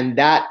 and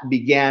that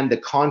began the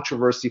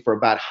controversy for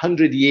about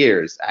 100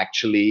 years,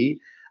 actually,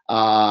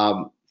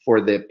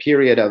 for the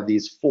period of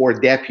these 4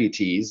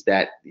 deputies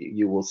that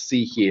you will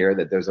see here,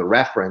 that there's a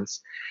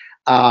reference,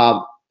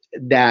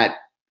 that,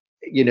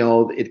 you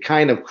know, it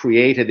kind of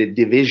created a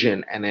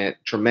division and a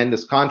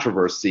tremendous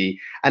controversy.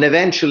 And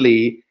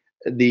eventually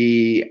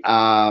the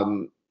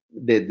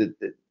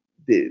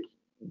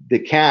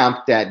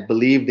camp that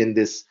believed in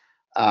this,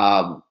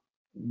 the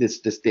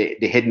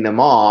hidden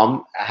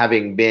Imam,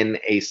 having been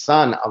a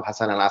son of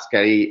Hasan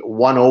al-Askari,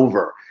 won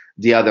over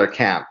the other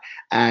camp.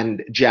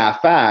 And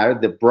Ja'far,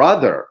 the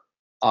brother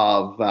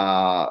of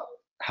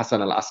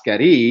Hasan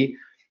al-Askari,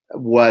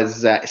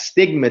 was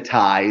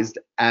stigmatized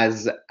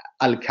as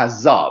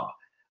al-Kazzab,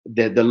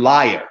 the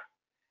liar.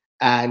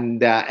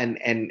 And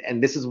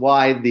this is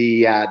why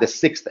the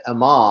 6th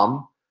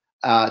Imam,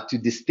 to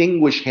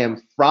distinguish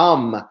him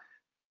from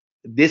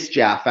this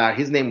Ja'far,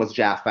 his name was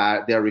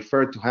Ja'far, they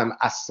referred to him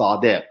as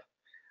Sadiq,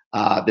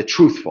 the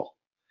truthful.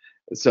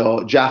 So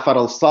Ja'far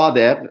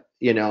al-Sadiq,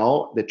 you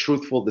know, the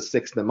truthful, the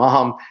 6th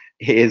Imam,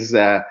 is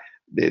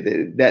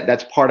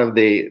that's part of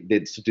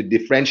to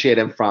differentiate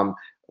him from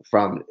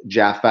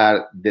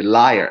Ja'far the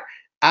liar.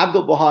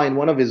 Abdu'l-Bahá in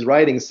one of his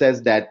writings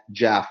says that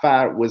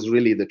Ja'far was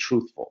really the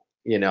truthful,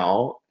 you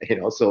know,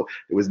 so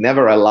it was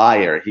never a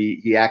liar.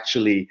 He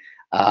actually,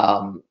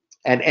 and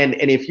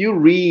if you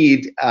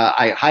read,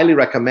 I highly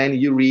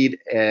recommend you read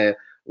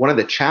one of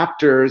the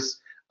chapters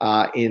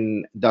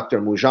in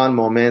Dr. Mujan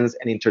Momin's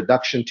An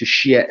Introduction to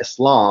Shia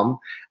Islam,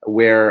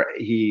 where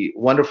he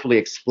wonderfully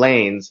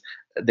explains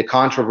the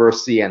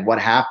controversy and what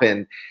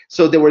happened.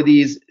 So there were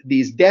these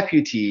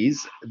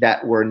deputies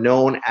that were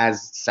known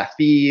as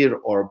Safir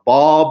or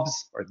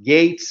Babs or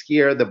Gates.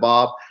 Here the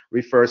Bab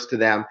refers to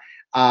them,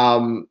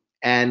 and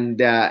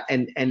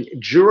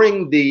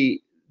during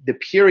the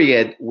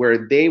period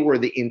where they were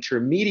the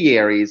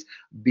intermediaries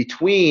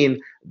between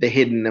the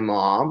hidden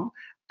Imam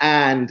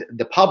and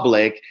the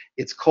public,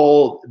 it's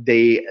called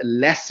the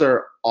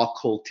lesser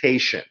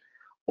occultation,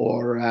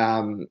 or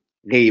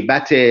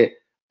Ghaibate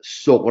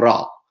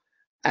Sughra.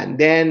 And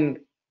then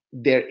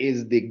there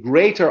is the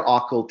greater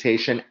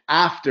occultation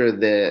after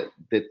the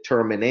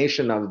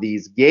termination of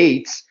these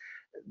gates.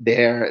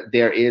 There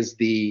is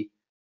the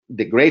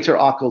greater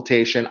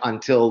occultation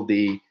until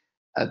the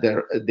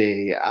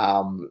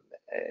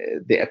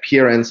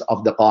appearance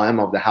of the Qa'im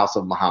of the House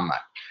of Muhammad.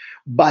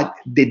 But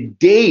the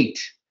date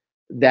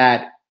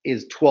that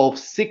is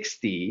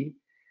 1260,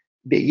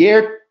 the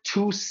year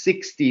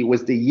 260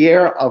 was the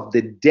year of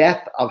the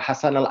death of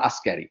Hasan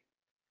al-Askari.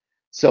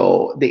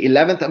 So the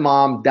 11th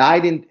Imam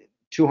died in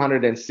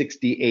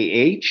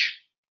 260 AH,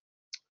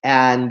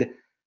 and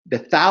the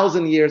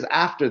 1,000 years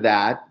after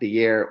that, the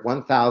year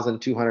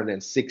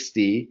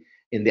 1260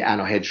 in the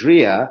Anno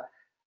Hijriya,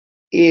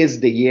 is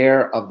the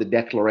year of the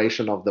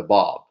declaration of the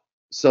Bab.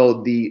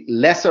 So the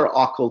lesser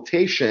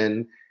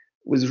occultation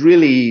was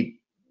really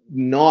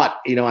not,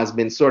 has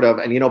been sort of,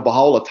 and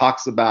Baha'u'lláh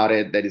talks about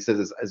it, that he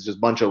says it's just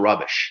a bunch of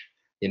rubbish,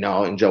 in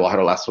Jawahir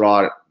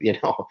al-Asrar,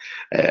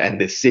 and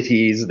the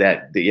cities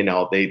that,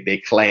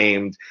 they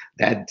claimed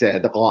that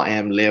the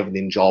Qa'im lived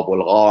in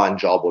Jawahir and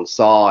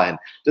Jawahir and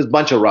just a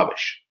bunch of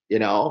rubbish,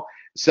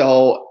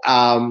 So,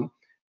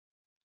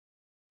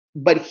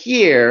 but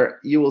here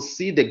you will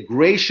see the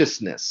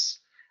graciousness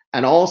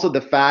and also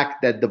the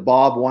fact that the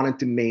Bab wanted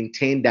to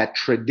maintain that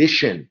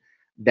tradition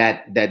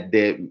that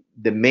the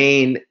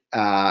main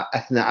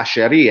Athna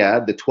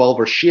Ashariya, the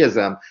 12er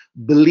Shi'ism,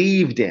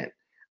 believed in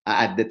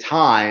at the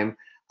time.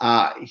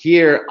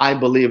 Here, I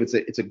believe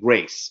it's a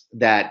grace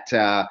that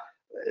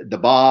the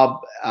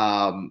Bab,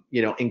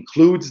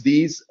 includes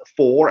these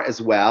 4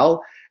 as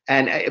well.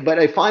 But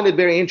I find it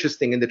very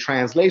interesting in the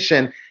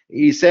translation.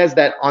 He says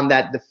that on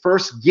that the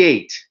first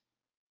gate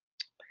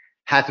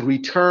hath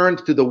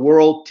returned to the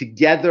world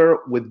together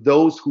with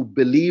those who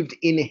believed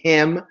in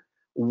him,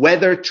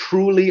 whether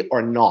truly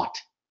or not.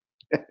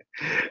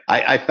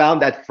 I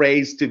found that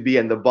phrase to be,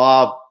 and the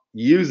Bab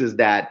uses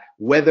that,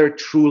 whether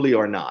truly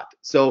or not.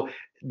 So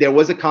there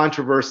was a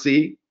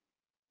controversy,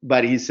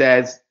 but he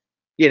says,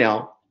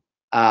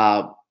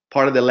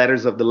 part of the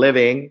letters of the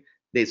living,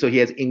 so he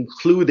has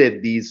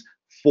included these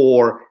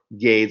 4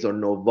 gates, or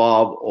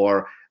Novab,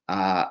 or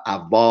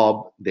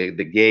Avab, the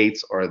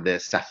gates, or the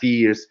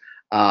Safirs,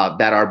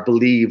 that are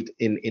believed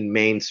in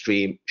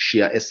mainstream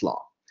Shia Islam.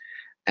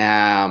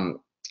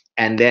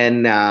 And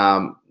then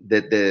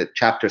the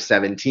chapter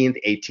 17th,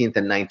 18th,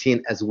 and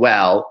 19th as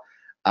well,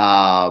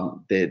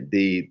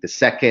 the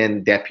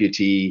second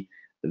deputy,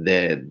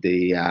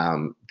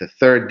 the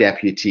third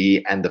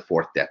deputy, and the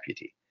 4th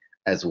deputy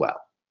as well.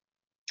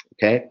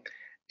 Okay,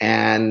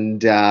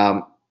 and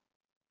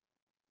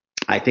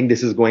I think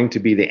this is going to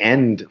be the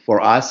end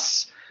for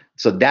us.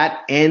 So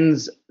that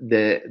ends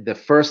the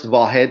first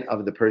Váḥid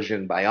of the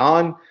Persian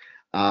Bayán.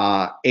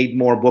 8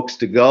 more books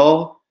to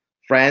go.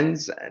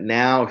 friends,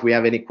 now if we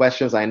have any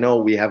questions, I know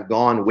we have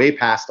gone way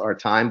past our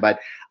time, but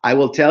I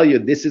will tell you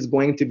this is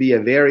going to be a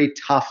very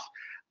tough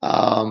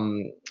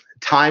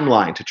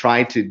timeline to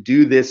try to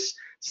do this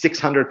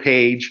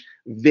 600-page,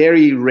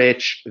 very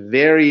rich,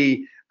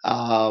 very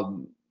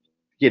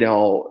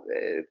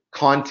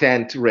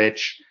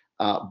content-rich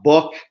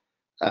book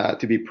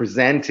to be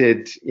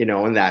presented,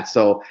 in that.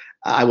 So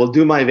I will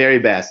do my very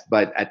best,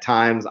 but at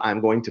times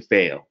I'm going to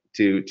fail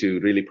to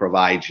really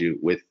provide you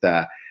with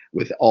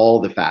all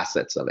the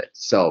facets of it.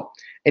 So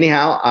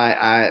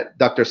anyhow,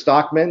 Dr.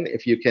 Stockman,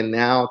 if you can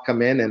now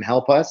come in and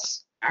help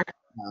us.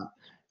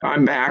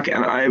 I'm back,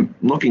 and I'm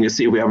looking to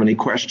see if we have any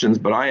questions,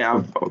 but I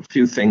have a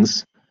few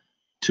things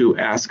to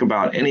ask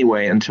about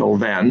anyway until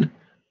then.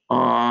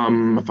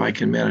 If I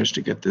can manage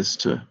to get this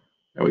to,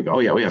 there we go. Oh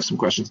yeah, we have some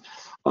questions.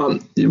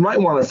 You might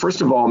want to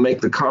first of all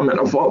make the comment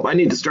of, well, I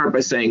need to start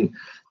by saying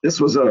this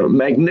was a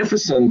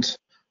magnificent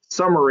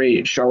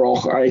summary,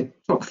 Shahrokh. I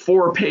took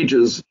 4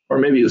 pages, or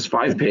maybe it was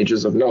 5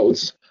 pages of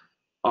notes,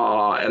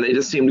 and they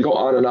just seem to go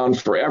on and on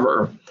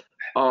forever.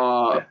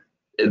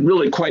 It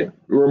really quite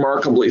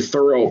remarkably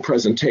thorough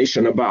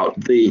presentation about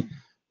the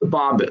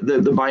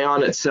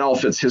Bayán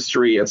itself, its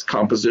history, its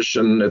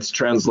composition, its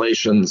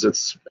translations,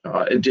 its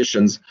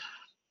editions,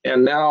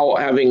 and now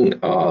having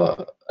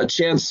a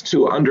chance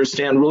to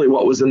understand really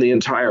what was in the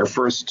entire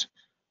first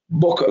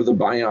book of the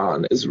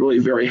Bayán is really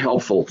very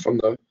helpful, from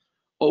the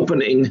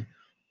opening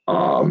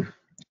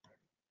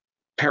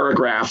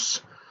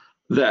paragraphs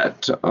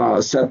that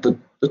set the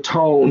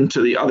tone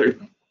to the other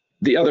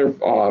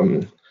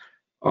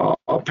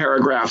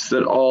paragraphs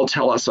that all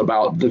tell us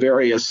about the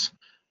various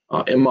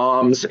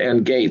imams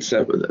and gates.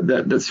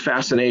 That's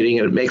fascinating,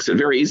 and it makes it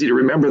very easy to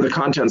remember the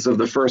contents of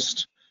the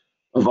first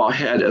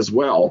Váḥid as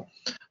well.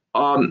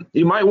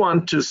 You might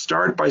want to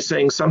start by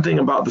saying something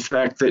about the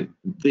fact that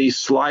the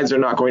slides are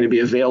not going to be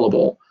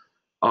available,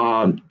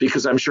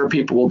 because I'm sure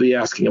people will be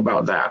asking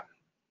about that.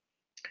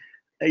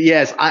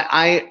 Yes,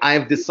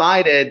 I've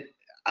decided,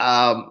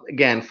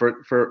 again,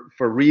 for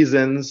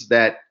reasons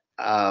that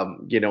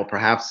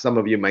perhaps some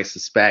of you might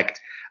suspect,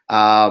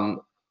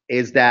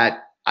 is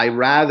that I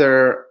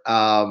rather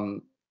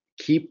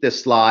keep the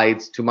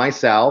slides to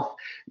myself.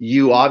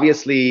 You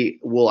obviously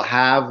will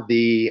have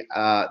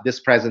this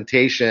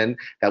presentation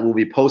that will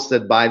be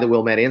posted by the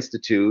Wilmette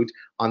Institute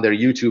on their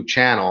YouTube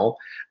channel.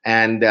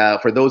 And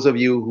for those of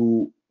you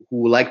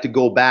who like to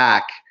go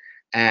back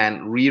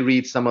and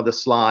reread some of the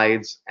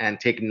slides and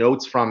take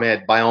notes from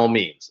it, by all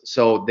means.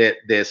 So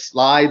the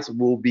slides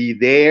will be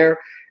there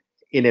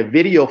in a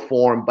video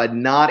form, but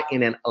not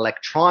in an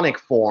electronic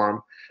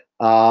form,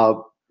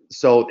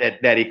 so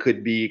that it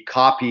could be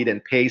copied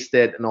and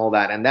pasted and all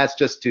that. And that's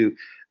just to,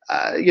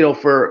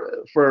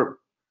 for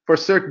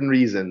certain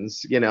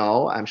reasons,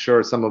 I'm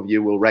sure some of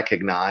you will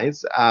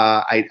recognize.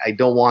 I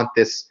don't want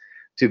this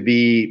to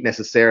be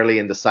necessarily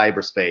in the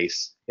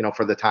cyberspace,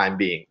 for the time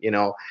being.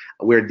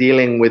 We're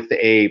dealing with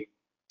a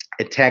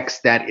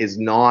text that is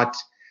not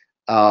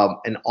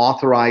an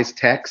authorized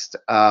text,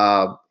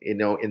 in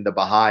the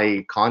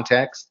Baha'i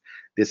context.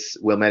 This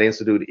Wilmette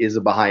Institute is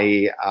a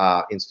Baha'i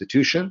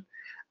institution.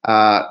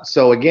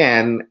 So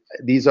again,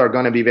 these are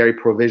going to be very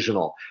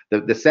provisional.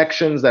 The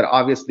sections that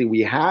obviously we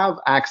have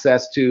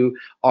access to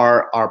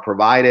are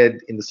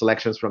provided in the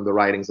selections from the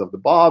writings of the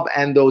Báb,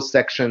 and those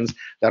sections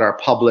that are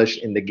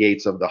published in the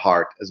Gates of the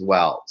Heart as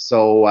well.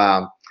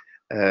 So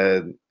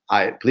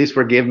please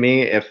forgive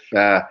me if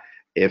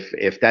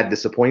that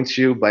disappoints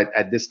you, but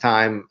at this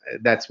time,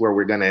 that's where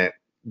we're going to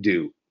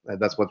do.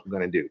 That's what we're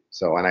going to do.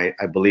 So, and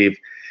I believe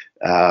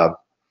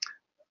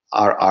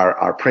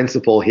our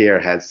principal here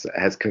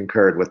has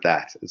concurred with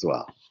that as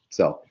well.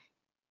 So,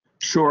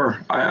 sure,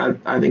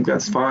 I think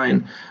that's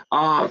fine.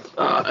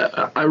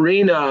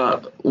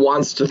 Irina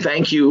wants to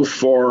thank you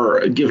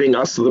for giving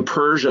us the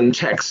Persian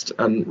text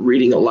and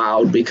reading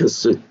aloud,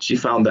 because she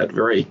found that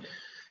very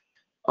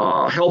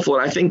helpful.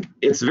 And I think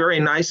it's very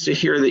nice to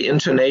hear the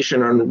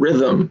intonation and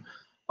rhythm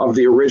of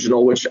the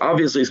original, which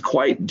obviously is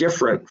quite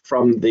different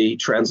from the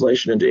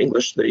translation into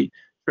English. The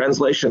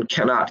translation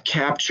cannot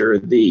capture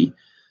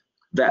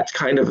that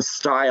kind of a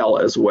style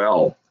as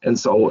well, and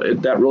so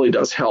that really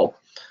does help.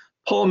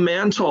 Paul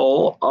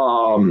Mantle,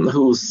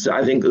 who's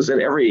I think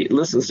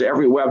listens to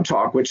every web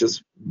talk, which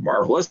is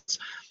marvelous,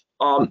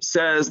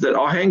 says that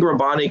Ahang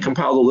Rabbani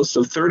compiled a list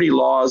of 30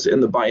 laws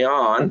in the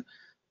Bayán,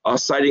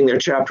 citing their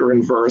chapter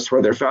and verse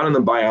where they're found in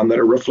the Bayán that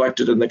are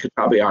reflected in the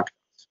Kitab-i-Aqdas.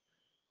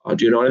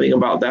 Do you know anything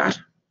about that?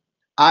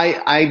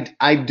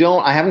 I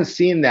don't. I haven't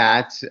seen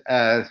that.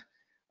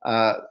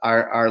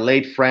 Our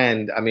late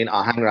friend,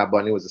 Ahang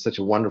Rabbani, was such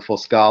a wonderful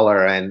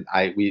scholar, and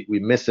we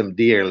miss him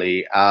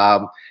dearly.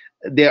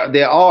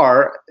 There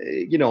are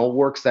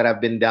works that have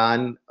been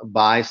done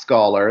by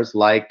scholars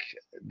like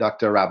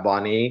Dr.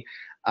 Rabbani.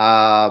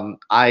 I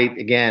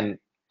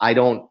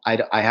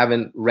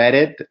haven't read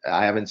it.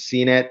 I haven't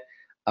seen it.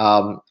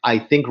 I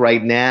think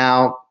right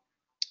now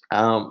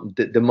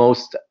the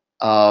most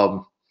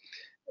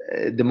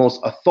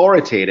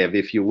authoritative,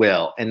 if you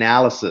will,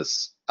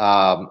 analysis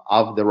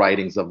of the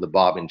writings of the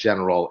Bab in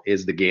general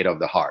is the gate of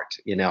the heart,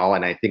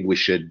 and I think we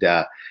should,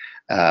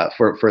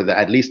 for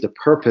at least the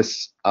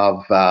purpose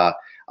of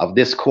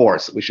this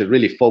course, we should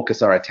really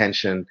focus our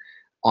attention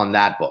on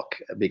that book,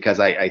 because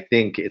I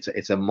think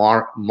it's a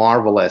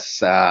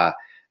marvelous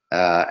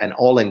and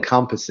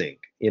all-encompassing,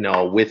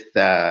 with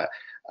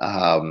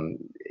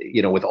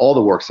with all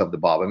the works of the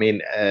Bab. I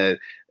mean,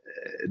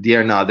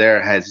 Dear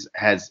Nader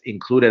has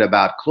included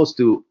about close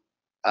to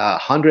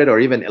 100 or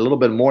even a little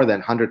bit more than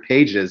 100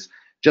 pages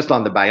just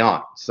on the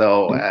Bayan.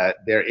 So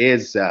there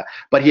is,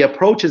 but he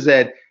approaches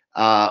it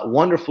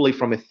wonderfully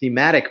from a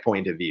thematic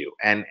point of view,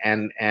 and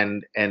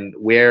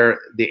where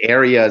the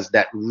areas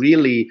that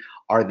really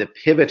are the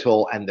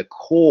pivotal and the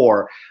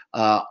core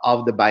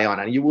of the Bayan.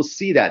 And you will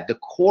see that the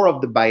core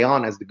of the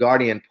Bayan, as the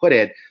Guardian put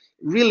it,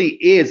 really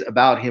is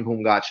about him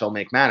whom God shall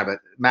make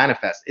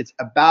manifest. It's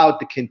about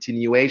the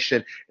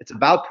continuation. It's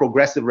about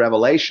progressive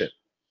revelation.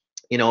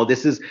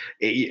 This is,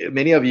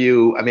 many of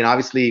you, I mean,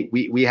 obviously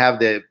we have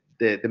the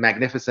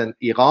magnificent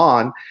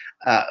Iran,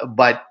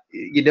 but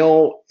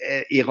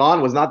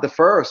Iran was not the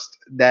first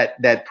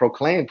that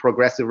proclaimed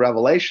progressive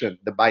revelation.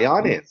 The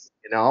Bayan is,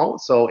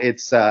 so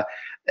it's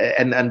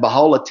and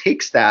Baha'u'lláh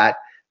takes that,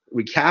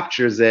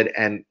 recaptures it,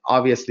 and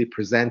obviously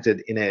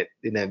presented in a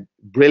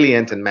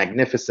brilliant and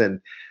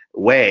magnificent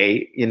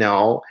way,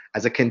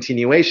 as a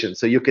continuation.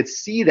 So you could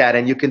see that,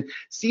 and you can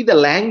see the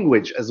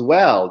language as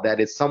well, that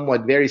is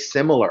somewhat very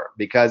similar,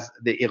 because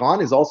the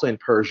Iran is also in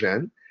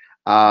Persian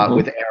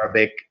with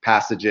Arabic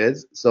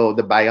passages. So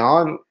the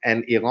Bayan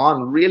and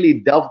Iran really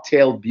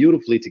dovetail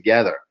beautifully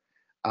together.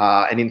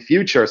 And in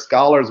future,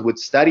 scholars would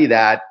study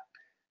that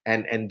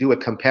and do a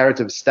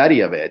comparative study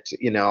of it,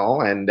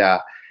 and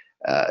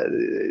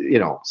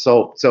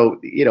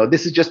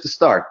this is just the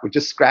start. We're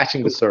just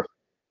scratching the surface.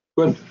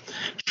 Good.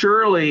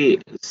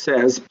 Shirley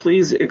says,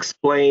 please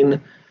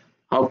explain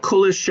how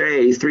Kulli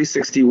Shay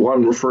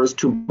 361 refers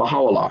to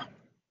Baha'u'lláh.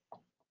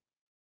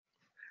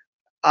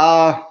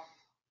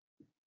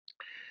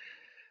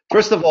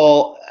 First of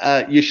all,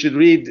 you should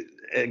read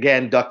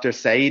again Dr.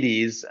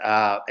 Sa'idi's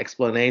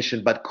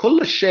explanation, but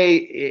Kulli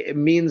Shay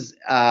means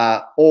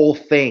all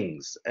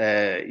things,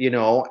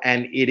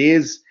 and it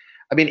is,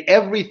 I mean,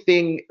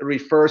 everything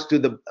refers to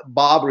the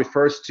Bab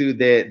refers to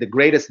the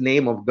greatest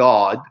name of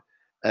God,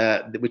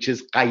 which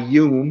is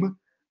Qayyum,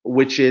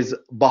 which is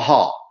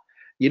Baha.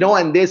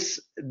 And this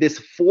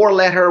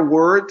four-letter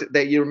word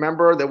that you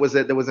remember, there was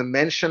a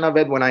mention of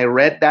it when I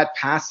read that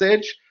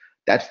passage.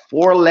 That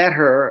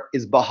four-letter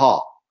is Baha.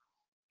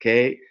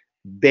 Okay,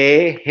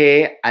 Be,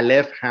 He,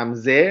 Aleph,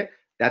 Hamze.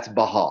 That's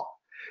Baha.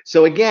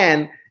 So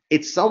again,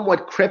 it's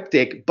somewhat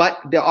cryptic,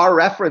 but there are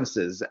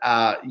references.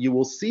 You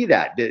will see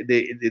that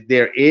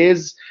there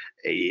is,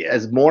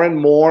 as more and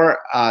more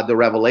the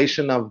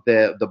revelation of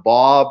the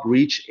Bab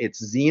reach its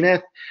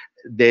zenith,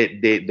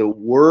 the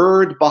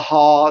word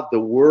Baha, the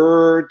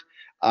word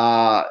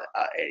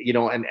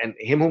and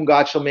him whom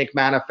God shall make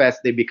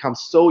manifest, they become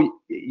so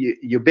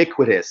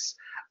ubiquitous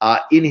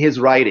in his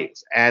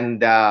writings,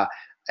 and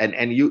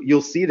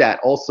you'll see that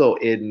also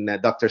in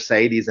Dr.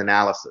 Sa'idi's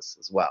analysis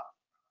as well.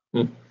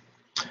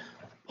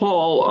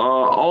 Paul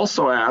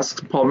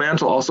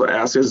Mantle also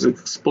asks, is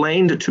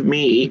explained to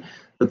me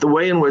that the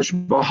way in which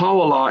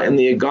Baha'u'lláh in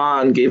the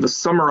Agan gave a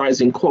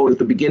summarizing quote at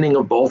the beginning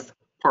of both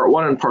part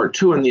 1 and part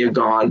 2 in the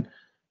Agan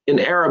in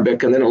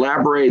Arabic, and then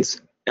elaborates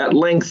at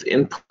length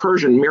in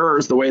Persian,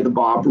 mirrors the way the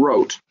Bab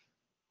wrote.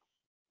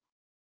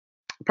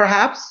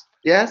 Perhaps,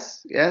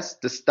 yes.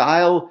 The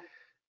style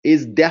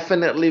is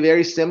definitely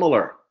very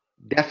similar.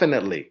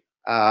 Definitely,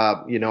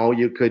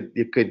 they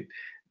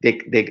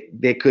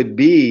could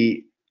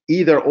be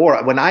either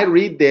or. When I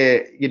read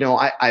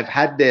I've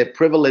had the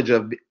privilege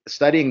of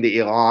studying the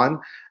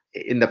Iran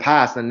in the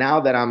past, and now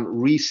that I'm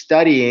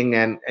restudying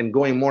and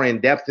going more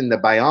in depth in the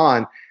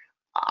Bayan,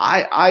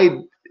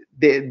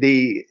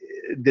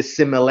 the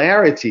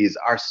similarities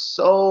are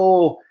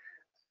so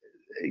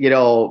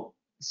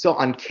so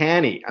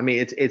uncanny. I mean,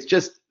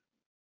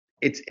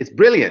 it's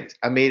brilliant.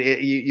 I mean,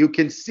 you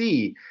can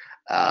see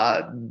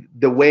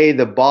the way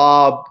the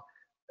Bab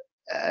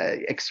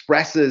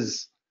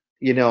expresses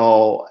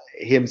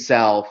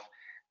himself,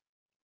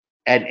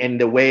 and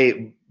the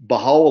way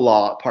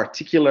Baha'u'lláh,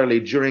 particularly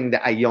during the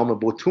Ayyam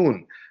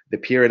Butun, the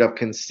period of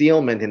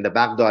concealment in the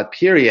Baghdad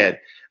period,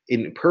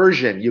 in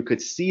Persian, you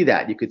could see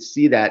that. You could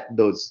see that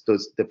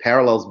the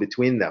parallels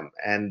between them.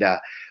 And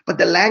but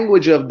the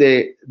language of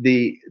the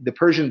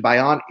Persian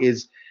Bayan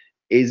is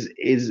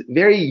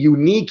very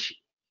unique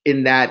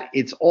in that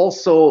it's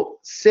also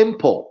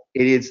simple.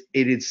 It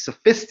is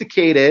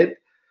sophisticated,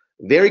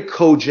 very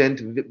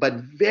cogent, but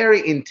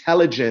very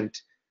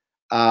intelligent,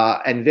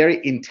 and very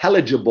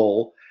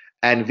intelligible,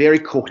 and very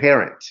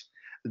coherent.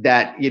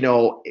 That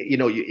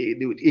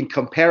in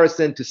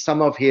comparison to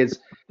some of his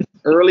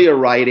earlier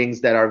writings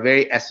that are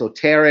very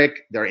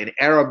esoteric, they're in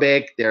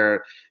Arabic,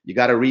 you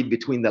got to read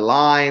between the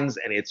lines,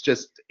 and it's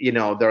just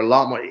they're a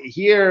lot more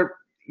here.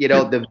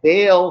 The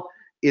veil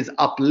is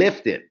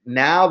uplifted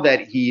now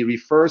that he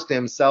refers to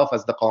himself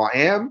as the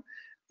Qa'im.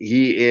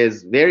 he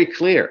is very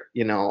clear,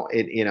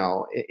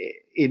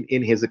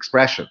 in his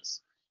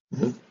expressions.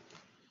 Mm-hmm.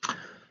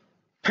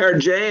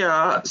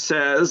 Perjea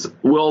says,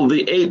 will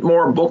the 8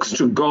 more books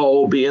to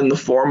go be in the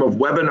form of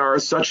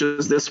webinars such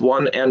as this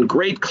one? And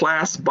great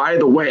class, by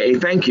the way.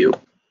 Thank you.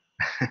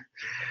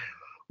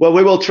 Well,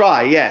 we will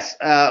try. Yes.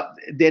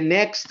 The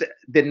next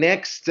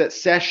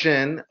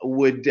session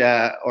would,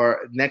 or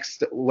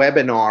next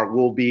webinar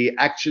will be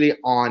actually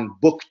on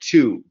book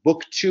 2.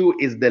 Book 2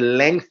 is the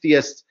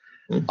lengthiest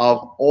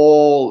of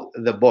all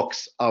the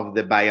books of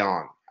the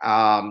Bayán.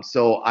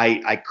 So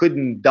I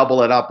couldn't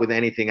double it up with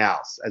anything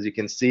else. As you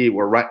can see,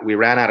 we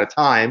ran out of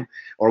time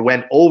or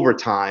went over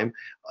time.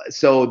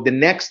 So the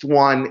next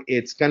one,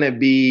 it's going to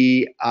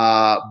be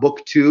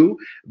book 2.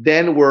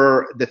 Then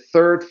the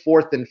 3rd,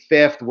 4th, and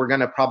 5th, we're going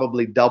to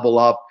probably double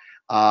up,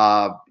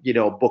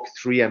 book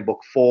 3 and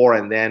book 4,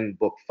 and then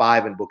book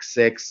 5 and book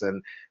 6,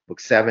 and book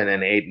 7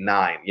 and 8 and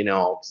 9,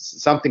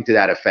 something to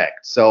that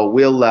effect. So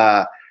we'll,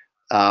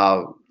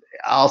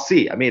 I'll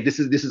see. I mean, this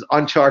is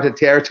uncharted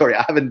territory.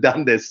 I haven't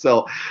done this,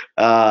 so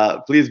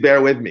please bear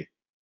with me.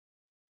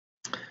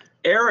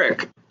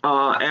 Eric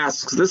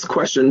asks this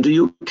question: do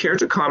you care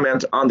to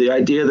comment on the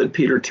idea that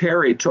Peter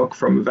Terry took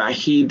from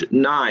Váḥid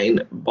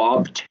 9,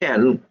 Bab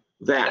 10,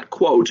 that,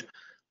 quote,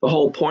 the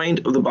whole point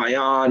of the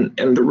Bayán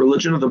and the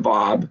religion of the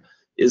Bab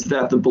is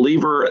that the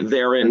believer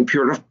therein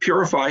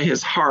purify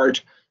his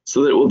heart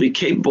so that it will be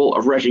capable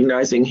of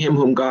recognizing him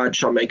whom God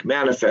shall make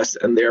manifest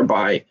and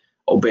thereby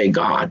obey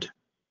God?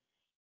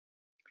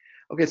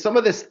 Okay, some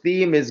of this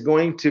theme is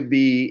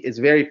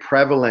very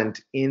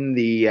prevalent in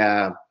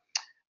the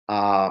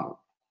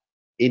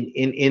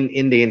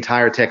in the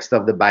entire text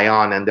of the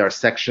Bayán, and there are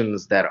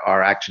sections that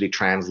are actually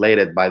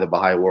translated by the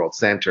Bahá'í World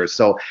Centre.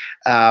 So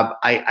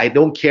I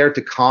don't care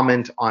to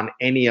comment on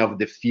any of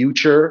the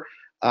future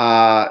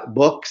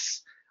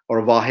books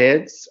or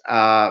Váḥids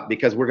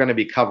because we're going to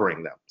be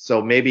covering them.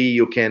 So maybe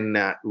you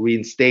can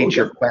reinstate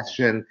your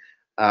question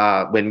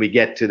when we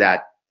get to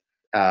that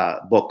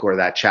book or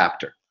that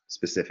chapter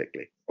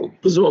specifically.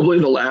 Presumably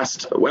the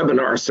last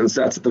webinar, since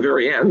that's at the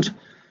very end,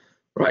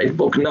 right?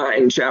 Book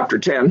 9, chapter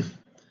 10.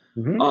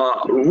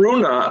 Mm-hmm.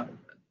 Runa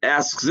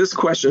asks this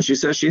question. She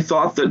says she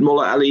thought that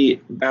Mullah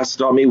Ali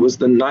Bastami was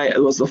the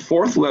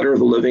 4th letter of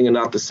the living and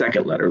not the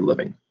 2nd letter of the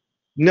living.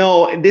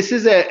 No, this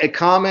is a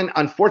comment.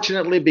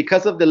 Unfortunately,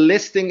 because of the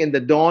listing in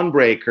the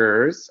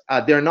Dawnbreakers,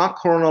 they're not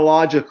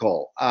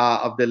chronological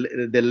of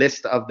the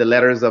list of the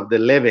letters of the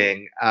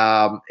living.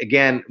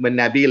 Again, when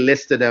Nabil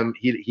listed them,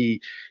 he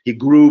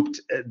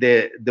grouped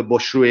the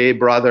Boshrui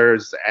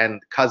brothers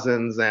and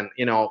cousins and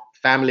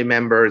family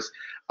members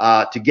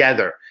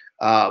together.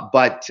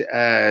 But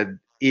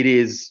it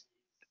is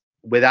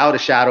without a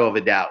shadow of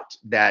a doubt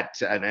that,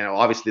 and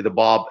obviously the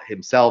Bab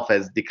himself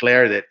has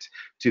declared it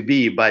to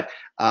be, but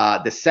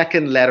the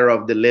 2nd letter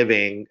of the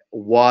living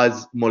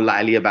was Mullah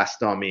Ali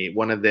Bastami,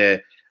 one of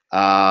the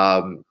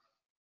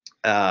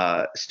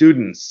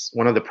students,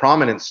 one of the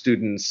prominent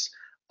students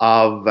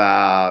of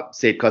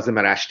Sayyid Kazim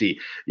Rashdi.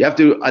 You have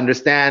to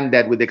understand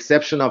that with the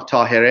exception of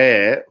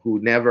Tahireh, who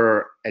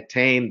never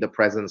attained the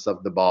presence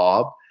of the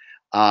Bab,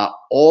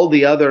 all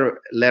the other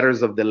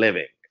letters of the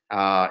living,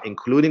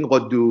 including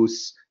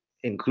Quddus,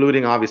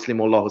 including obviously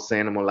Mullah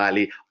Hussein and Mullah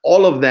Ali,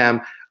 all of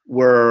them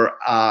were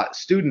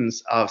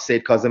students of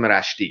Sayyid Kazim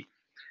Rashdi.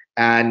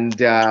 And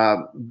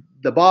the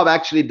Bab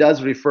actually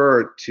does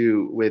refer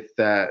to, with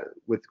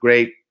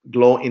great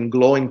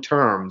glowing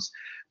terms,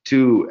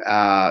 to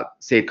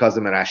Sayyid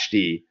Kazim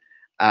Rashdi,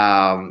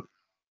 and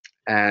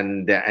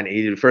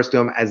he refers to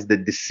him as the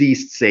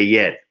deceased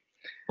Sayyid.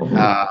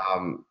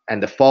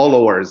 And the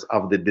followers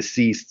of the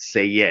deceased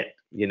Sayyid,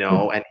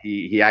 and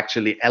he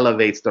actually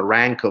elevates the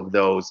rank of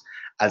those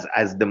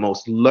as the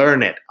most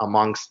learned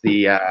amongst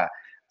the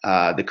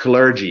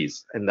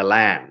clergies in the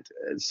land.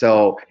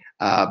 So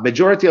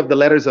majority of the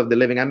letters of the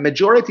living, and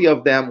majority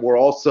of them were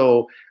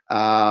also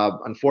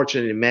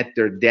unfortunately met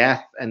their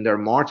death and their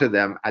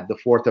martyrdom at the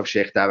fort of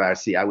Sheikh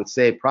Tabarsi. I would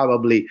say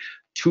probably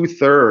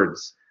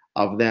 2/3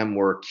 of them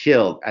were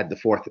killed at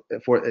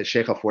the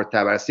Sheikh of Fort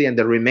Tabarsi, and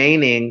the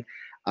remaining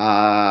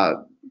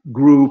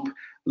group,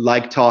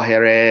 like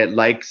Tahireh,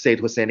 like Sayyid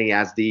Husseini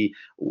Yazdi,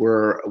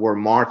 were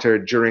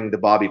martyred during the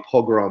Bábí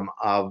pogrom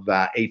of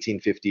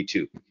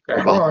 1852.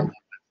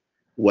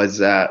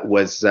 Was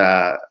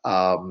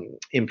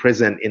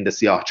imprisoned in the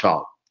Siyah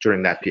Chal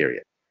during that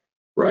period.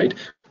 Right.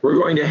 We're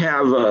going to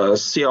have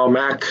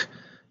Siamak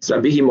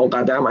Zabihi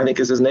Moqaddam, I think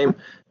is his name,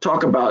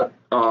 talk about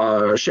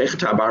Sheikh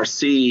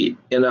Tabarsi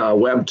in a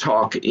web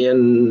talk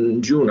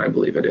in June, I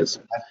believe it is.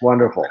 That's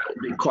wonderful. That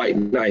would be quite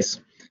nice.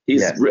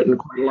 He's written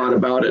quite a lot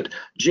about it.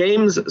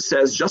 James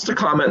says, just a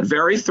comment,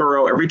 very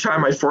thorough. Every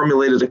time I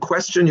formulated a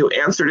question, you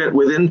answered it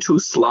within 2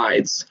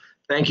 slides.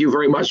 Thank you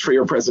very much for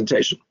your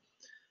presentation.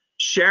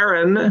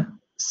 Sharon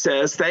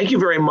says, thank you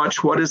very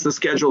much. What is the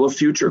schedule of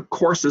future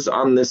courses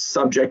on this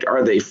subject?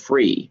 Are they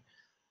free?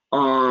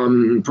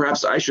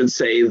 Perhaps I should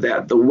say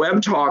that the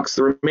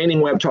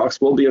remaining web talks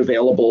will be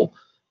available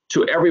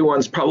to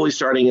everyone's probably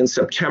starting in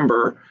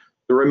September,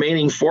 The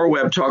remaining 4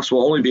 web talks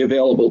will only be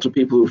available to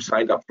people who've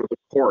signed up for the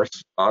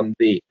course on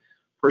the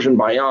Persian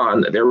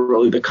Bayán. They're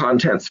really the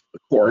contents of the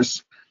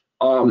course.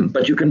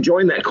 But you can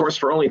join that course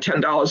for only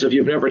 $10 if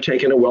you've never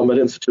taken a Wilmette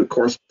Institute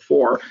course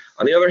before.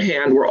 On the other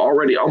hand, we're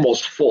already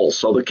almost full,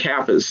 so the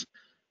cap is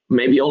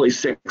maybe only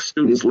 6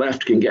 students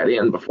left can get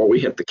in before we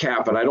hit the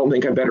cap, and I don't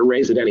think I better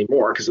raise it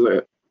anymore because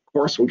the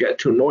course will get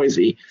too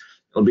noisy.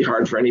 It'll be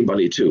hard for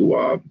anybody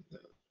to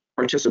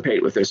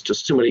participate with this,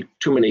 just too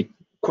many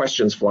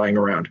questions flying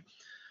around.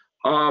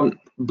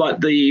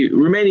 But the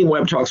remaining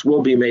web talks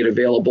will be made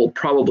available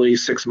probably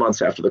 6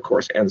 months after the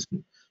course ends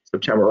in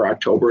September or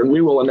October, and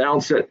we will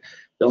announce it.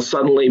 They'll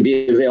suddenly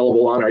be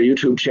available on our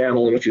YouTube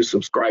channel, and if you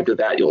subscribe to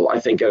that, you'll, I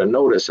think, get a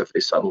notice if they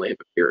suddenly have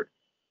appeared.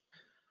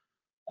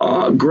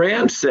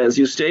 Grant says,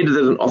 you stated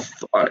that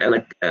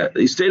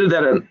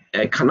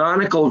a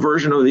canonical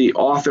version of the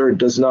author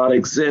does not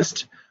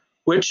exist,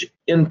 which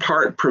in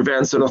part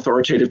prevents an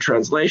authoritative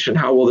translation.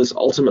 How will this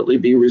ultimately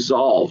be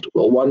resolved?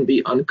 Will one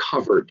be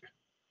uncovered?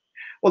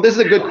 Well, this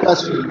is a good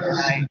question,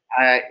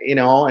 you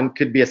know, and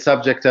could be a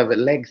subject of a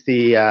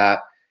lengthy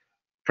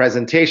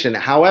presentation.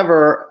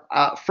 However,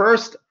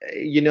 first,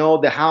 you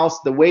know,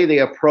 the way they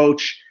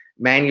approach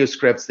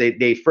manuscripts,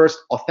 they first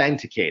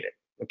authenticate it.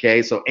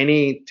 Okay, so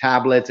any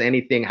tablets,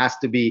 anything has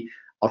to be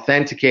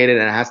authenticated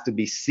and it has to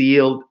be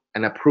sealed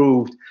and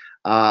approved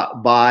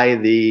by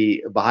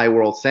the Bahá'í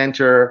World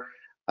Centre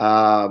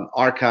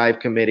archive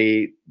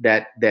committee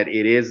that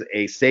it is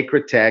a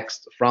sacred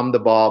text from the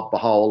Báb,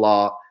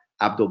 Bahá'u'lláh,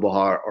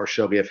 Abdu'l-Bahá, or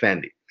Shoghi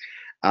Effendi.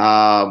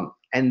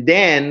 And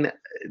then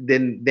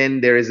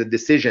there is a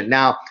decision.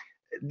 Now,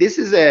 this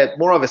is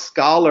more of a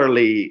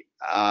scholarly,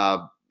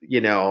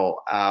 you know,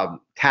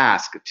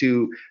 task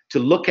to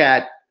look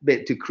at,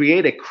 to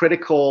create a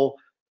critical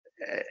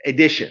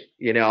edition.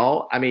 You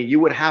know, I mean,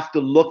 you would have to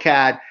look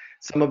at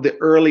some of the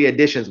early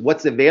editions,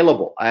 what's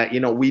available.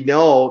 You know, we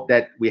know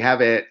that we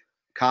have a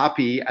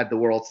copy at the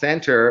World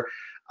Centre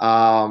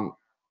of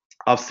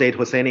Sayyid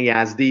Hosseini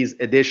Yazdi's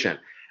edition.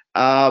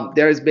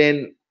 There has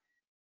been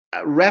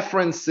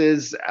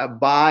references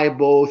by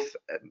both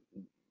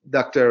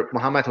Dr.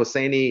 Muhammad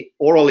Hosseini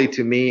orally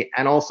to me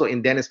and also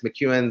in Dennis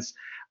McEwen's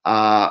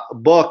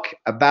book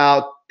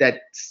about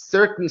that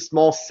certain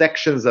small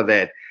sections of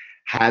it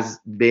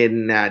has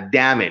been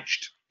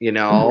damaged, you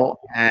know,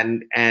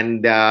 and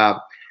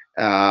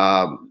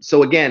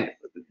so again,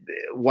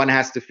 one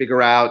has to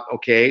figure out,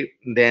 okay,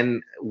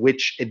 then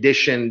which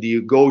edition do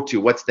you go to?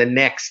 What's the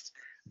next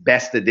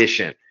best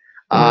edition?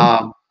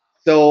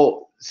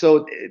 So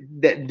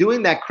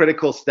doing that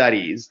critical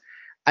studies,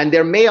 and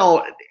there may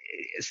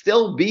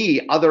still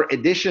be other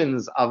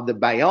editions of the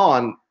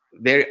Bayán,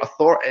 very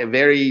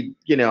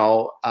you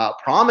know,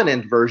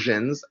 prominent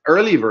versions,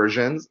 early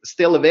versions,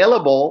 still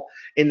available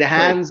in the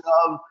hands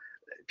of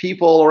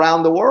people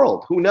around the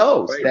world. Who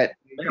knows that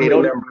they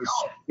don't know,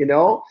 you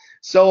know?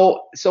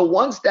 So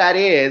once that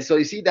is, so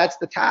you see, that's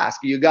the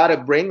task. You got to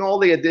bring all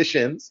the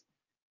editions,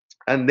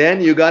 and then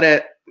you got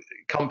to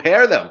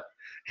compare them.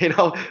 You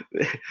know,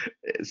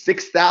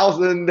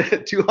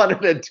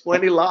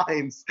 6,220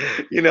 lines,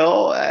 you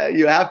know,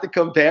 you have to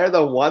compare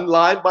them one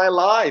line by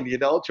line, you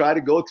know, try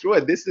to go through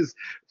it. This is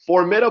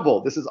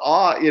formidable. This is,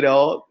 you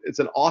know, it's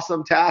an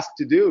awesome task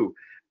to do.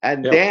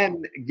 And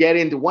then get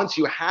into, once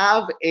you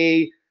have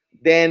a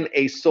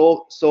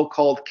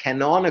so-called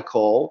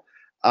canonical,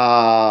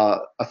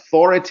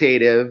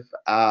 authoritative,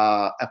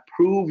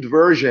 approved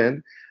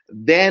version,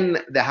 then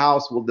the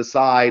house will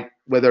decide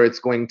whether it's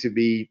going to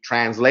be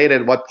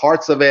translated, what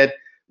parts of it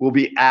will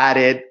be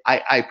added.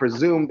 I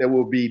presume that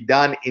will be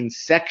done in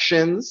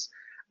sections,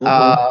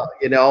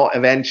 you know,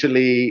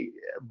 eventually.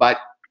 But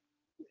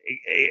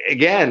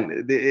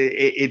again,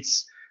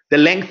 it's the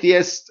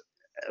lengthiest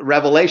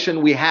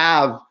revelation we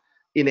have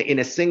in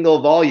a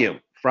single volume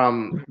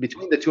from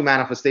between the two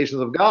manifestations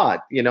of God,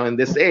 you know, in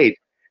this age.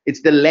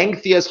 It's the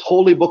lengthiest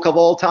holy book of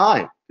all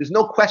time. There's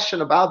no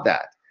question about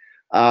that.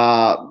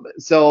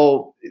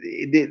 So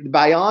the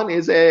Bayán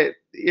is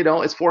you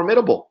know, it's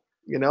formidable,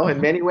 you know,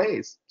 in many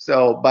ways.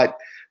 So, but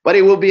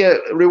it will be a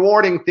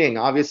rewarding thing,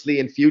 obviously,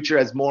 in future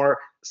as more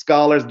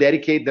scholars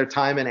dedicate their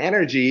time and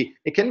energy.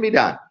 It can be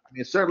done. I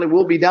mean, it certainly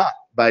will be done,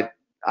 but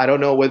I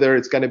don't know whether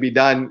it's going to be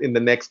done in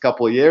the next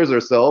couple of years or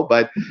so,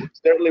 but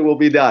certainly will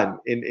be done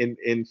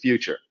in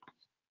future.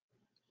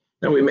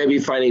 And we may be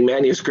finding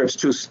manuscripts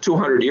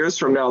 200 years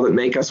from now that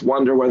make us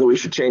wonder whether we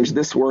should change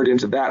this word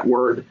into that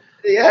word.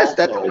 Yes,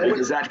 also,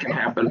 because that can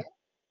happen.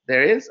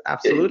 There is,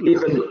 absolutely.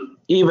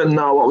 Even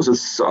what was it,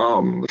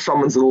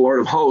 Summons of the Lord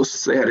of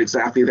Hosts, they had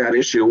exactly that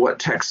issue, what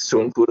texts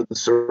to include in the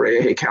Surah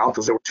Haykal,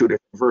 because there were 2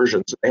 different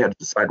versions. They had to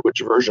decide which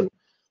version.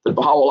 But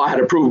Baha'u'lláh had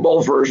approved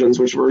both versions,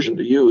 which version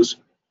to use.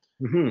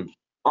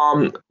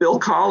 Bill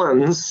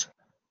Collins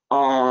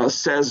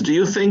says, do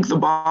you think the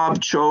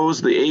Báb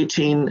chose the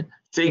 18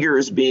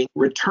 figures being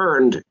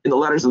returned in the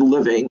Letters of the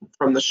Living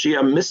from the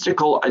Shia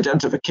mystical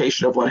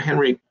identification of what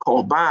Henry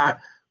Corbin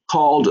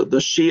called the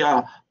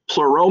Shia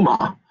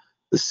pleroma,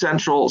 the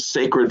central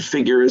sacred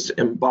figures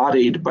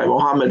embodied by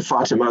Muhammad,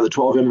 Fatima, the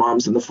 12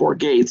 Imams, and the 4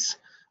 gates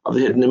of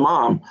the hidden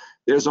Imam?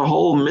 there's a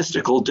whole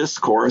mystical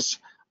discourse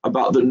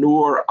about the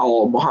Nur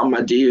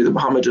al-Muhammadi, the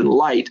Mohammedan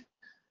light,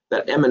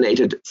 that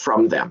emanated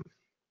from them.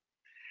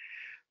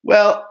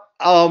 Well,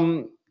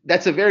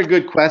 that's a very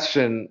good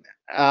question.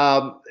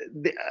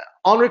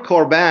 Henri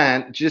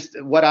Corbin,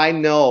 just what I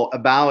know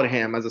about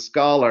him as a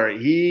scholar,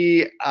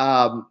 he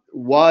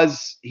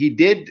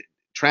did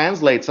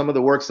translate some of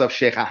the works of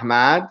Sheikh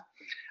Ahmad,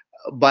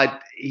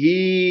 but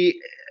he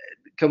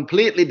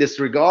completely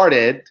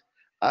disregarded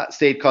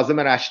Sayyid Kazim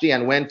Rashti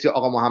and went to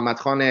Agha Muhammad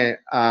Khan,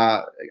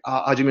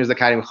 Haji Mirza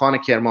Karim Khan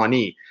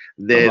Kermani,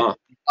 the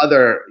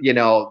other,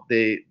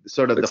 the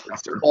sort of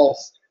the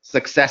false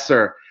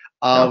successor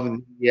of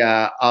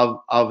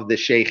the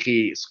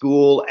Sheikhi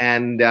school,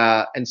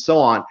 and so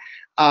on.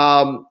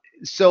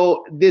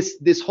 So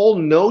this whole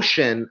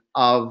notion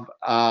of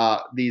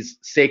these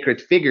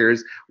sacred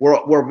figures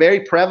were very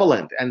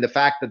prevalent, and the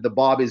fact that the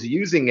Bab is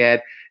using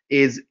it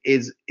is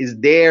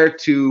there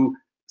to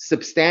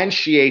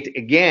substantiate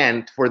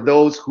again for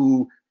those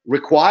who were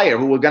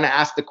going to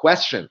ask the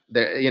question.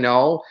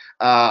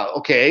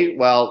 Okay,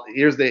 well,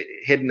 here's the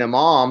hidden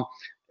Imam.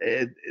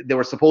 There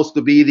were supposed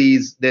to be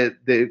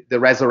the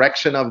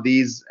resurrection of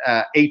these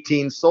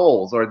 18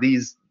 souls, or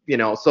these,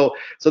 so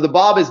the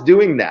Bab is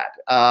doing that.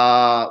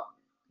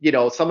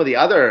 Some of the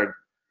other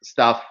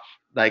stuff,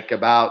 like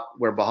about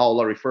where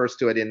Baha'u'lláh refers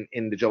to it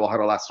in the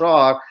Jawahir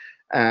al-Asrar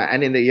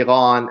and in the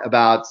Iran,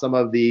 about some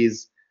of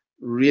these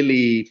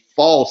really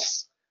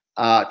false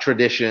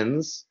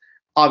traditions,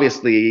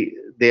 obviously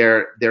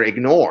they're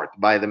ignored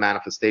by the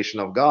manifestation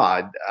of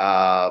God.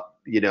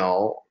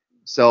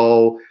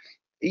 So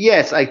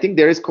yes, I think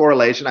there is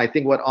correlation. I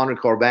think what Henri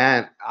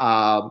Corbin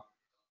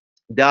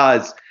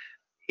does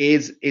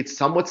is it's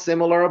somewhat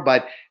similar,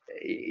 but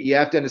you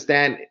have to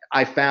understand,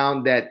 I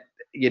found that,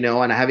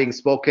 and having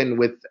spoken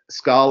with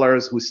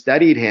scholars who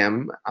studied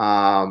him,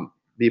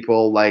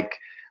 people like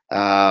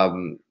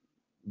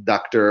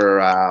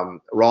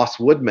Dr. Ross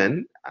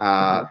Woodman,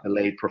 the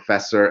late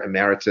professor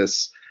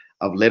emeritus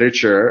of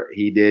literature,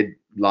 he did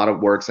a lot of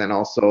works, and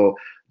also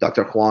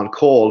Dr. Juan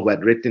Cole, who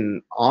had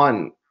written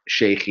on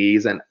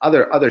Sheikhis and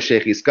other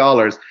Sheikhi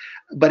scholars.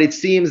 But it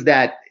seems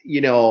that,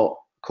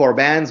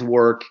 Corbin's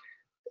work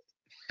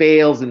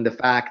fails in the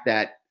fact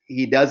that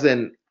he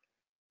doesn't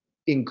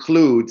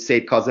include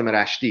Sayyid Kazim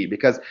Rashti,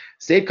 because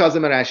Sayyid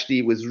Kazim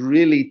Rashti was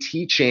really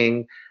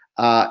teaching.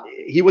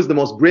 He was the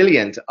most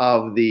brilliant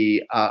of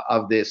the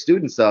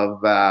students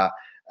of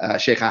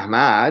Sheikh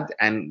Ahmad,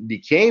 and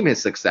became his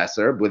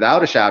successor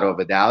without a shadow of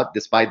a doubt,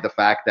 despite the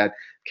fact that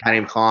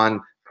Karim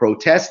Khan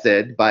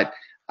protested. But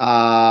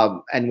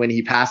and when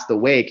he passed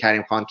away,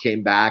 Karim Khan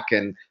came back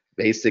and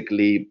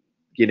basically,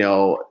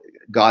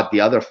 got the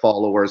other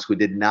followers who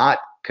did not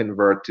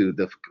convert to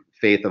the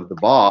faith of the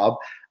Bab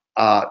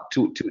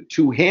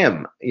to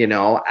him,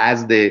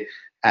 as the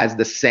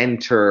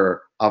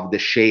center of the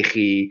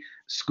Sheikhi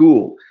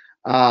school.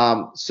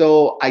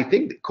 So I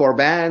think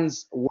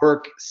Corbin's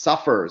work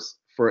suffers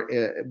for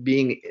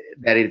being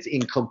that it's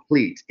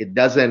incomplete. It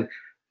doesn't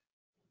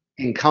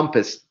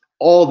encompass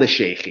all the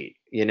Sheikhi,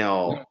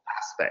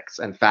 aspects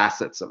and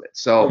facets of it.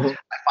 So I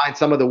find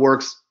some of the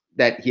works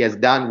that he has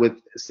done with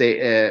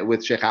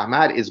Sheikh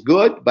Ahmad is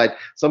good, but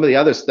some of the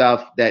other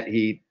stuff that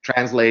he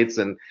translates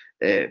and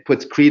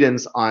puts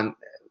credence on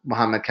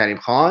Muhammad Karim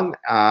Khan,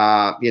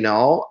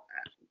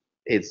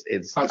 it's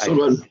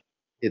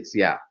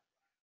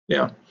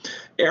Yeah.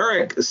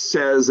 Eric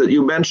says that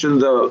you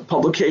mentioned the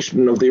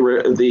publication of the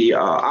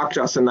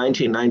Aqdas in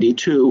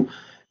 1992,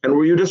 and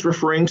were you just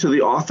referring to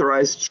the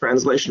authorized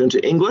translation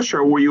into English,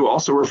 or were you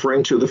also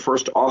referring to the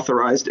first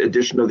authorized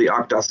edition of the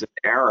Aqdas in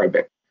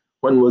Arabic?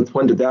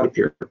 When did that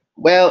appear?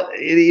 Well,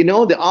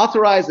 the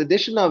authorized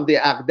edition of the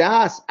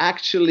Aqdas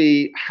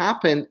actually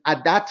happened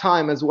at that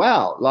time as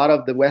well. A lot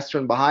of the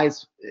Western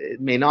Baha'is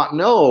may not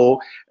know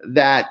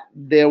that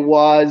there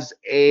was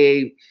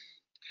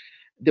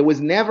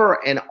never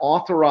an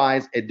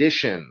authorized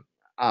edition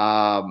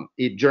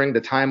during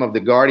the time of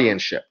the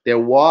guardianship. There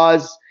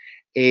was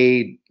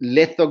a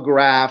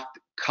lithographed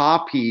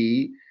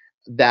copy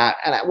that,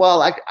 and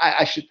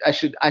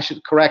I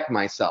should correct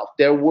myself.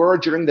 There were,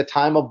 during the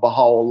time of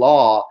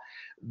Baha'u'lláh,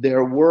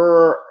 there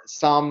were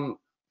some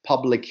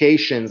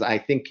publications, I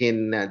think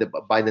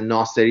by the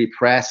Nasiri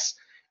Press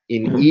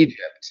in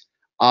Egypt,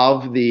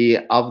 of the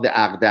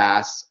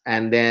Aqdas,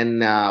 and then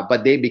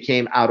but they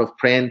became out of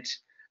print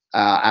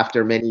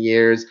after many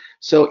years.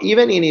 So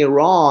even in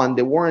Iran,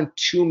 there weren't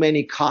too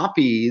many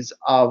copies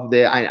of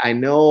the. I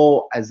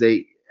know as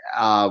a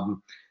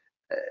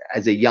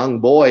young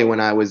boy when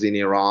I was in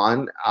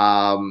Iran,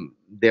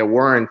 there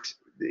weren't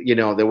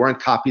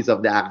copies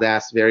of the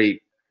Aqdas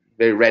very,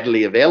 very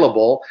readily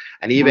available.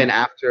 And even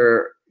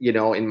after,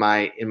 in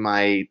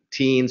my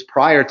teens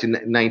prior to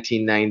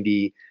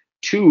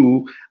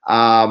 1992,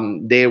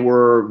 there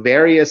were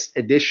various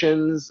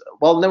editions.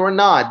 Well, there were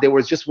not. There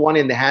was just one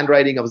in the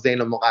handwriting of Zain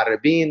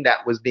al-Muqarrabin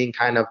that was being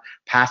kind of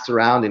passed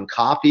around in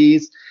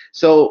copies.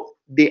 So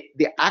the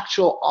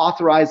actual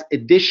authorized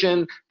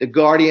edition, the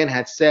Guardian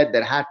had said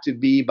that had to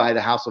be by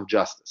the House of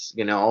Justice,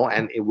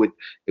 and it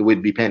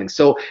would be pending.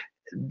 So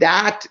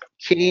that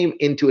came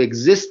into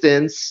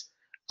existence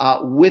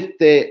with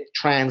the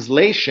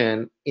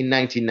translation in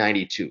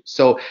 1992.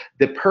 So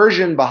the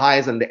Persian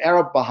Baha'is and the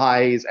Arab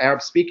Baha'is,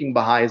 Arab-speaking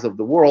Baha'is of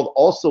the world,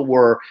 also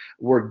were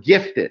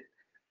gifted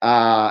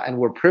and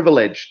were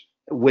privileged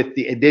with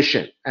the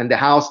edition. And the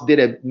house did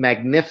a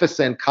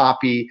magnificent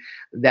copy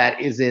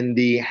that is in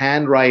the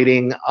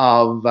handwriting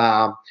of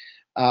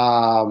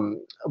Borhan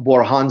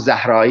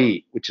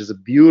Zahra'i, which is a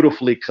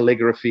beautifully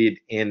calligraphied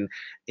in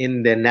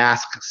the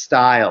Naskh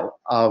style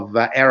of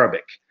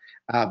Arabic.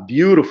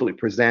 Beautifully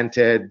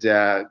presented,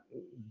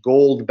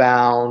 gold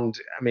bound.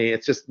 I mean,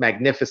 it's just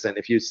magnificent.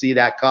 If you see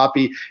that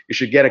copy, you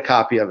should get a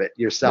copy of it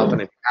yourself,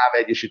 and if you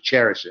have it, you should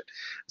cherish it.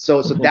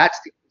 So that's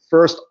the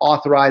first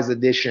authorized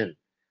edition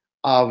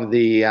of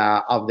the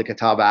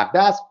Kitab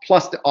Aqdas,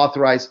 plus the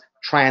authorized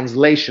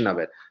translation of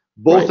it.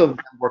 Both of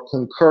them were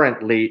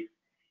concurrently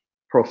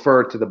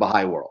preferred to the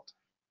Baha'i world.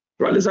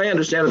 Right. As I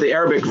understand it, the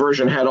Arabic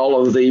version had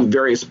all of the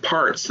various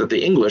parts that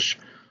the English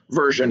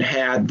version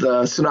had,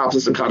 the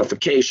synopsis and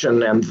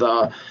codification and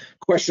the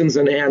questions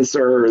and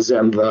answers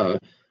and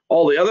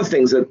all the other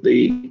things that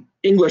the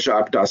English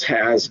Aqdas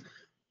has.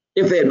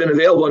 If they had been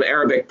available in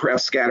Arabic,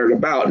 perhaps scattered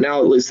about, now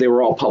at least they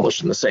were all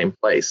published in the same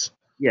place.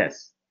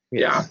 Yes.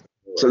 Yeah.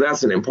 So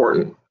that's an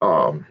important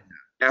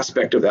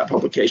aspect of that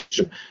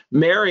publication.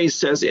 Mary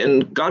says,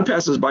 in God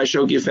Passes By,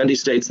 Shoghi Effendi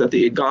states that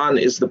the Igan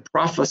is the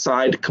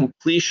prophesied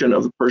completion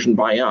of the Persian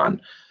Bayán.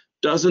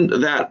 Doesn't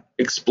that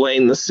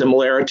explain the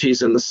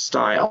similarities in the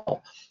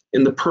style?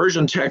 In the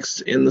Persian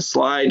text in the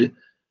slide,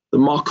 the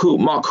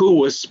maku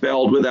was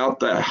spelled without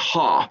the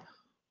ha.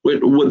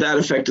 Would that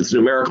affect its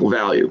numerical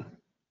value?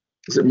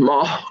 Is it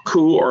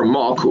maku or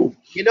maku?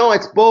 You know,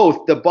 it's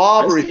both. The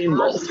Bab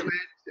refers to it.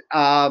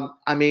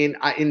 I mean,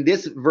 in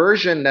this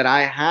version that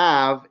I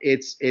have,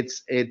 it's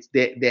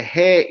the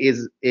he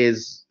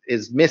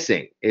is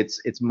missing.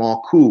 It's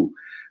maku.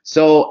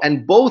 So,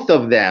 and both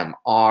of them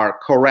are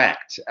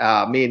correct.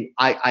 I mean,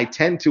 I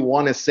tend to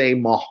want to say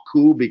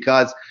mahku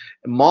because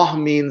mah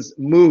means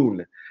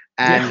moon,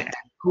 and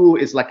ku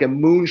is like a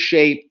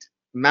moon-shaped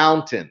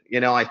mountain. You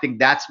know, I think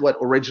that's what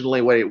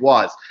it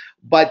was.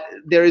 But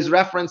there is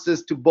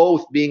references to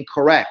both being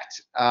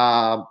correct.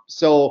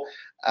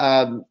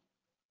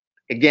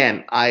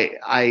 Again,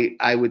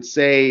 I would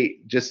say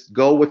just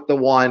go with the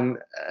one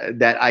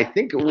that I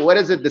think. What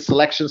is it? The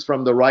selections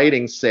from the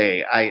writings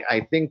say.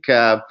 I think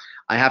I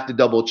have to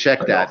double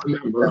check that.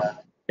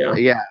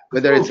 Yeah,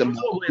 whether it's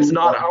it's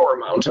not our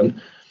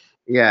mountain.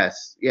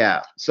 Yes,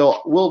 yeah.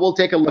 So we'll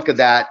take a look at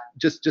that.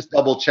 Just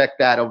double check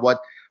that of what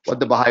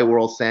the Bahá'í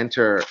World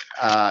Centre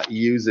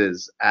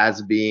uses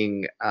as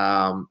being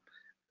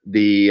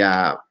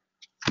the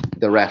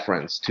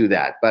reference to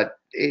that. But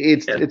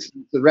it's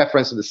the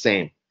reference to the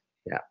same.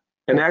 Yeah.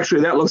 And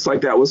actually, that looks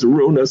like that was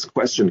Runa's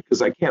question,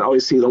 because I can't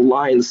always see the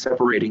lines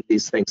separating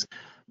these things.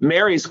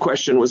 Mary's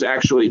question was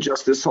actually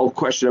just this whole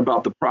question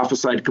about the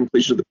prophesied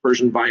completion of the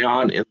Persian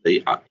Bayán in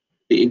the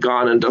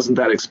Igan, and doesn't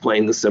that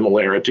explain the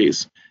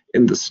similarities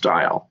in the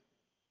style?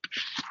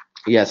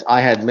 Yes,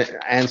 I had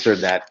answered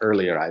that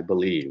earlier, I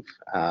believe,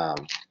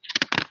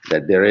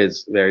 that there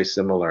is very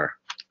similar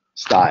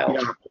style.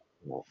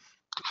 Yeah.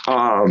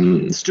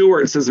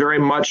 Stuart says, very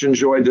much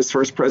enjoyed this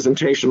first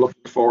presentation.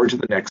 Looking forward to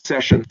the next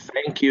session.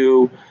 Thank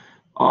you.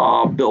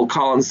 Bill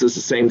Collins says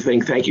the same thing.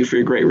 Thank you for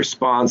your great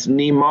response.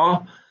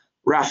 Nima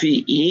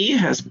Rafi'i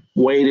has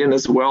weighed in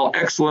as well.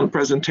 Excellent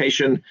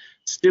presentation.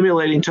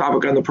 Stimulating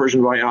topic on the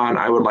Persian Bayán.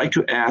 I would like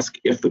to ask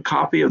if the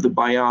copy of the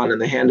Bayán in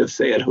the hand of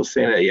Sayyid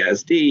Hossein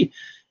Yazdi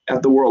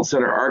at the World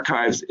Centre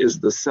Archives is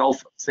the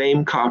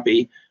same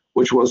copy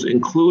which was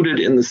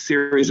included in the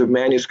series of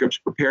manuscripts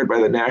prepared by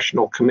the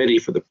National Committee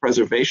for the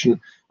Preservation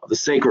of the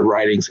Sacred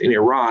Writings in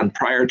Iran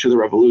prior to the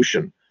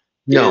revolution.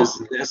 No. Is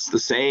this the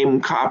same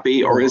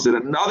copy, or is it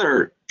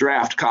another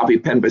draft copy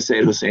penned by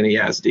Sayyid Hossein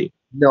Yazdi?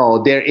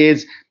 No, there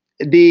is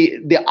the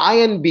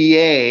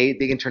INBA,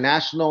 the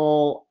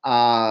international,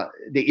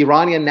 the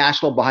Iranian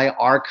National Baha'i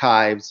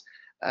Archives,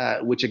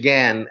 which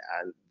again,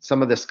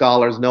 some of the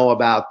scholars know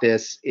about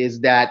this,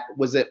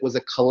 was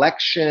a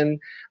collection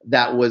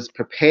that was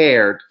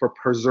prepared for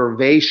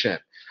preservation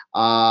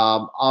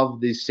of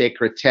the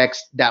sacred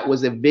text that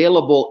was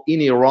available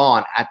in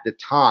Iran at the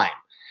time.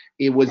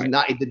 It was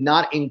not. It did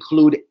not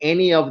include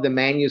any of the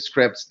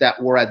manuscripts that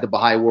were at the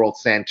Bahá'í World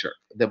Centre.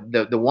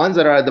 The ones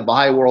that are at the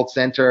Bahá'í World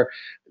Centre,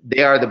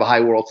 they are the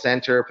Bahá'í World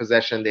Centre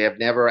possession. They have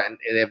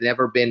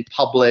never been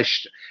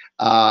published.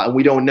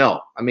 We don't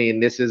know. I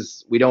mean,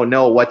 we don't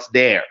know what's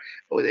there.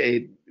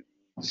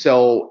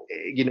 So,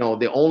 you know,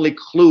 the only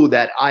clue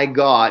that I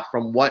got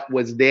from what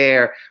was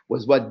there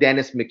was what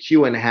Dennis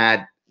McEwen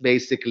had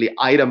basically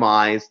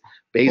itemized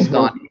based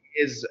on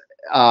his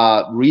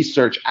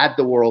research at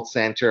the World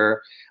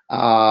Centre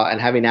and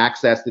having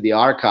access to the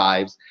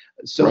archives.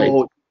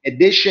 So,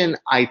 edition,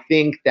 I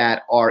think,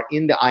 that are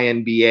in the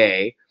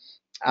INBA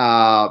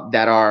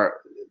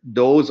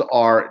those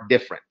are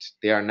different.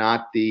 They are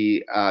not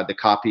the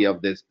copy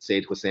of the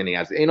Sayyid Hossein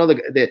Yazdi. You know,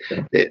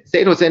 the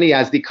Sayyid Hossein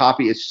Yazdi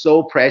copy is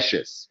so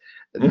precious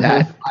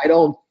that I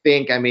don't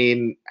think, I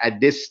mean, at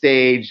this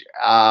stage,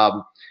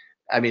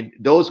 I mean,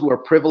 those who are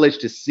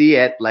privileged to see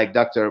it, like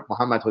Dr.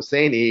 Muhammad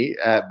Hosseini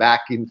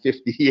back in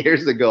 50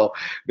 years ago,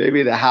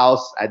 maybe the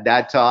house at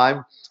that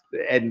time,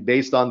 and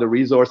based on the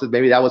resources,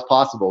 maybe that was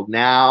possible.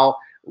 Now,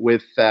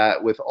 with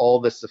all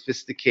the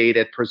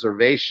sophisticated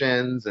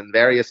preservations and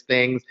various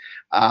things,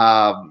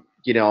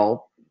 you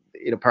know,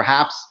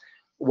 perhaps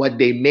what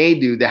they may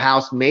do, the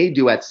house may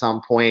do at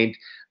some point,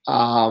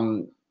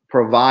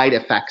 provide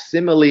a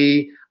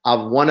facsimile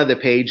of one of the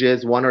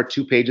pages, one or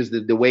two pages,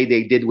 the way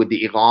they did with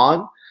the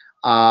Iran.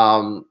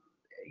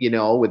 You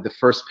know, with the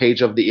first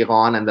page of the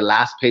Iran and the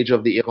last page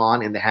of the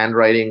Iran in the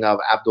handwriting of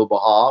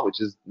Abdu'l-Bahá, which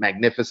is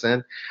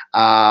magnificent.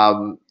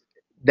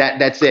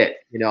 That's it,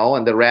 you know,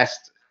 and the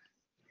rest,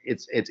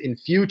 it's in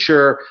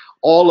future.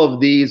 All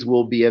of these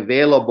will be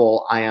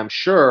available, I am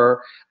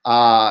sure,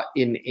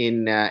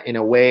 in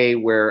a way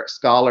where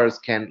scholars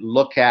can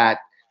look at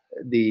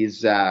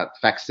these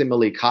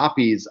facsimile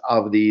copies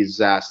of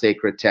these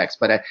sacred texts.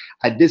 But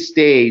at this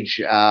stage,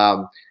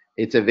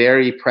 it's a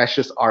very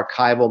precious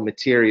archival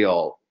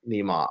material,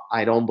 Nima.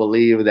 I don't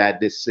believe that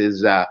this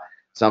is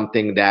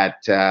something that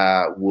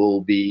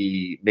will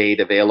be made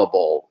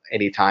available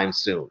anytime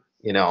soon,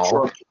 you know.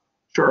 Sure,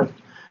 sure.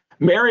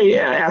 Mary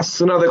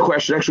asks another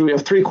question. Actually, we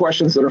have three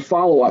questions that are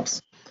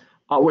follow-ups,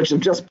 which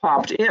have just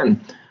popped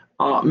in.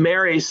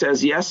 Mary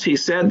says, yes, he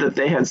said that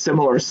they had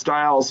similar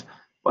styles,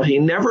 but he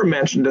never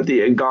mentioned that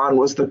the Igan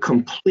was the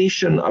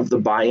completion of the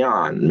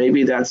Bayán.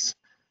 Maybe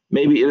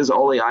it is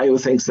only I who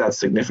thinks that's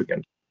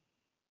significant.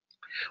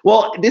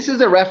 Well, this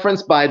is a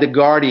reference by The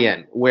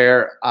Guardian,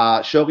 where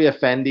Shoghi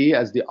Effendi,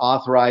 as the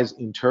authorized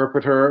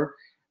interpreter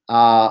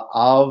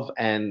of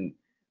and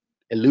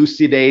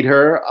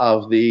elucidator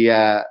of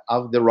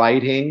the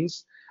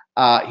writings,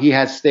 he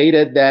has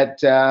stated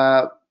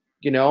that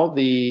you know,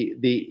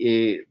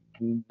 the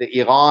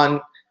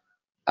Iran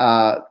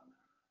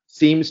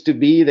seems to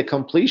be the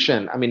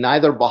completion. I mean,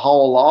 neither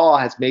Baha'u'lláh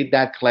has made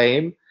that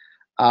claim,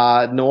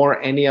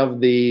 nor any of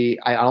the,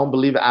 I don't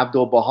believe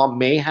Abdu'l-Bahá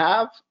may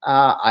have.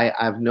 I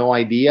have no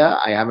idea.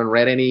 I haven't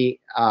read any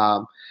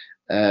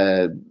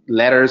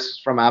letters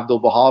from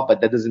Abdu'l-Bahá,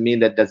 but that doesn't mean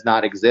that does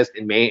not exist.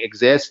 It may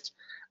exist,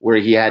 where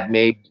he had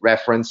made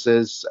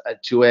references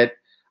to it,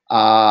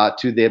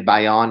 to the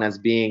Bayán as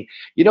being,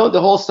 you know,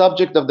 the whole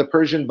subject of the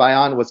Persian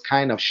Bayán was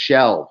kind of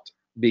shelved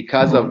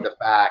because of the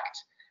fact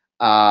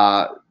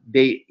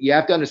you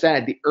have to understand,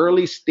 at the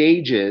early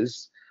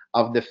stages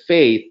of the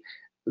faith,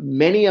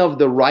 many of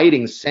the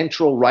writings,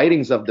 central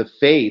writings of the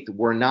faith,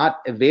 were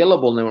not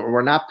available and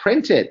were not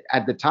printed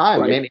at the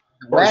time. Right. Many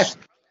in the West,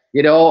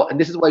 you know, and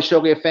this is why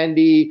Shoghi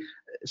Effendi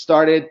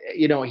started,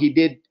 you know,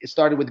 it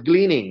started with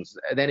gleanings,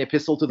 and then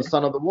Epistle to the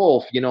Son of the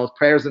Wolf, you know,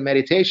 prayers and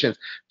meditations,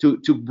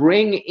 to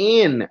bring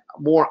in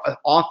more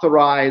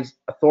authorized,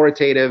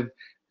 authoritative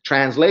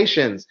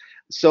translations.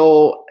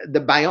 So the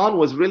Bayán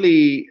was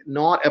really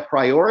not a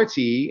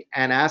priority,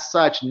 and as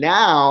such,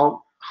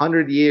 now,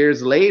 100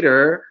 years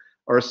later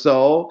or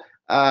so,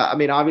 I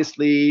mean,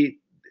 obviously,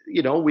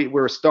 you know,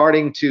 we're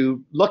starting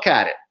to look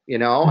at it, you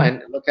know,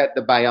 and look at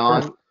the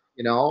Bayán,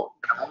 you know,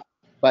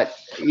 but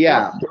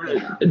yeah.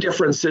 A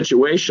different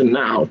situation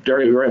now,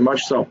 very, very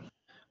much so.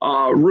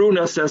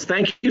 Runa says,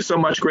 thank you so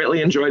much,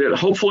 greatly enjoyed it.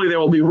 Hopefully there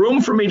will be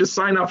room for me to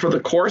sign up for the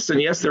course,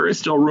 and yes, there is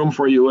still room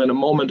for you. In a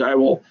moment, I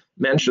will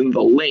mention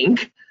the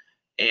link.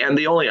 And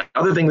the only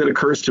other thing that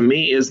occurs to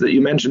me is that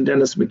you mentioned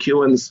Dennis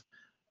McEwen's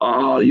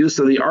use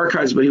of the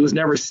archives, but he was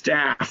never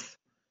staff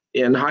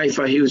in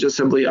Haifa. He was just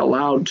simply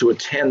allowed to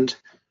attend,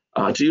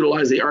 to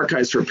utilize the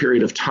archives for a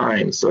period of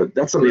time. So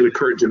that's something that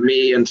occurred to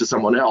me and to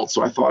someone else.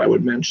 So I thought I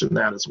would mention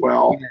that as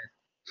well.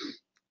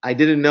 I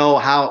didn't know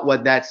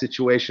what that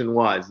situation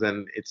was,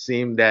 and it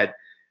seemed that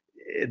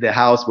the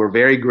house were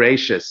very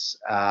gracious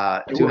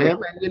to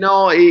him. And you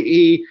know,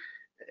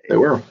 they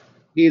were.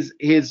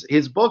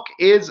 His book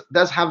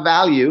does have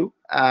value,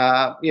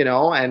 you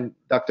know, and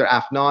Dr.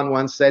 Afnan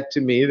once said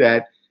to me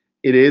that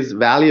it is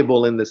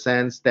valuable in the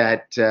sense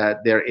that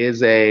there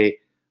is the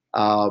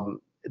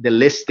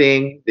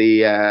listing,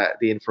 the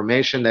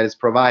information that is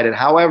provided.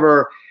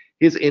 However,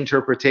 his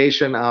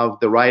interpretation of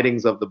the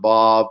writings of the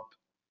Bab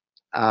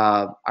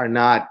are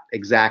not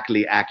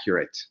exactly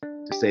accurate,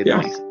 to say the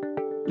least.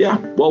 Yeah,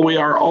 well, we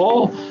are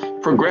all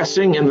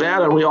progressing in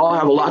that, and we all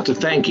have a lot to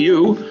thank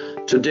you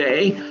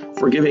today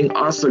for giving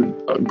us a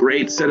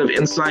great set of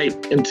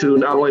insight into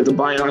not only the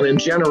Bayán in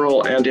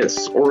general and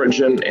its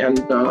origin and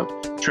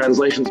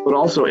translations, but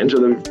also into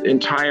the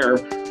entire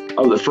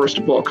of the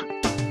first book.